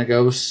without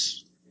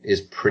Xenagos is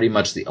pretty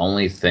much the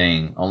only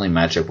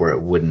matchup where it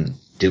wouldn't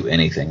do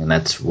anything, and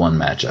that's 1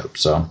 matchup.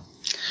 So,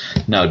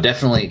 no,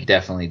 definitely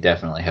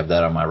have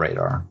that on my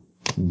radar.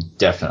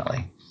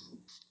 Definitely.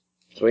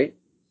 Sweet.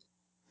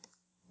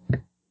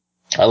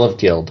 I love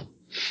Guild.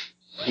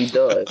 He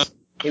does.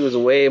 He was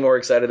way more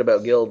excited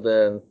about Guild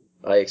than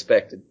I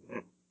expected.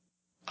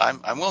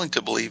 I'm willing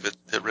to believe it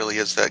really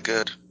is that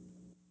good.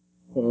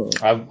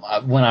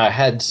 When I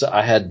had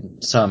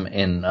some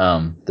in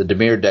the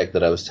Dimir deck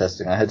that I was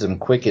testing, I had some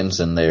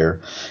Quickens in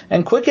there,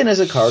 and Quicken is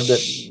a card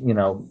that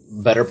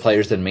better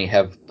players than me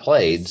have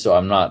played. So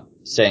I'm not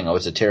saying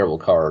it's a terrible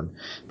card,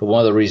 but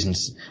one of the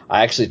reasons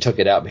I actually took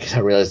it out because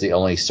I realized the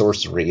only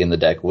sorcery in the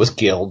deck was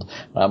Guild.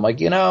 And I'm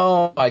like,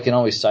 I can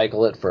always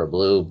cycle it for a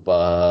blue,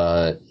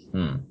 but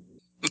I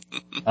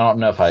don't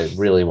know if I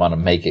really want to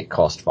make it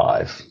cost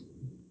 5.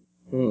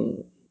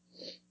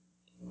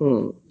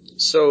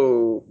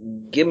 So,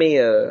 give me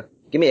a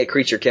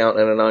creature count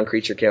and a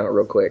non-creature count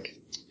real quick.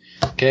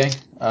 Okay.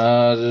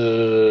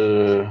 I'm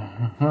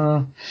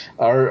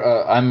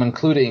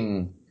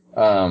including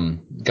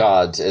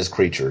gods as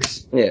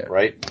creatures. Yeah.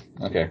 Right?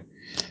 Okay.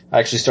 I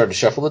actually started to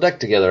shuffle the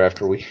deck together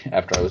after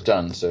I was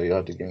done, so you'll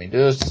have to give me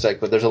just a sec,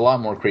 but there's a lot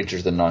more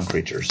creatures than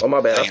non-creatures. Oh, my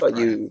bad. I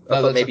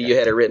thought maybe you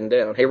had it written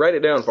down. Hey, write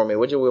it down for me,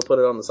 would you? We'll put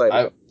it on the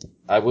site.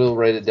 I will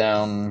write it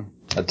down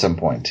at some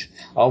point.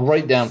 I'll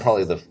write down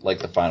probably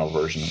the final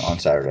version on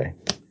Saturday.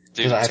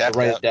 Because I have to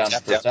write it down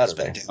for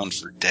Saturday. Been down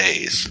for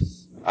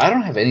days. I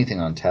don't have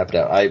anything on Tapped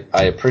Out.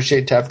 I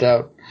appreciate Tapped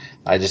Out.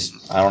 I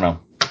don't know.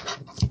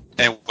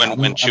 And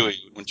when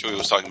Chewy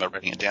was talking about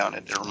writing it down,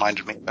 it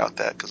reminded me about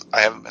that because I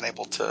haven't been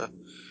able to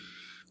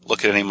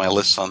look at any of my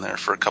lists on there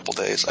for a couple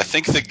days. I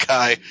think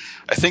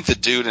the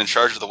dude in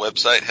charge of the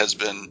website has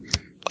been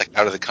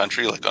out of the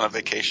country, on a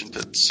vacation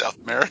to South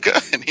America,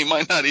 and he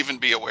might not even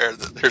be aware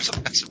that there's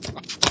a massive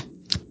problem.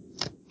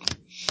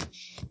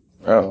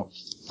 Oh.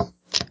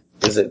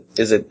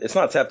 It's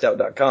not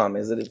tappedout.com,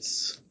 is it?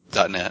 It's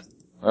 .net.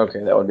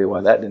 Okay, that would be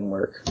why that didn't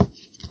work.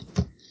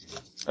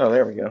 Oh,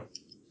 there we go.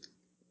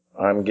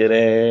 I'm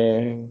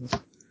getting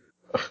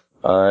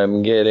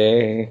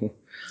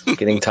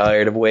getting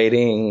tired of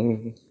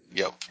waiting.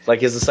 Yep.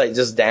 Is the site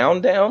just down,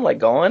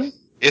 gone?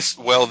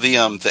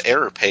 The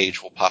error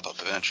page will pop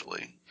up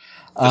eventually.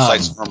 The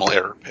site's normal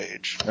error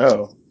page.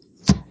 Oh.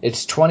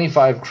 It's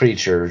 25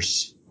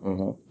 creatures,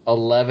 11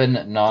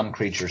 11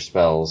 non-creature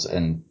spells,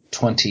 and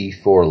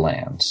 24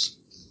 lands.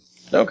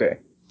 Okay.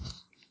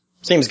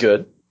 Seems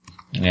good.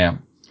 Yeah.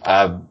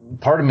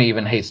 Part of me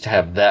even hates to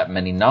have that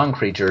many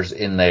non-creatures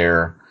in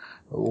there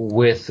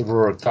with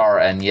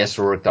Rurikthar, and yes,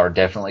 Rurikthar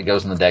definitely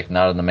goes in the deck,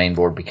 not on the main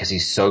board, because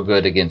he's so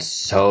good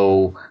against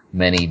so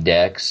many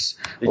decks.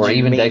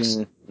 Decks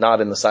not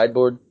in the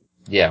sideboard?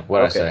 Yeah,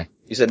 what'd I say?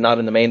 You said not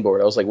in the main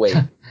board. I was like, wait.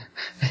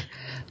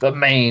 The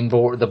main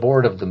board, the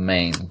board of the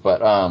main,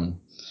 but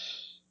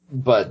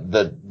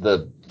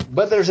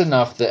there's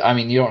enough that,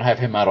 you don't have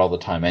him out all the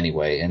time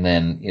anyway, and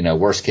then,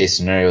 worst case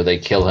scenario, they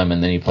kill him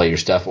and then you play your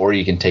stuff, or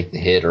you can take the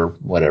hit or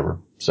whatever,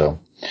 so.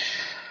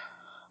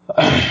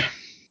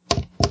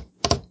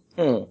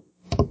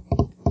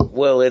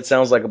 Well, it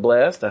sounds like a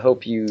blast. I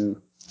hope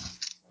you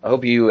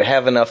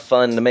have enough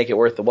fun to make it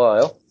worth the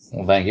while.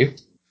 Well, thank you.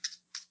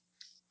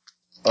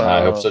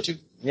 I hope so too.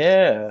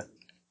 Yeah.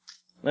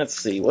 Let's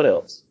see, what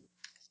else?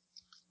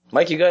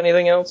 Mike, you got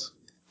anything else?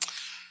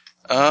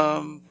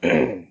 Not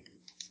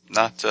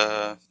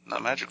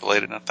magic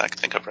related, not that I can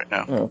think of right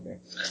now. Oh, okay.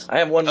 I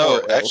have one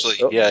more.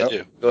 Actually, I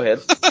do. Go ahead.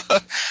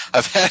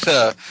 I've had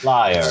a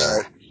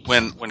liar.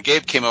 When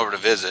Gabe came over to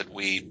visit,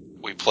 we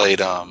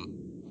played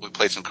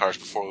some cards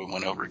before we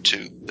went over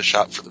to the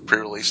shop for the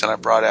pre-release, and I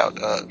brought out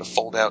the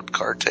fold-out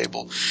card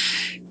table,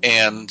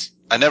 and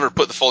I never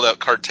put the fold-out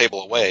card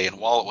table away. And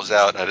while it was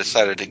out, I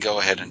decided to go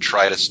ahead and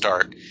try to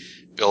start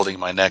building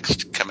my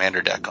next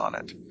commander deck on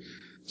it.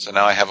 So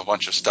now I have a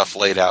bunch of stuff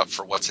laid out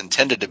for what's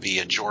intended to be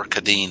a Jor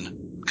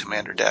Kadeen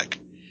commander deck.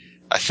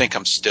 I think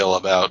I'm still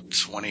about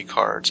 20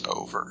 cards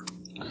over.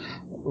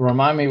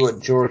 Remind me what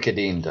Jor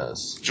Kadeen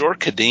does. Jor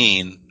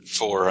Kadeen,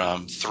 for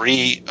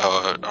 3,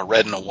 a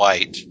red and a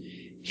white,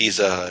 he's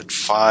a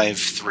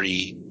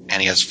 5/3,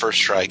 and he has first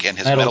strike, and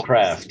his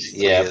Metalcraft.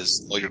 Yeah.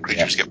 is all your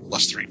creatures get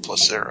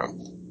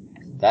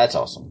 +3/+0. That's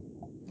awesome.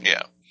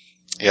 Yeah.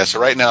 Yeah, so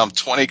right now I'm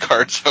 20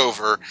 cards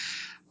over.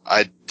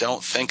 I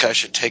don't think I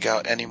should take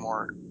out any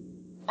more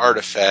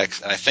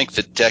artifacts, and I think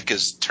the deck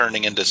is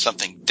turning into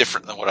something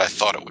different than what I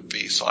thought it would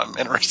be, so I'm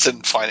interested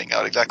in finding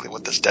out exactly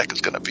what this deck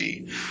is going to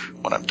be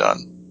when I'm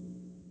done.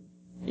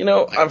 You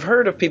know, I've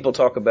heard of people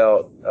talk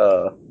about,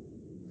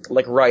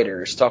 like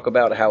writers, talk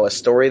about how a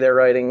story they're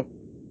writing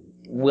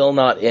will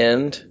not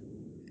end.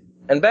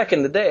 And back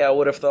in the day, I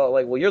would have thought,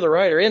 like, well, you're the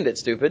writer, end it,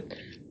 stupid.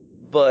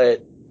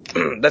 But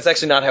that's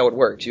actually not how it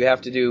works. You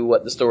have to do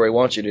what the story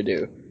wants you to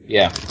do.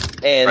 Yeah.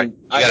 And right.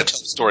 You gotta tell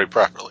the story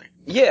properly.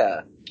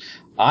 Yeah.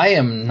 I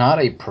am not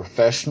a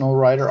professional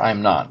writer.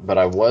 I'm not, but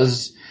I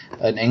was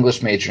an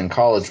English major in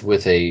college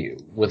with a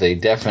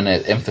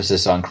definite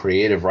emphasis on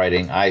creative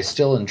writing. I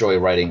still enjoy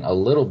writing a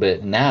little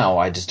bit now.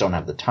 I just don't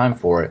have the time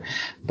for it.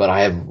 But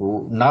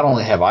not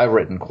only have I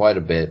written quite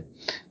a bit,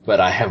 but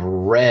I have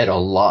read a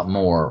lot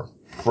more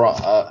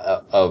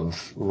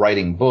of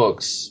writing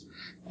books,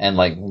 and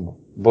like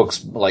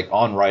books like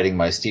On Writing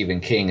by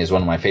Stephen King is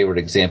one of my favorite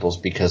examples,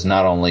 because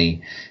not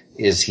only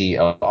is he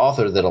an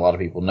author that a lot of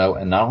people know,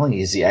 and not only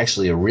is he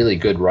actually a really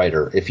good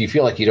writer. If you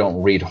feel like you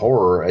don't read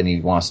horror and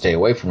you want to stay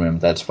away from him,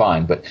 that's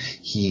fine, but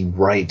he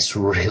writes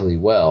really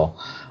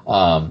well.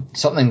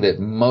 Something that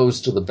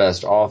most of the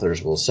best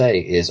authors will say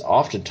is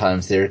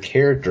oftentimes their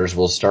characters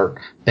will start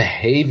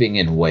behaving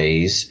in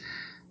ways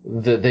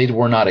that they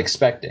were not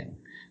expecting.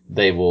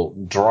 They will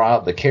draw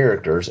out the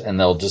characters, and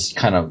they'll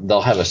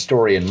have a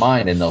story in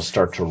mind, and they'll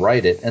start to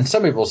write it. And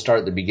some people start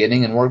at the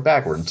beginning and work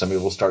backward, and some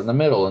people start in the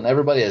middle, and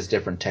everybody has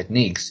different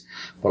techniques.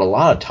 But a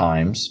lot of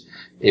times,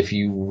 if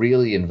you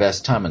really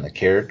invest time in the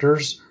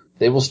characters,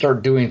 they will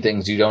start doing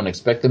things you don't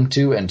expect them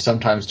to, and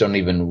sometimes don't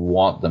even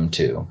want them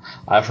to.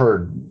 I've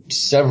heard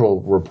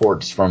several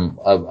reports from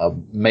a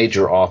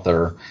major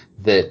author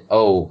that,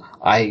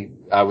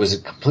 I was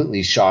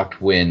completely shocked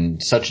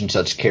when such and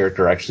such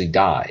character actually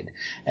died.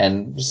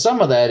 And some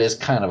of that is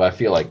kind of, I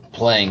feel like,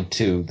 playing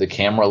to the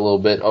camera a little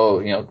bit,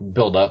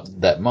 build up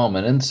that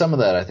moment. And some of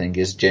that, I think,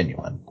 is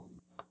genuine.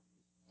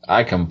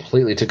 I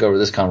completely took over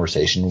this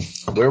conversation.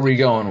 Where were you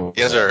going?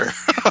 Yes, sir.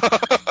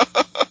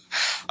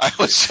 I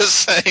was just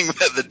saying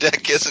that the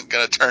deck isn't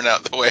going to turn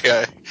out the way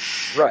I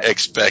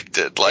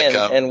expected.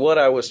 And what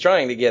I was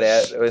trying to get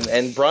at,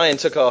 and Brian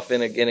took off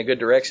in a good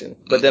direction,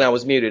 but then I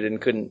was muted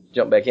and couldn't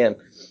jump back in.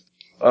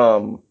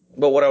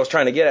 But what I was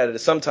trying to get at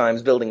is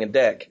sometimes building a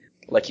deck,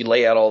 like you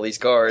lay out all these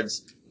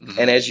cards,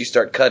 and as you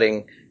start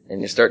cutting,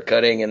 and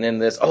then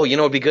this,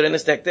 it'd be good in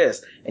this deck,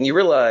 this. And you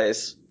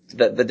realize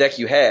that the deck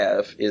you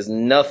have is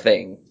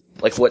nothing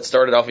like what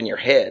started off in your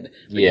head.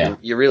 Yeah.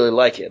 You really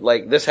like it.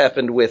 Like this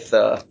happened with,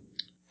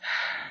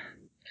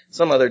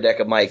 some other deck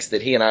of Mike's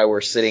that he and I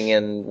were sitting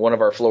in one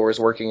of our floors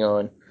working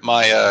on.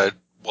 I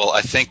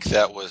think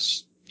that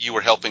was, you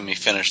were helping me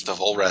finish the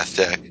Volrath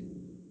deck.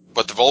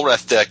 But the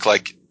Volrath deck,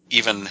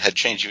 even had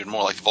changed even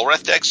more. Like, the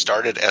Volrath deck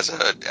started as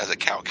a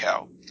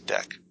cow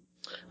deck.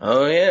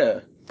 Oh, yeah.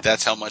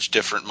 That's how much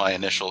different my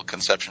initial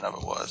conception of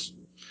it was.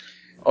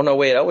 Oh, no,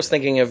 wait, I was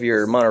thinking of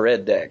your mono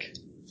red deck.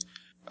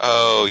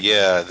 Oh,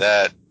 yeah,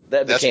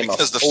 that's became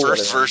because the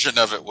first version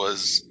of it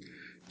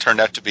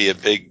turned out to be a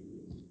big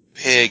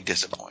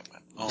disappointment.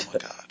 Oh, my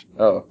God.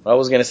 Oh, I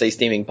was going to say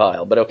steaming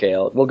pile, but okay,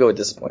 we'll go with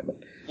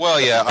disappointment.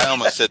 Well, yeah, I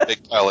almost said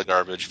big pile of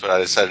garbage, but I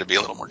decided to be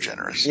a little more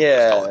generous.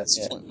 Yeah.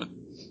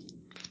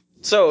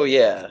 So,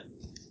 yeah.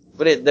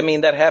 But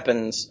that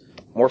happens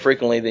more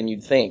frequently than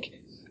you'd think.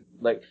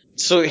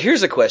 So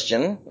here's a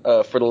question,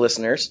 for the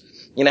listeners.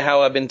 You know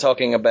how I've been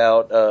talking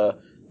about,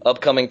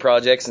 upcoming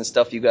projects and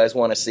stuff you guys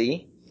want to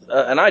see?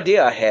 An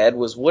idea I had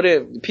was, what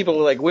if people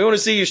were like, we want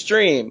to see you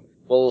stream?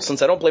 Well,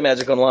 since I don't play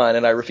Magic Online,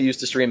 and I refuse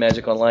to stream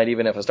Magic Online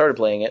even if I started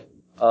playing it,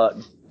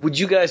 would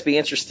you guys be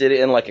interested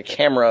in, a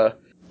camera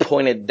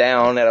pointed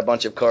down at a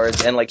bunch of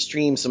cards and,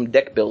 stream some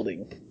deck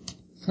building?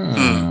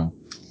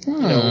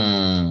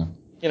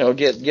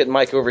 Get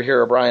Mike over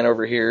here or Brian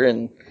over here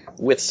and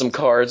with some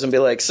cards and be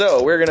like,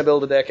 so we're going to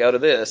build a deck out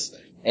of this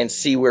and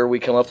see where we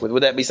come up with.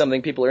 Would that be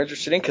something people are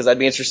interested in? Because I'd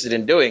be interested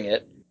in doing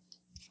it.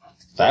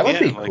 That would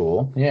be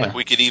cool. Yeah. Like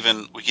we could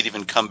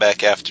even come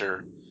back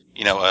after,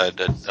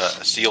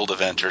 a sealed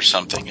event or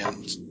something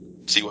and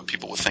see what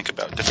people would think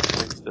about different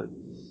ways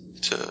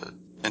to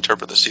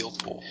interpret the sealed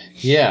pool.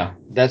 Yeah,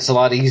 that's a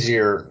lot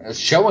easier.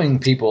 Showing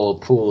people a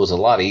pool is a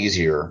lot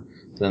easier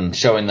than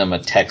showing them a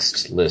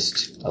text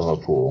list of a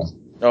pool.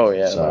 Oh,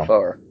 yeah, by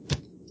far.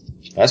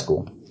 That's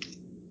cool.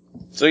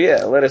 So,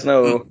 yeah, let us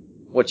know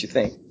what you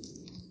think.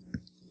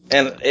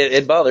 And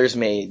it bothers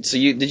me. So,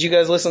 did you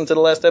guys listen to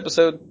the last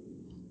episode?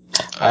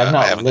 I have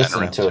not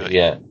listened to it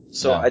yet.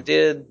 So,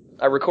 no.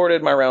 I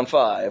recorded my round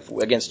 5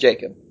 against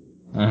Jacob.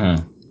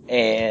 Mm-hmm.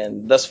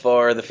 And thus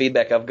far, the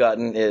feedback I've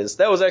gotten is,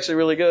 that was actually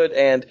really good,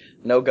 and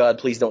no, God,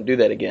 please don't do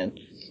that again.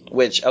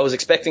 Which, I was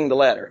expecting the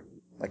latter.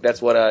 Like,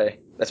 that's why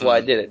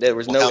I did it. There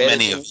was no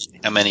editing.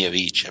 How many of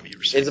each have you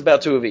received? It's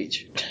about 2 of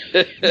each.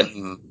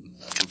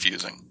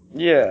 Confusing.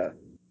 Yeah.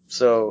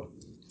 So,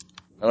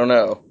 I don't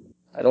know.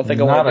 I don't think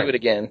I want to do it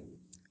again.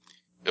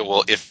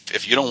 Well,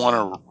 if you don't want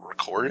to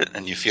record it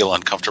and you feel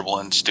uncomfortable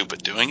and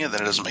stupid doing it,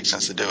 then it doesn't make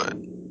sense to do it.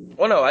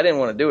 Well, no, I didn't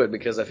want to do it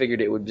because I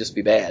figured it would just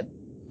be bad.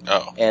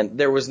 Oh. And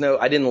there was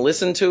I didn't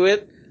listen to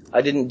it.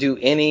 I didn't do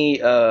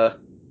any, editing.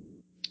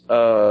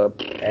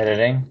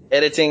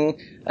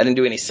 I didn't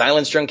do any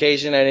silence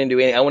truncation.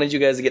 I wanted you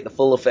guys to get the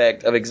full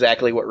effect of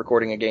exactly what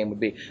recording a game would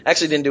be. I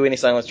actually didn't do any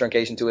silence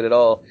truncation to it at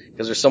all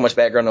because there's so much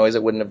background noise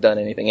it wouldn't have done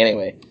anything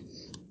anyway.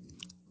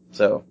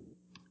 So,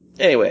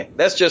 anyway,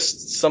 that's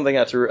just something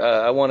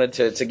I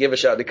wanted to give a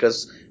shot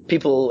because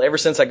people, ever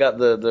since I got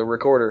the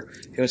recorder,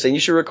 they were saying, you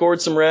should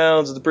record some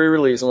rounds of the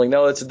pre-release. I'm like,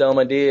 no, that's a dumb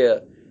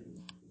idea.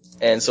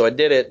 And so I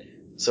did it,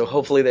 so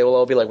hopefully they will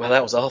all be like, wow,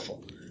 that was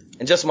awful.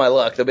 And just my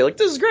luck, they'll be like,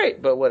 this is great,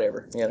 but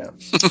whatever,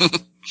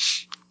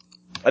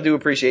 I do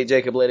appreciate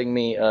Jacob letting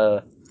me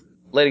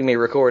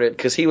record it,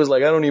 because he was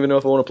like, I don't even know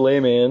if I want to play,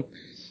 man.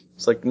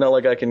 It's like, not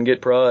like I can get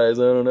prize,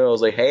 I don't know. I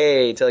was like,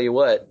 hey, tell you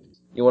what,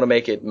 you want to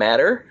make it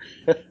matter?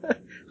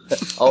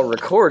 I'll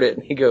record it.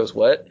 And he goes,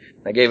 what?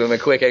 I gave him a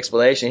quick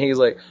explanation. He was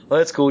like, oh,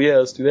 that's cool, yeah,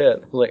 let's do that.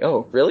 I was like,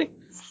 oh, really?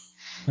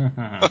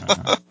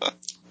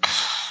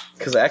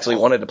 Because I actually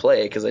wanted to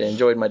play, because I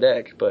enjoyed my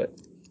deck, but...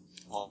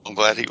 Well, I'm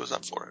glad he was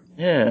up for it.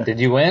 Yeah. Did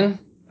you win?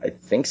 I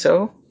think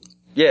so.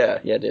 Yeah,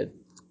 I did.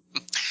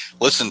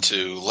 Listen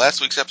to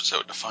last week's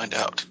episode to find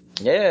out.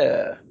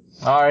 Yeah.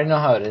 I already know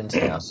how it ends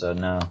now, so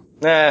no.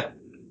 Nah.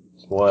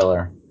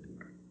 Spoiler.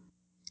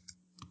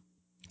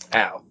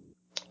 Ow.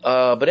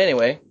 But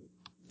anyway,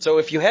 so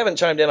if you haven't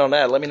chimed in on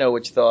that, let me know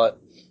what you thought.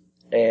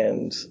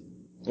 And,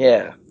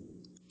 yeah.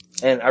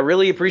 And I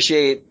really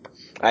appreciate...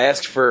 I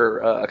asked for,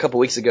 a couple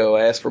weeks ago,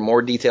 I asked for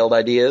more detailed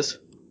ideas.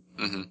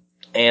 Mm-hmm.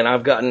 And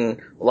I've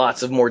gotten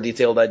lots of more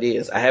detailed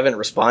ideas. I haven't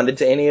responded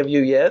to any of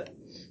you yet.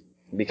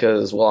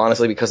 Because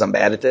I'm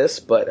bad at this.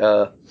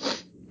 But,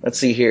 let's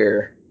see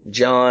here.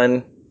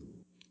 John,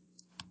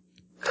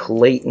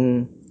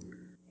 Clayton,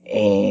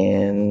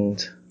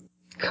 and...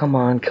 Come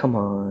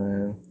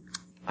on.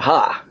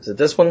 Aha! Is it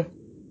this one?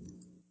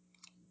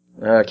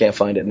 I can't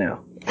find it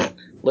now.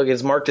 Look,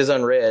 it's marked as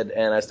unread,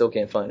 and I still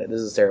can't find it.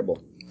 This is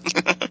terrible.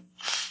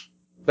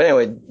 But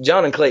anyway,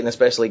 John and Clayton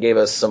especially gave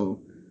us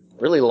some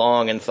really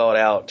long and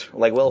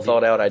well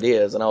thought out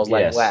ideas, and I was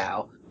like,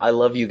 wow, I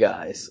love you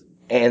guys.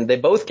 And they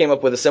both came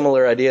up with a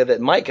similar idea that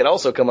Mike had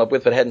also come up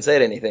with but hadn't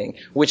said anything,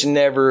 which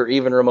never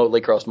even remotely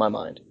crossed my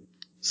mind.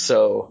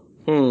 So,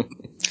 Yeah,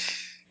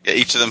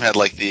 each of them had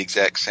like the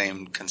exact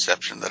same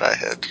conception that I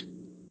had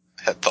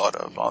thought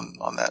of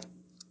on that.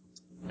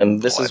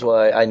 And this is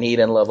why I need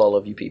and love all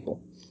of you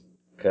people.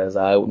 Because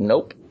I'm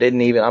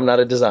not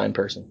a design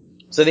person.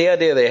 So the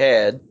idea they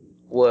had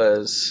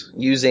was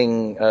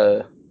using,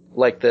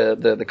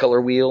 the color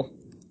wheel,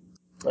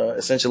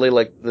 essentially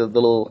like the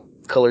little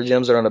color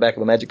gems that are on the back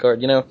of a magic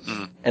card,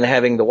 and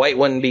having the white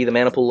one be the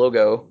Mana Pool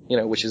logo,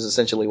 which is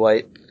essentially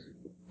white,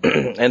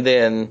 and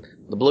then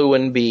the blue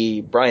one be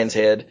Brian's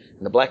head,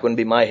 and the black one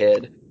be my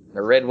head, and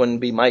the red one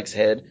be Mike's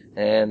head,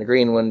 and the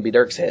green one be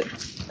Dirk's head.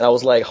 And I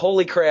was like,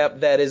 holy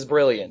crap, that is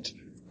brilliant.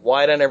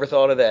 Why'd I never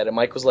thought of that? And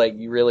Mike was like,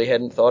 you really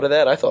hadn't thought of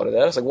that? I thought of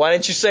that. I was like, why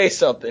didn't you say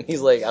something?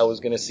 He's like, I was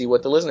gonna see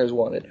what the listeners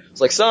wanted. I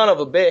was like, son of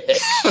a bitch.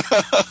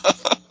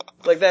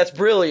 Like, that's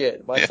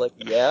brilliant. Mike's like,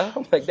 yeah?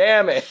 I'm like,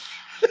 damn it.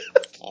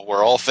 Well,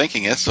 we're all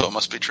thinking it, so it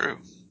must be true.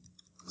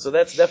 So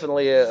that's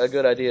definitely a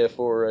good idea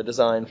for a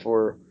design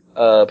for,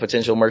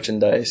 potential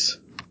merchandise.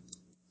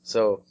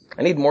 So,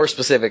 I need more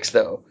specifics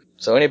though.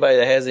 So anybody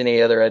that has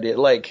any other idea,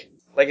 like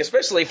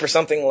especially for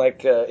something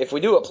like, if we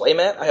do a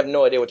playmat, I have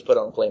no idea what to put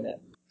on a playmat.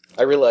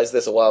 I realized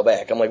this a while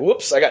back. I'm like,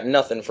 whoops, I got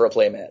nothing for a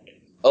playmat.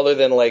 Other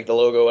than, like, the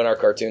logo and our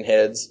cartoon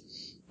heads.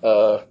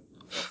 I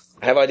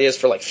have ideas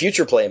for, like,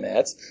 future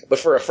playmats. But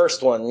for a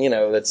first one,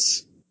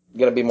 that's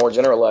gonna be more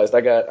generalized, I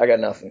got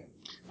nothing.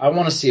 I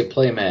want to see a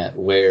playmat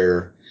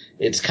where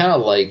it's kind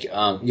of like,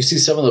 you see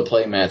some of the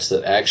playmats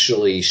that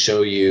actually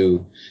show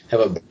you, have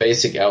a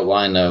basic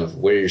outline of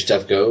where your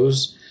stuff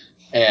goes.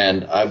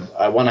 And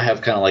I want to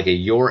have kind of like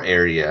your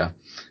area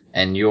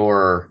and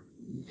your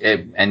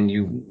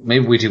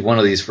maybe we do one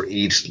of these for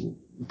each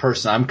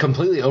person. I'm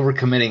completely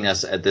overcommitting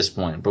us at this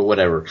point, but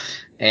whatever.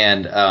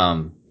 And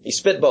He's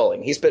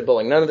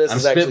spitballing. None of this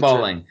is actually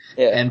spitballing.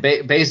 True. Yeah. And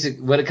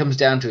what it comes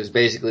down to is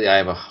basically I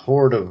have a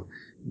horde of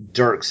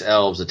dorks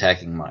elves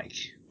attacking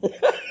Mike.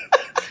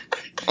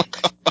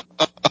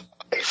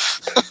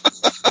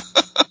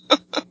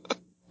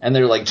 And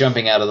they're like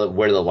jumping out of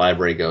where the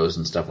library goes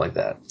and stuff like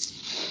that.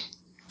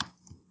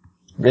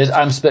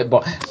 I'm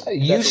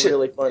spitballing. That's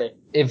really funny.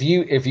 If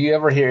you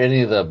ever hear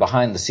any of the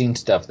behind the scenes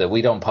stuff that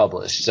we don't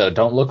publish, so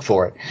don't look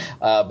for it.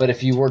 But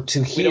if you were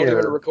to hear, we don't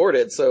even record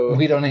it, so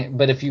we don't.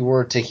 But if you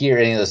were to hear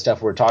any of the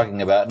stuff we're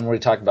talking about, and we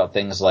talk about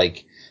things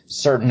like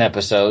certain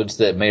episodes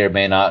that may or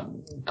may not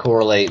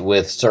correlate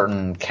with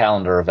certain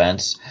calendar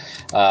events,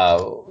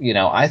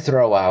 I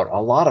throw out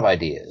a lot of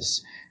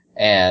ideas,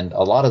 and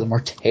a lot of them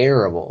are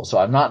terrible. So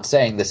I'm not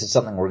saying this is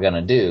something we're going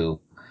to do.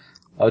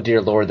 Oh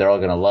dear Lord, they're all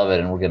going to love it,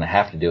 and we're going to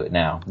have to do it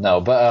now.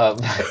 No, but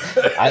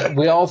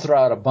we all throw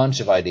out a bunch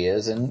of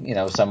ideas, and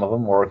some of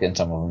them work and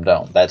some of them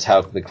don't. That's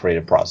how the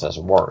creative process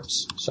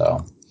works.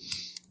 So,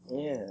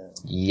 yeah,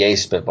 yay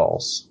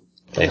spitballs!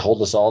 They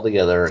hold us all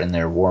together in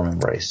their warm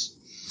embrace.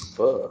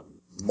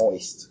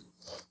 Moist.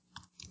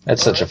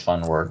 That's such a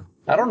fun word.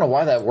 I don't know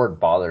why that word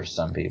bothers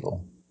some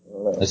people.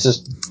 It's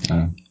just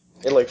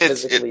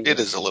it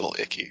is a little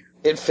icky.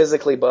 It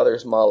physically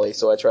bothers Molly,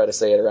 so I try to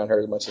say it around her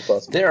as much as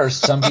possible. There are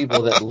some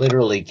people that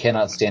literally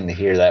cannot stand to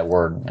hear that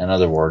word in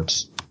other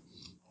words.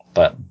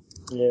 But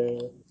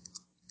yeah.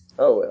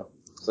 Oh well.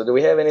 So do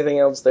we have anything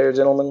else there,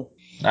 gentlemen?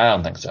 I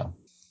don't think so.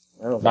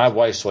 My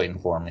wife's waiting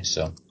for me,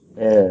 so.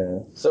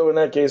 Yeah. So in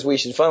that case, we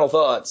should final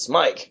thoughts.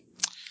 Mike.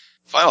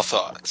 Final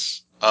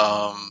thoughts.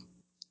 I'm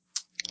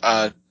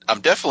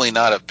definitely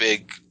not a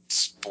big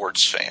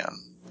sports fan,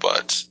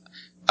 but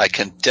I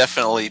can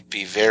definitely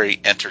be very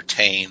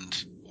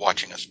entertained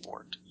watching a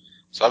sport.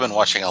 So I've been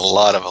watching a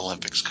lot of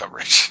Olympics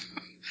coverage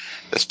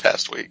this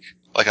past week.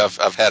 Like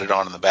I've had it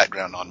on in the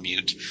background on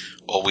mute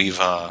while we've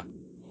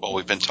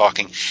been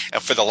talking.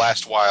 And for the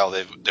last while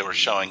they were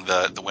showing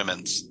the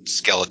women's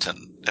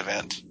skeleton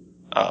event.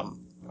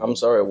 I'm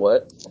sorry,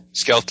 what?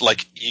 Skeleton,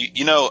 like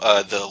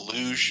the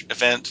luge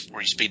event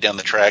where you speed down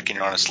the track and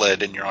you're on a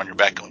sled and you're on your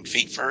back going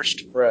feet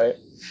first. Right.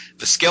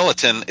 The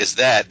skeleton is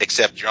that,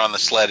 except you're on the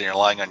sled and you're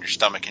lying on your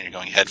stomach and you're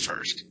going head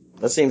first.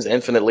 That seems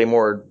infinitely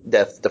more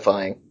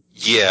death-defying.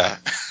 Yeah.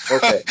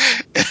 Okay.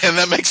 And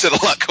that makes it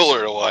a lot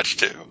cooler to watch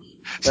too.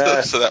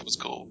 So that was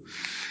cool.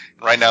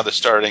 Right now they're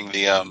starting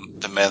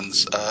the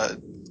men's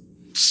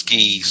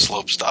ski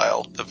slope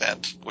style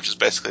event, which is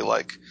basically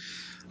like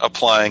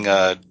applying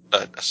a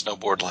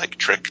snowboard like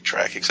trick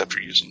track, except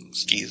you're using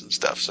skis and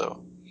stuff.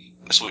 So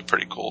this will be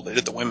pretty cool. They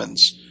did the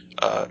women's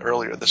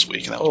earlier this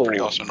week, and that was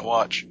pretty awesome to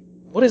watch.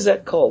 What is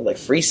that called? Like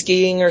free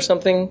skiing or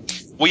something?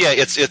 Well, yeah,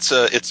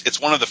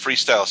 it's one of the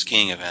freestyle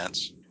skiing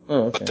events.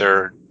 Oh,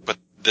 okay. But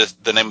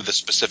the name of the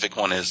specific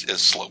one is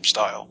slope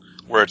style,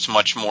 where it's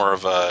much more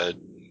of a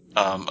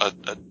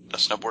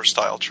snowboard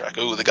style track.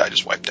 Ooh, the guy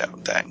just wiped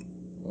out. Dang.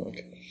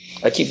 Okay.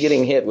 I keep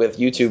getting hit with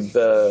YouTube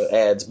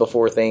ads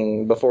before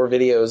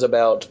videos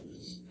about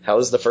how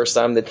this is the first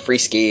time that free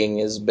skiing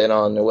has been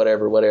on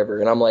or whatever,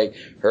 and I'm like,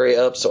 hurry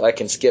up so I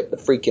can skip the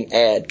freaking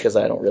ad because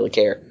I don't really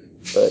care.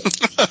 But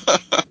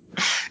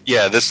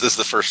yeah, this is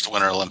the first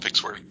Winter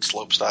Olympics where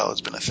slope style has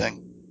been a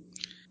thing.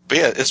 But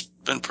yeah, it's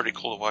been pretty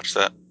cool to watch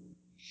that.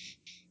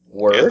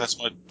 Word? Yeah, that's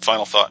my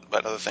final thought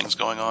about other things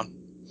going on.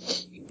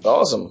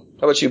 Awesome.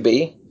 How about you,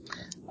 B?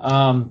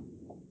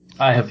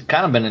 I have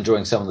kind of been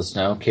enjoying some of the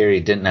snow.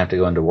 Carrie didn't have to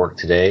go into work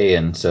today,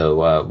 and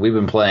so we've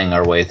been playing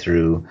our way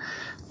through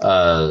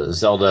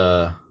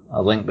Zelda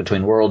A Link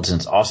Between Worlds, and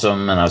it's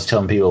awesome, and I was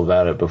telling people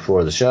about it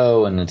before the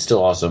show, and it's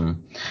still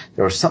awesome.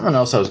 There was something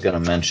else I was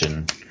going to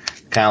mention,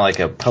 kind of like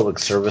a public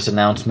service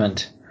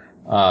announcement,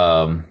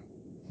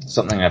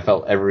 something I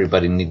felt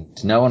everybody needed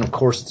to know, and of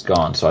course it's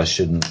gone, so I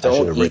should have written it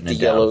down. Don't eat the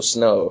yellow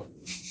snow.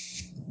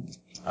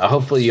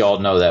 Hopefully you all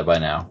know that by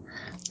now.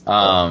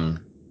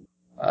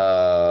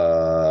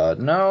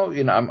 No,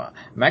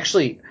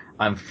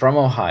 I'm from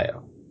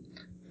Ohio.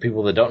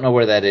 People that don't know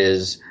where that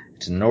is,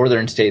 it's a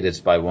northern state. It's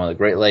by one of the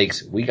Great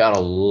Lakes. We got a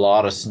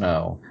lot of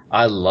snow.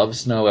 I love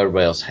snow.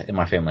 Everybody else in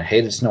my family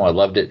hated snow. I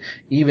loved it.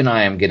 Even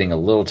I am getting a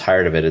little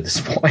tired of it at this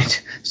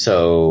point.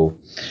 So,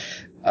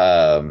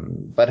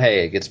 but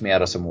hey, it gets me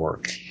out of some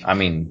work. I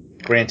mean,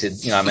 granted,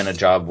 I'm in a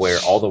job where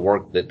all the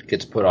work that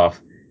gets put off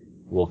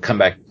will come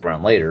back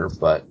around later,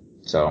 but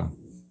so.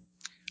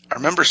 I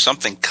remember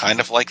something kind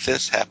of like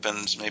this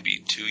happened maybe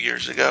 2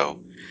 years ago,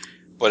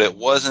 but it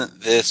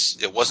wasn't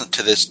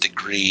to this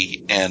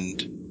degree,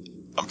 and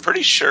I'm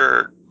pretty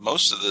sure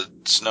most of the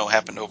snow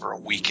happened over a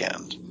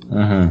weekend.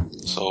 Mm-hmm.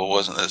 So it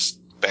wasn't as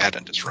bad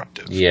and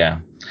disruptive.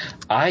 Yeah.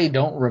 I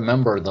don't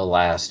remember the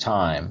last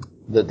time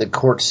that the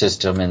court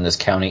system in this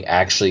county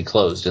actually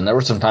closed. And there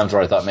were some times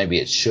where I thought maybe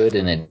it should,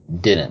 and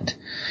it didn't.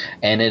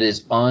 And it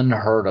is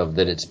unheard of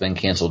that it's been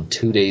canceled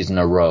 2 days in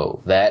a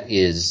row. That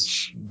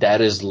is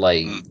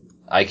like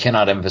I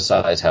cannot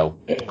emphasize how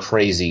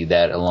crazy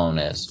that alone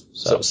is.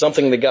 So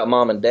something that got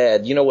mom and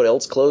dad. You know what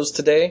else closed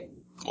today?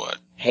 What?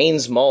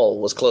 Haynes Mall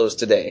was closed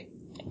today.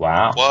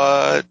 Wow.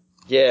 What?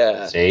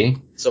 Yeah. See?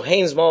 So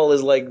Haynes Mall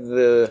is like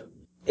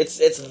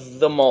it's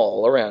the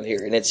mall around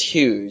here, and it's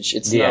huge.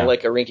 It's not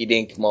like a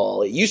rinky-dink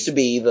mall. It used to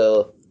be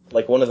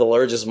one of the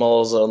largest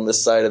malls on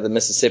this side of the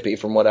Mississippi,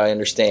 from what I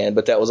understand,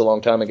 but that was a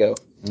long time ago.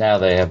 Now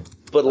they have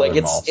But like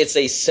malls. it's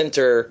a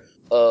center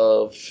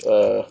of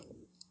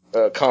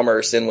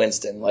commerce in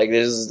Winston. Like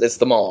it's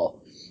the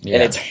mall,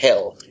 and it's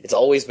hell. It's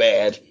always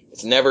bad.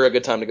 It's never a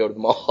good time to go to the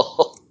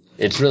mall.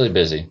 It's really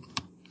busy.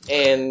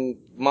 And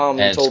Mom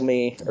told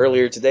me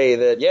earlier today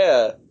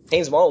that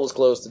Haynes Mall was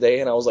closed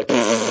today, and I was like,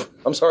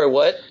 I'm sorry,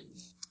 what?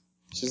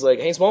 She's like,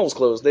 Haynes Mall was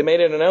closed. They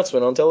made an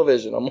announcement on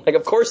television. I'm like,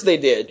 of course they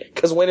did,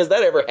 because when has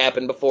that ever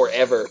happened before,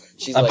 ever?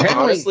 She's like,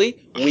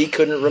 honestly, we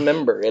couldn't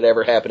remember it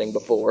ever happening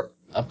before.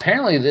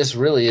 Apparently this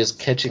really is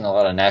catching a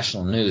lot of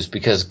national news,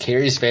 because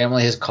Carrie's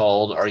family has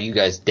called, are you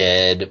guys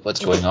dead?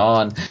 What's going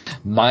on?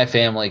 My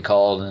family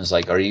called and is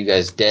like, are you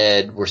guys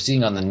dead? We're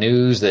seeing on the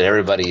news that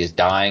everybody is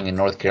dying in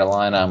North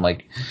Carolina. I'm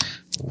like,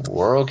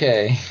 we're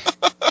okay.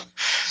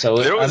 So,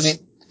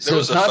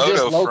 it's not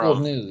just local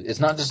news. It's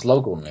not just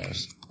local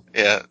news.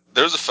 Yeah,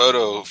 there was a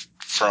photo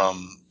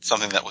from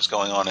something that was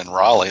going on in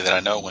Raleigh that I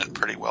know went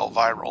pretty well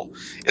viral.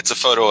 It's a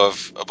photo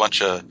of a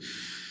bunch of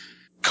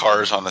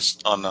cars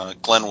on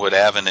Glenwood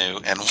Avenue,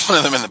 and one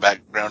of them in the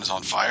background is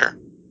on fire.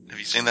 Have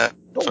you seen that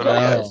photo?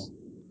 No.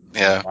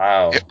 Yeah.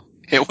 Wow.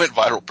 It went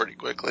viral pretty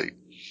quickly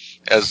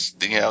as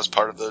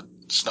part of the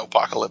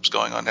snowpocalypse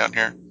going on down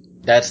here.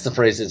 That's the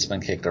phrase that's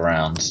been kicked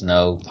around.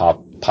 Snow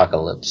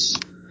apocalypse.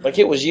 Like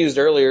it was used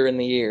earlier in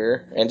the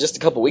year and just a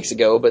couple weeks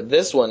ago, but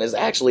this one is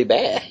actually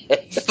bad.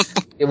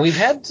 We've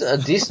had a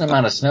decent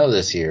amount of snow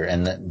this year,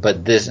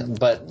 but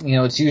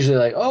it's usually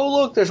like,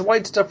 oh look, there's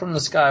white stuff from the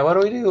sky. What do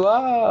we do?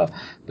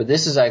 But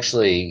this is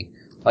actually,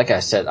 like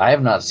I said, I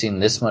have not seen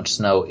this much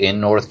snow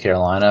in North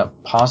Carolina,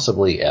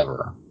 possibly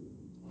ever.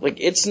 Like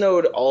it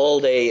snowed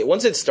all day.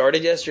 Once it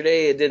started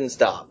yesterday, it didn't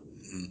stop,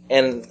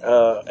 and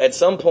at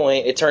some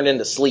point it turned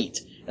into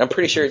sleet. And I'm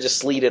pretty sure it just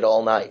sleeted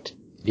all night.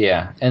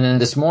 Yeah, and then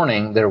this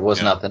morning there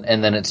was nothing,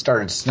 and then it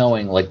started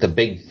snowing like the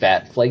big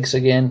fat flakes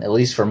again, at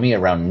least for me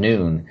around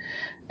noon,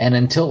 and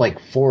until like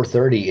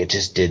 4:30 it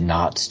just did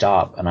not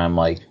stop, and I'm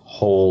like,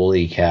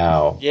 holy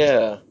cow.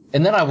 Yeah.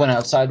 And then I went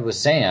outside with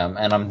Sam,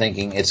 and I'm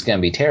thinking it's going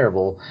to be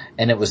terrible,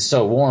 and it was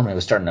so warm it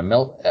was starting to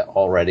melt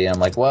already. I'm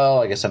like,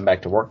 well, I guess I'm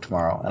back to work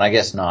tomorrow, and I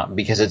guess not,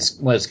 because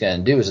what it's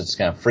going to do is it's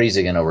going to freeze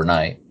again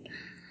overnight.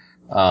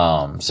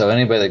 So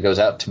anybody that goes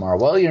out tomorrow,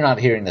 well, you're not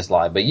hearing this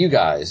live, but you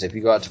guys, if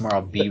you go out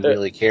tomorrow, be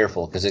really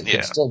careful, because it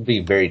can still be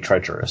very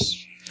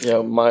treacherous.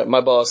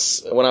 My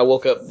boss, when I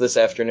woke up this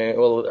afternoon,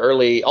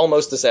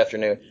 almost this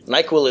afternoon,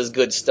 NyQuil is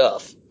good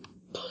stuff.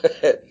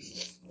 But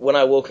when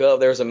I woke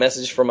up, there was a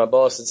message from my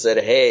boss that said,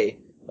 hey,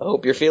 I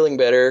hope you're feeling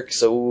better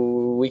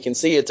so we can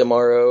see you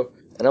tomorrow.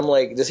 And I'm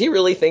like, does he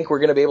really think we're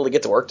going to be able to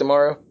get to work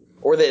tomorrow?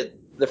 Or that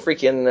the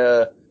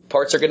freaking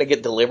parts are going to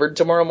get delivered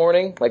tomorrow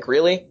morning? Like,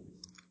 really?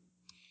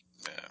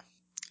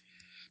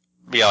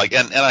 Yeah,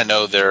 and I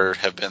know there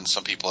have been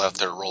some people out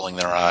there rolling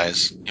their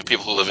eyes.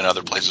 People who live in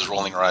other places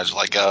rolling their eyes,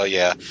 like, oh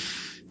yeah,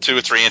 2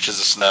 or 3 inches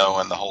of snow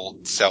and the whole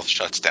South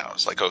shuts down.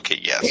 It's like, okay,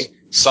 yes,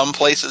 some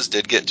places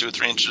did get 2 or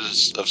 3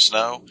 inches of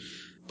snow,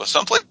 but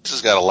some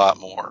places got a lot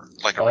more.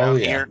 Like around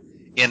here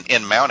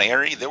in Mount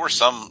Airy, there were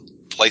some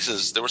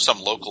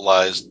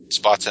localized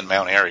spots in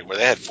Mount Airy where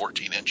they had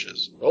 14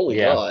 inches. Holy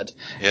God!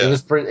 Yeah.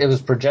 It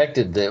was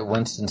projected that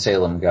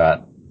Winston-Salem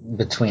got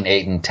between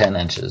 8 and 10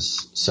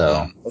 inches.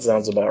 So that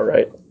sounds about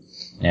right.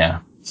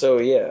 Yeah. So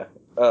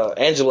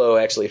Angelo,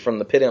 actually, from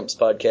the Pit Imps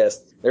podcast,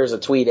 there was a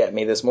tweet at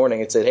me this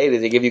morning. It said, hey,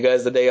 did they give you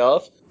guys the day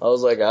off? I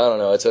was like, I don't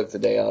know. I took the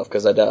day off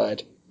because I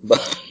died.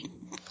 But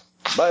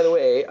by the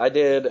way, I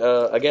did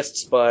a guest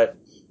spot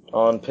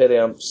on Pit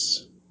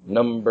Imps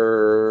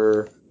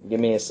number. Give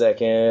me a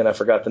second. I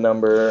forgot the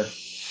number.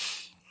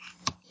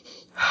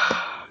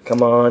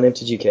 Come on,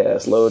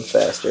 MTGcast, load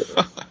faster.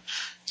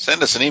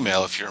 Send us an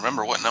email if you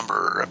remember what number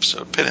or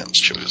episode Pit Imps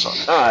chose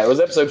on. It was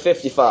episode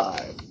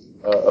 55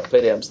 of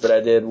Pit Imps that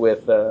I did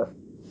with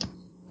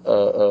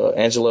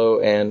Angelo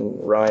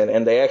and Ryan.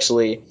 And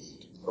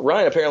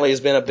Ryan apparently has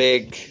been a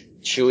big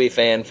Chewy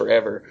fan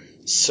forever.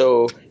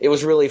 So it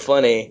was really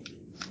funny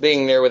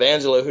being there with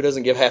Angelo, who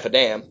doesn't give half a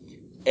damn,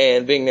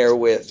 and being there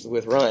with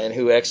Ryan,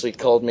 who actually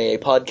called me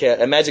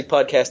a magic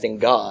podcasting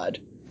god.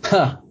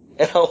 Huh.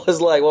 And I was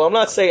like, well, I'm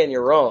not saying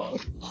you're wrong.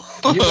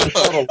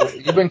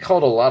 You've been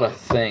called a lot of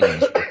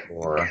things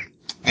before.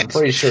 I'm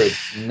pretty sure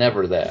it's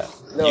never that.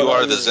 No, you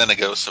are the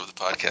Xenagos of the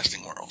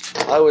podcasting world.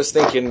 I was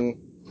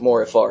thinking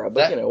more Afara,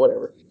 but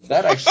whatever.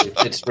 That actually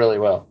fits really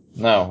well.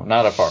 No,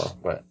 not Afara,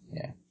 but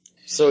yeah.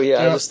 So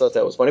I just thought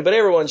that was funny. But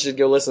everyone should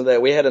go listen to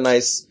that. We had a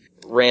nice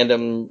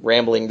random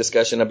rambling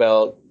discussion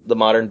about the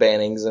modern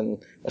bannings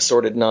and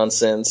assorted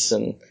nonsense,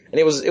 and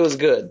it was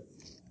good.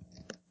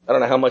 I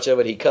don't know how much of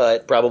it he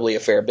cut. Probably a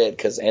fair bit,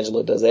 because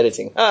Angelo does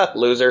editing.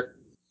 Loser.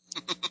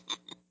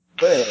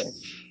 But anyway.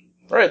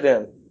 Right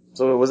then.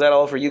 So was that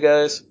all for you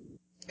guys?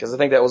 Because I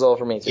think that was all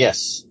for me, too.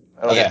 Yes.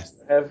 I don't Yeah.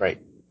 have, Right.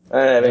 I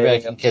don't have Maybe I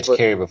anything can else, catch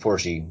Carrie before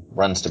she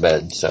runs to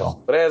bed,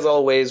 so. But as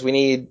always,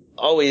 we're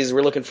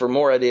looking for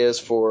more ideas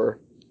for,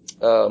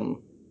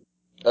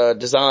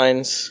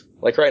 designs.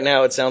 Like right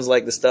now, it sounds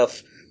like the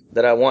stuff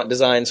that I want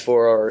designs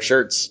for are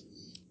shirts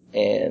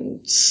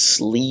and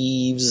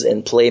sleeves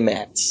and play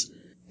mats.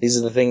 These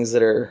are the things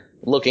that are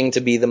looking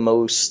to be the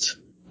most,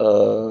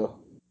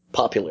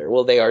 popular.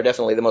 Well, they are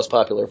definitely the most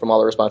popular from all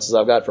the responses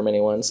I've got from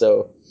anyone,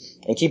 so,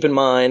 and keep in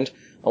mind,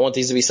 I want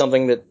these to be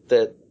something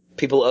that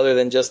people other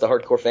than just the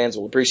hardcore fans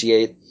will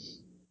appreciate,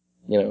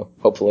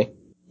 hopefully.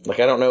 Like,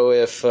 I don't know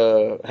if,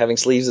 having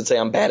sleeves that say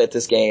I'm bad at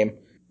this game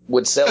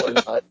would sell or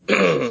not.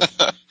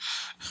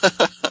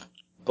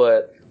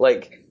 But,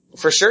 like,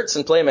 for shirts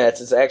and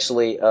playmats, it's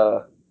actually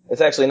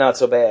not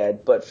so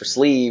bad, but for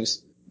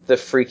sleeves, the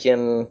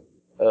freaking,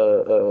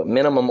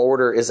 minimum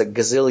order is a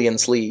gazillion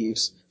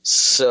sleeves.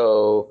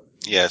 So.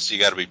 Yeah, so you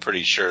gotta be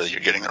pretty sure that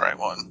you're getting the right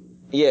one.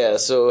 Yeah,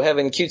 so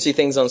having cutesy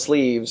things on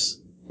sleeves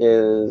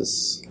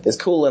is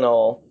cool and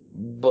all,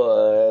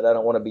 but I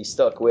don't want to be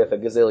stuck with a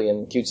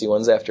gazillion cutesy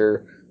ones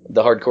after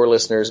the hardcore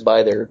listeners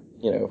buy their,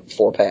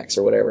 4 packs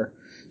or whatever.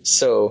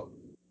 So,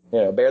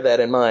 bear that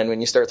in mind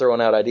when you start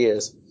throwing out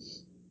ideas.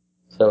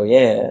 So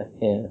yeah.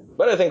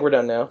 But I think we're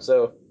done now.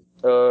 So,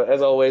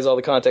 as always, all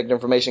the contact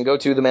information, go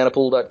to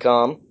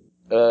themanapool.com.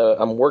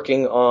 I'm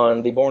working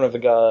on the Born of the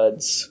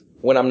Gods.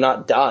 When I'm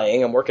not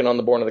dying, I'm working on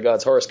the Born of the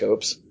Gods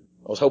horoscopes.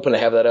 I was hoping to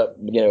have that up,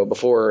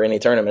 before any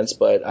tournaments,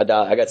 but I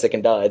got sick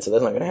and died, so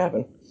that's not gonna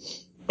happen.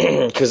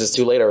 Cause it's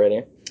too late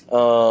already.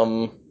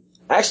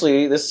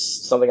 Actually, this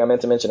is something I meant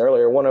to mention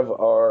earlier. One of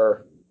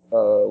our,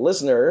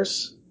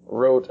 listeners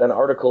wrote an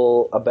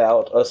article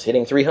about us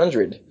hitting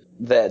 300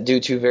 that,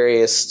 due to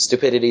various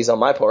stupidities on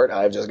my part,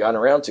 I've just gotten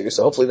around to,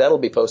 so hopefully that'll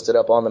be posted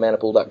up on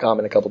themanapool.com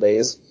in a couple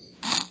days.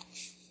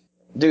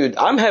 Dude,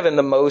 I'm having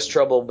the most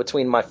trouble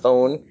between my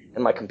phone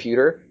and my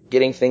computer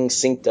getting things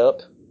synced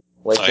up.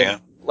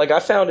 Like I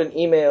found an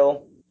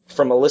email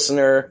from a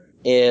listener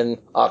in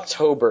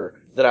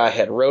October that I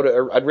had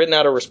I'd written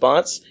out a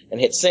response and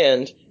hit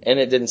send, and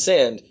it didn't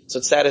send, so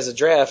it sat as a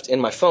draft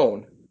in my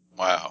phone.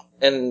 Wow.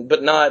 I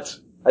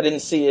didn't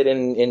see it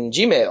in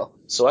Gmail,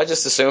 so I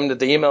just assumed that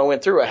the email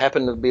went through. I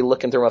happened to be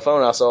looking through my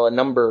phone, I saw a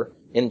number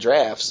in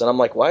drafts, and I'm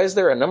like, why is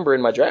there a number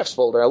in my drafts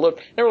folder? I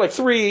looked, there were like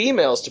 3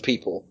 emails to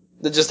people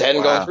that just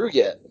hadn't gone through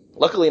yet.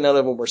 Luckily, none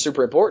of them were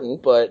super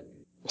important, but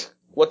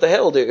what the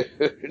hell, dude?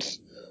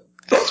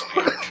 That's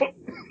weird.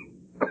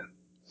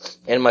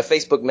 And my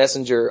Facebook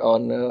Messenger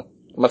on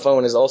my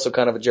phone is also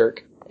kind of a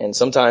jerk, and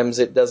sometimes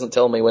it doesn't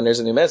tell me when there's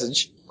a new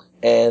message.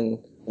 And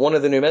one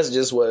of the new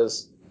messages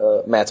was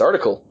Matt's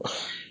article.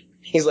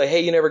 He's like,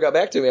 hey, you never got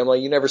back to me. I'm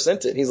like, you never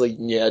sent it. He's like,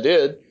 yeah, I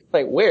did. I'm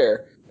like,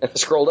 where? And I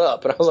scrolled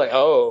up, and I was like,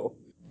 oh,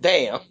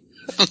 damn.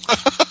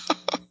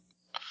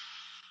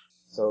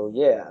 So,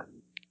 yeah.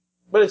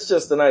 But it's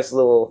just a nice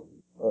little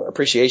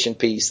appreciation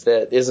piece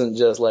that isn't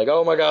just like,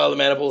 oh my god, the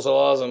Manipool's so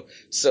awesome,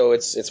 so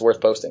it's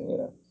worth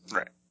posting,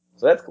 Right.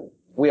 So that's cool.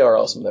 We are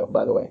awesome, though,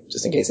 by the way,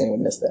 just in case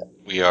anyone missed that.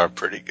 We are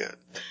pretty good.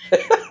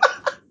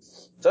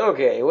 So,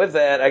 okay, with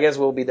that, I guess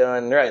we'll be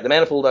done. Right,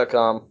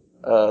 themanapool.com.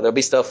 There'll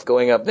be stuff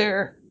going up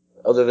there,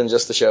 other than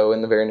just the show,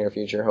 in the very near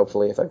future,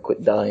 hopefully, if I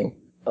quit dying.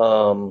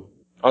 On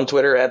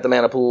Twitter,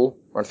 @themanapool,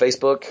 or on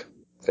Facebook,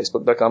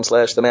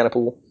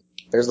 facebook.com/themanapool.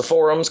 There's the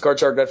forums,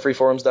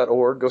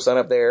 cardshark.freeforums.org. Go sign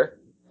up there.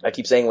 I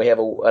keep saying we have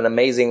an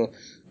amazing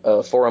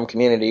forum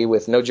community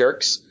with no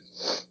jerks,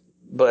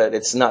 but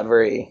it's not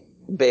very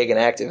big and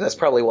active. That's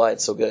probably why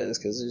it's so good, is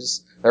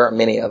because there aren't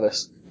many of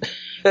us.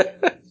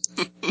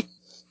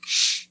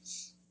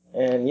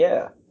 And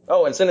yeah.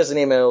 Oh, and send us an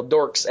email,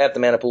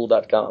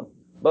 dorks@themanapool.com.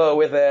 But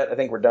with that, I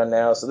think we're done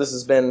now. So this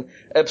has been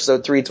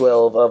episode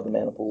 312 of The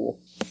Manapool.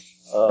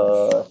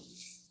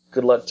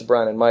 Good luck to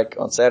Brian and Mike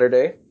on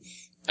Saturday.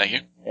 Thank you.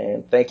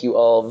 And thank you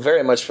all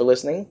very much for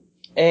listening.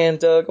 And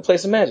go play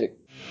some Magic.